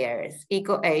 30 wears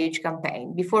EcoAge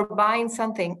campaign. Before buying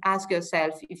something, ask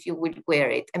yourself if you will wear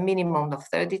it a minimum of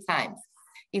 30 times.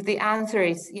 If the answer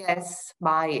is yes,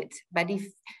 buy it. But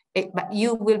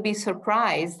you will be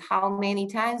surprised how many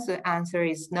times the answer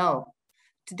is no.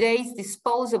 Today's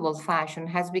disposable fashion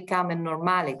has become a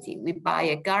normality. We buy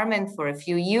a garment for a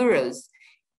few euros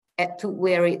to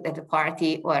wear it at a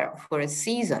party or for a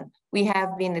season. We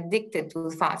have been addicted to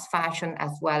fast fashion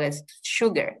as well as to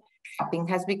sugar. Shopping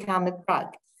has become a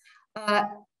drug.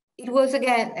 It was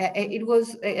again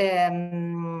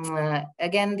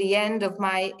the end of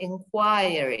my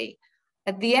inquiry.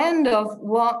 At the end of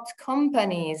what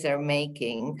companies are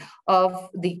making, of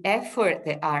the effort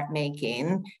they are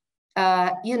making,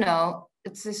 you know,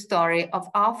 it's a story of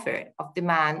offer, of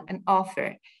demand and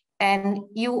offer. And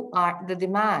you are the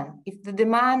demand. If the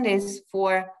demand is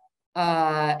for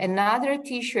another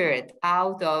t-shirt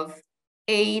out of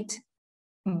 8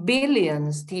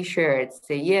 billion t-shirts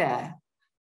a year,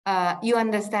 you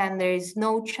understand there is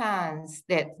no chance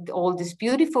that all these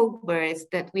beautiful words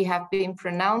that we have been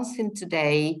pronouncing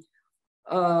today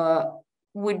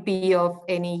would be of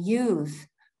any use,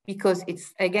 because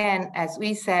it's, again, as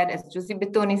we said, as Giusy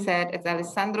Bettoni said, as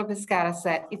Alessandro Pescara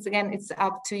said, it's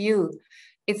up to you.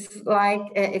 It's like,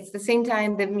 it's the same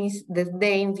time that the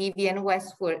Dame Vivienne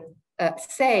Westwood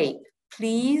say,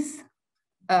 please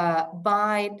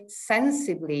buy it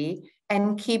sensibly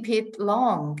and keep it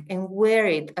long and wear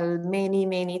it many,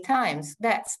 many times.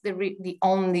 That's the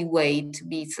only way to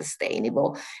be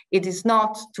sustainable. It is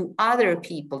not to other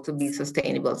people to be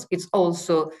sustainable. It's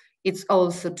also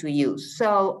to you.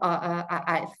 So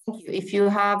I thank you. If you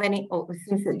have any,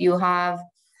 since you have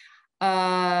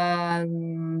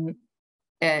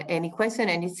any question,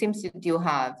 and it seems that you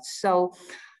have. So,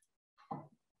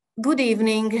 good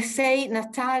evening, say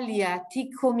Natalia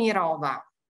Tikhomirova.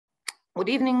 Good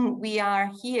evening, we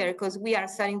are here because we are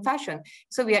studying fashion.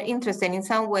 So we are interested in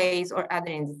some ways or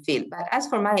other in the field. But as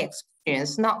for my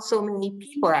experience, not so many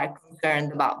people are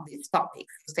concerned about this topic,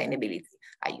 sustainability.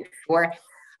 Are you sure?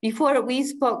 Before we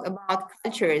spoke about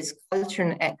cultures,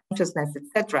 culture and consciousness,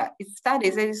 etc. It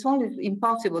studies that it's only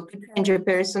impossible to change a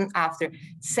person after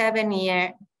 7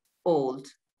 years old.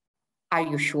 Are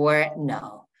you sure?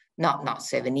 No, not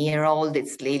 7-year-old.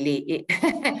 It's Lily.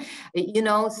 You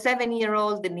know,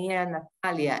 7-year-old near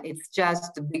Natalia. It's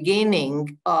just the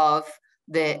beginning of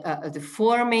the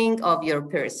forming of your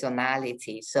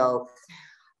personality. So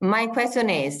my question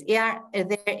is, are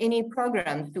there any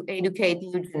programs to educate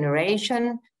new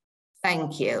generation?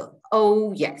 Thank you.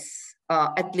 Oh, yes,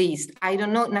 at least. I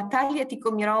don't know. Natalia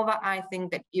Tikhomirova, I think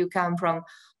that you come from,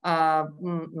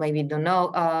 maybe don't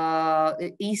know,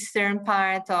 the eastern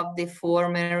part of the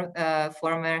former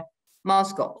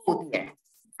Moscow,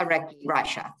 directly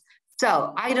Russia.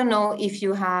 So I don't know if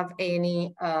you have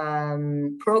any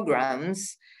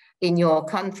programs in your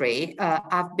country.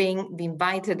 I've been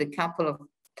invited a couple of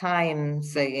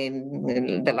times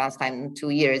in the last time 2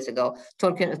 years ago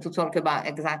to talk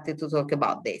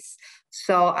about this.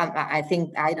 So I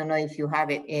think, I don't know if you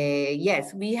have it.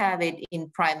 Yes, we have it in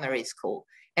primary school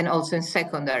and also in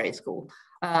secondary school.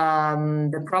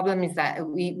 The problem is that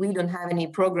we don't have any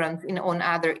programs on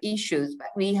other issues, but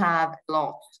we have a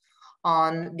lot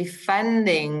on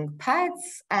defending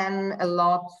pets and a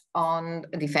lot on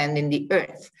defending the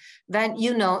earth. Then,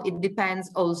 you know, it depends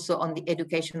also on the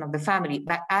education of the family.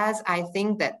 But as I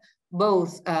think that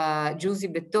both Giusy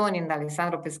Bettoni and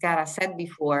Alessandro Pescara said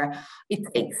before,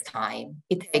 it takes time.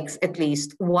 It takes at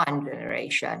least 1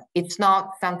 generation. It's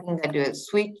not something that you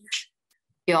switch,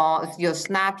 you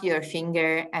snap your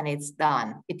finger and it's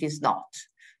done. It is not.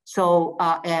 So,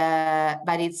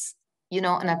 but it's, you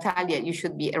know, Natalia, you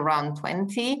should be around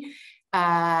 20.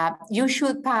 You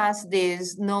should pass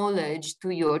this knowledge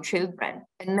to your children,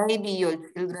 and maybe your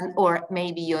children or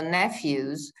maybe your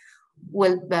nephews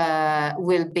will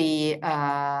be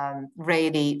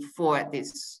ready for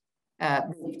this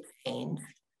big change.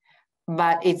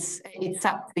 But it's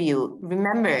up to you.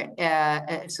 Remember,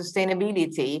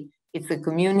 sustainability, it's a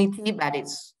community, but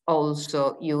it's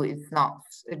also you. It's not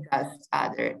just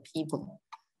other people.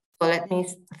 So let me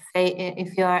say,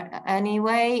 if you are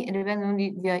anyway,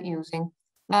 independently you are using.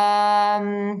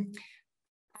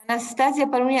 Anastasia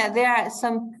Palomina, there are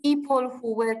some people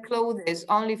who wear clothes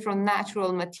only from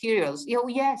natural materials. Oh,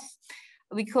 yes,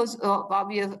 because of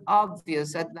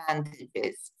obvious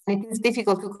advantages. It is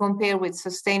difficult to compare with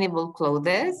sustainable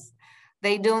clothes.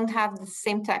 They don't have the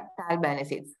same tactile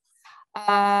benefits.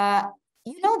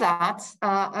 You know that,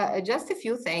 just a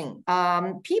few things.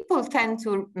 People tend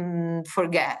to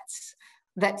forget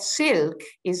that silk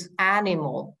is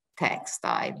animal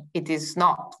textile. It is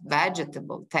not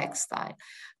vegetable textile.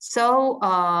 So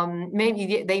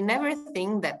maybe they never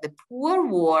think that the poor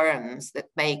worms that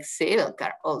make silk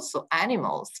are also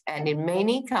animals, and in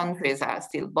many countries are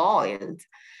still boiled.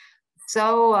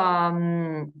 So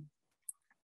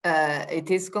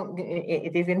it is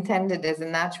intended as a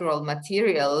natural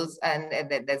materials and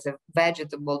as a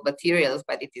vegetable materials,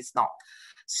 but it is not.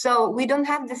 So we don't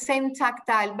have the same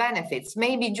tactile benefits.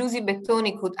 Maybe Giusy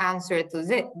Bettoni could answer to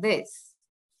this,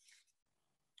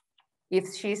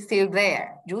 if she's still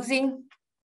there. Giusy?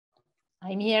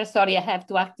 I'm here, sorry, I have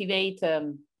to activate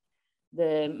the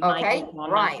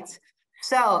microphone. Right.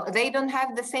 So they don't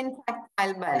have the same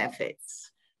tactile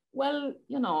benefits. Well,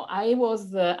 you know, I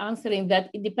was answering that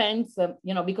it depends,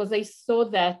 you know, because I saw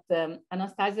that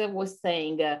Anastasia was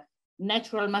saying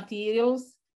natural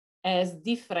materials has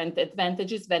different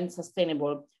advantages than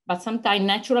sustainable, but sometimes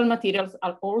natural materials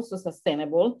are also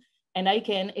sustainable. And I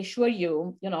can assure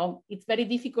you, you know, it's very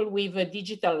difficult with a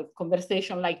digital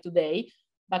conversation like today,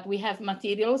 but we have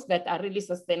materials that are really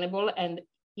sustainable, and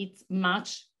it's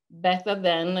much better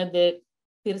than the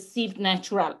perceived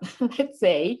natural, let's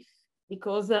say,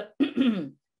 because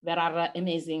there are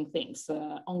amazing things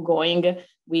ongoing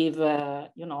with,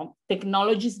 you know,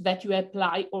 technologies that you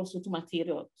apply also to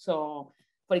material. So,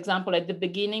 for example, at the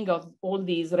beginning of all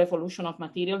these revolution of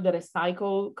material, the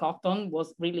recycled cotton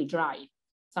was really dry,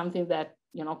 something that,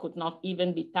 you know, could not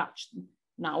even be touched.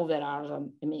 Now there are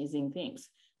amazing things.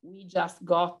 We just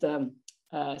got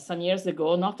some years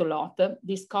ago, not a lot,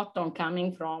 this cotton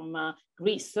coming from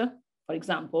Greece, for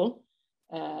example,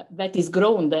 that is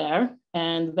grown there,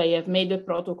 and they have made a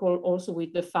protocol also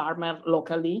with the farmer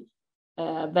locally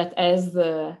that has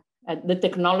the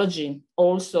technology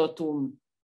also to,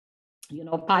 you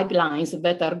know, pipelines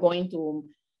that are going to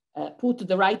put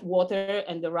the right water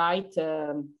and the right,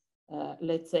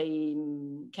 let's say,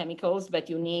 chemicals that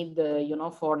you need, you know,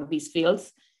 for these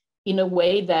fields, in a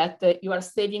way that you are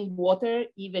saving water,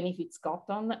 even if it's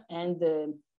cotton, and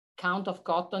the count of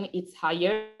cotton it's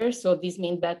higher. So this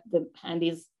means that the hand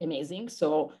is amazing.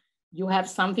 So you have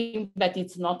something that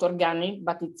it's not organic,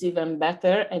 but it's even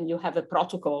better. And you have a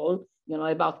protocol, you know,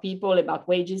 about people, about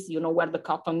wages, you know, where the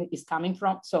cotton is coming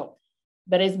from. So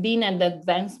there has been an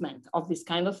advancement of these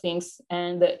kind of things.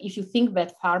 And if you think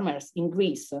that farmers in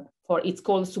Greece, it's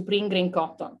called Supreme Green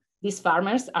Cotton, these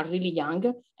farmers are really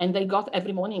young, and they got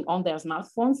every morning on their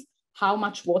smartphones how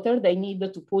much water they need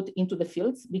to put into the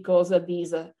fields, because of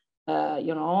these,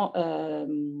 you know,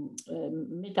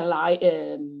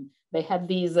 they have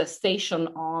this station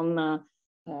on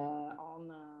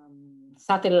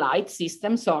satellite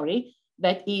system, sorry,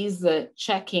 that is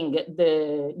checking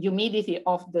the humidity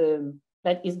of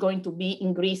that is going to be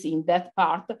in Greece in that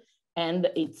part. And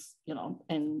it's, you know,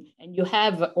 and you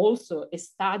have also a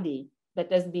study that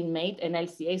has been made, an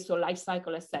LCA, so life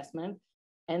cycle assessment,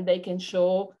 and they can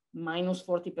show minus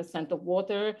 40% of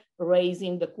water,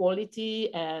 raising the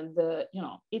quality, and you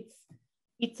know,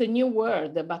 it's a new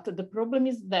world. But the problem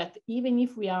is that even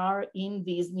if we are in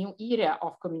this new era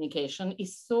of communication,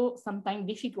 it's so sometimes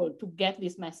difficult to get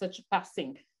this message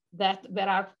passing, that there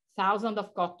are thousands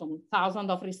of cotton, thousands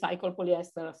of recycled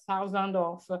polyester, thousands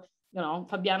of, you know,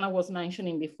 Fabiana was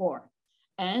mentioning before.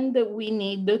 And we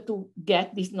need to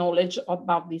get this knowledge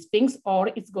about these things, or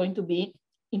it's going to be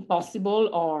impossible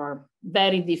or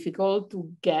very difficult to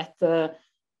get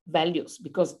values,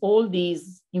 because all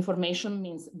these information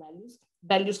means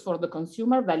values for the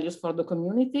consumer, values for the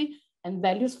community, and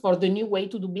values for the new way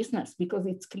to do business, because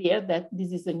it's clear that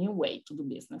this is a new way to do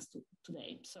business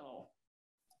today. So.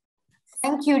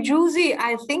 Thank you, Giusy.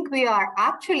 I think we are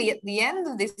actually at the end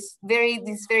of this very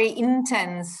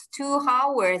intense 2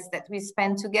 hours that we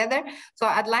spent together. So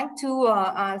I'd like to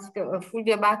ask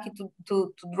Fulvia Bacchi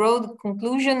to draw the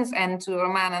conclusions, and to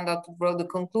Romananda to draw the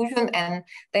conclusion, and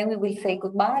then we will say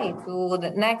goodbye to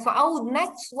the next one. Oh,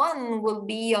 next one will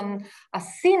be on a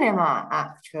cinema,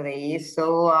 actually.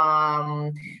 So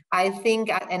I think,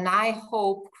 and I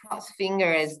hope, cross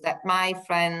fingers, that my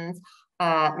friends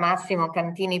Massimo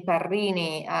Cantini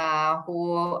Parrini,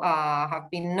 who have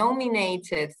been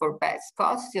nominated for Best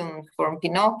Costume for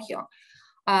Pinocchio,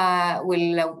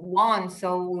 will won.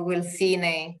 So we will see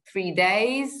in 3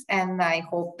 days, and I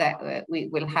hope that we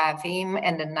will have him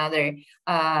and another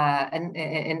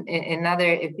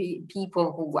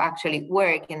people who actually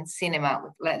work in cinema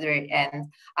with leather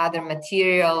and other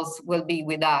materials will be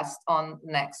with us on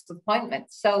next appointment.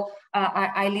 So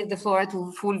I leave the floor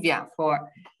to Fulvia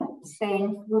for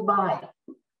saying goodbye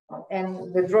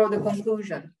and draw the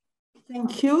conclusion.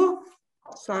 Thank you.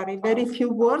 Sorry, very few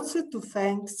words to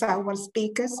thank our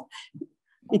speakers.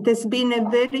 It has been a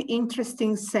very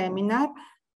interesting seminar,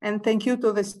 and thank you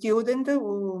to the students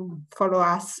who follow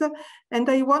us. And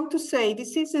I want to say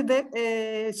this is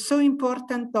a so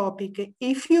important topic.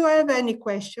 If you have any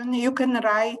question, you can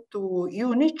write to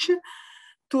UNIC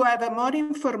to have more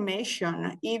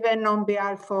information, even on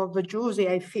behalf of Giusy.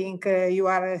 I think you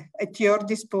are at your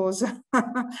disposal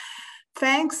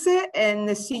Thanks,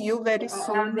 and see you very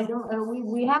soon.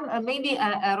 We have maybe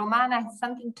Romana has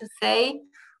something to say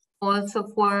also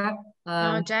for.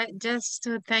 No, just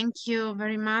to thank you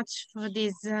very much for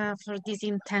this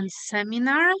intense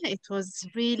seminar. It was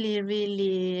really,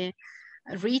 really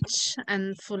rich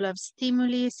and full of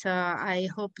stimuli. So I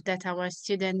hope that our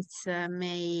students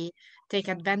may take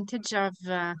advantage of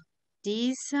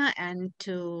these and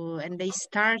they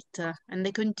start and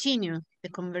they continue the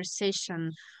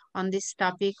conversation on this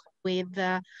topic with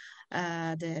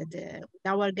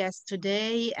our guest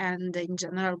today, and in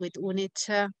general with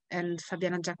UNIC and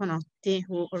Fabiana Giaconotti,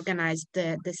 who organized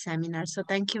the seminar. So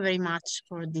thank you very much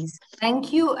for this.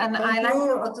 Thank you, and I'd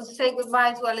like to say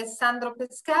goodbye to Alessandro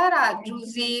Pescara,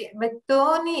 Giusy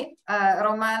Bettoni,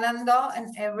 Romana Andò,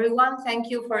 and everyone. Thank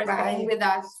you for staying with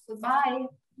us. Goodbye.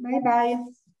 Bye-bye.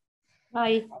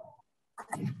 Bye.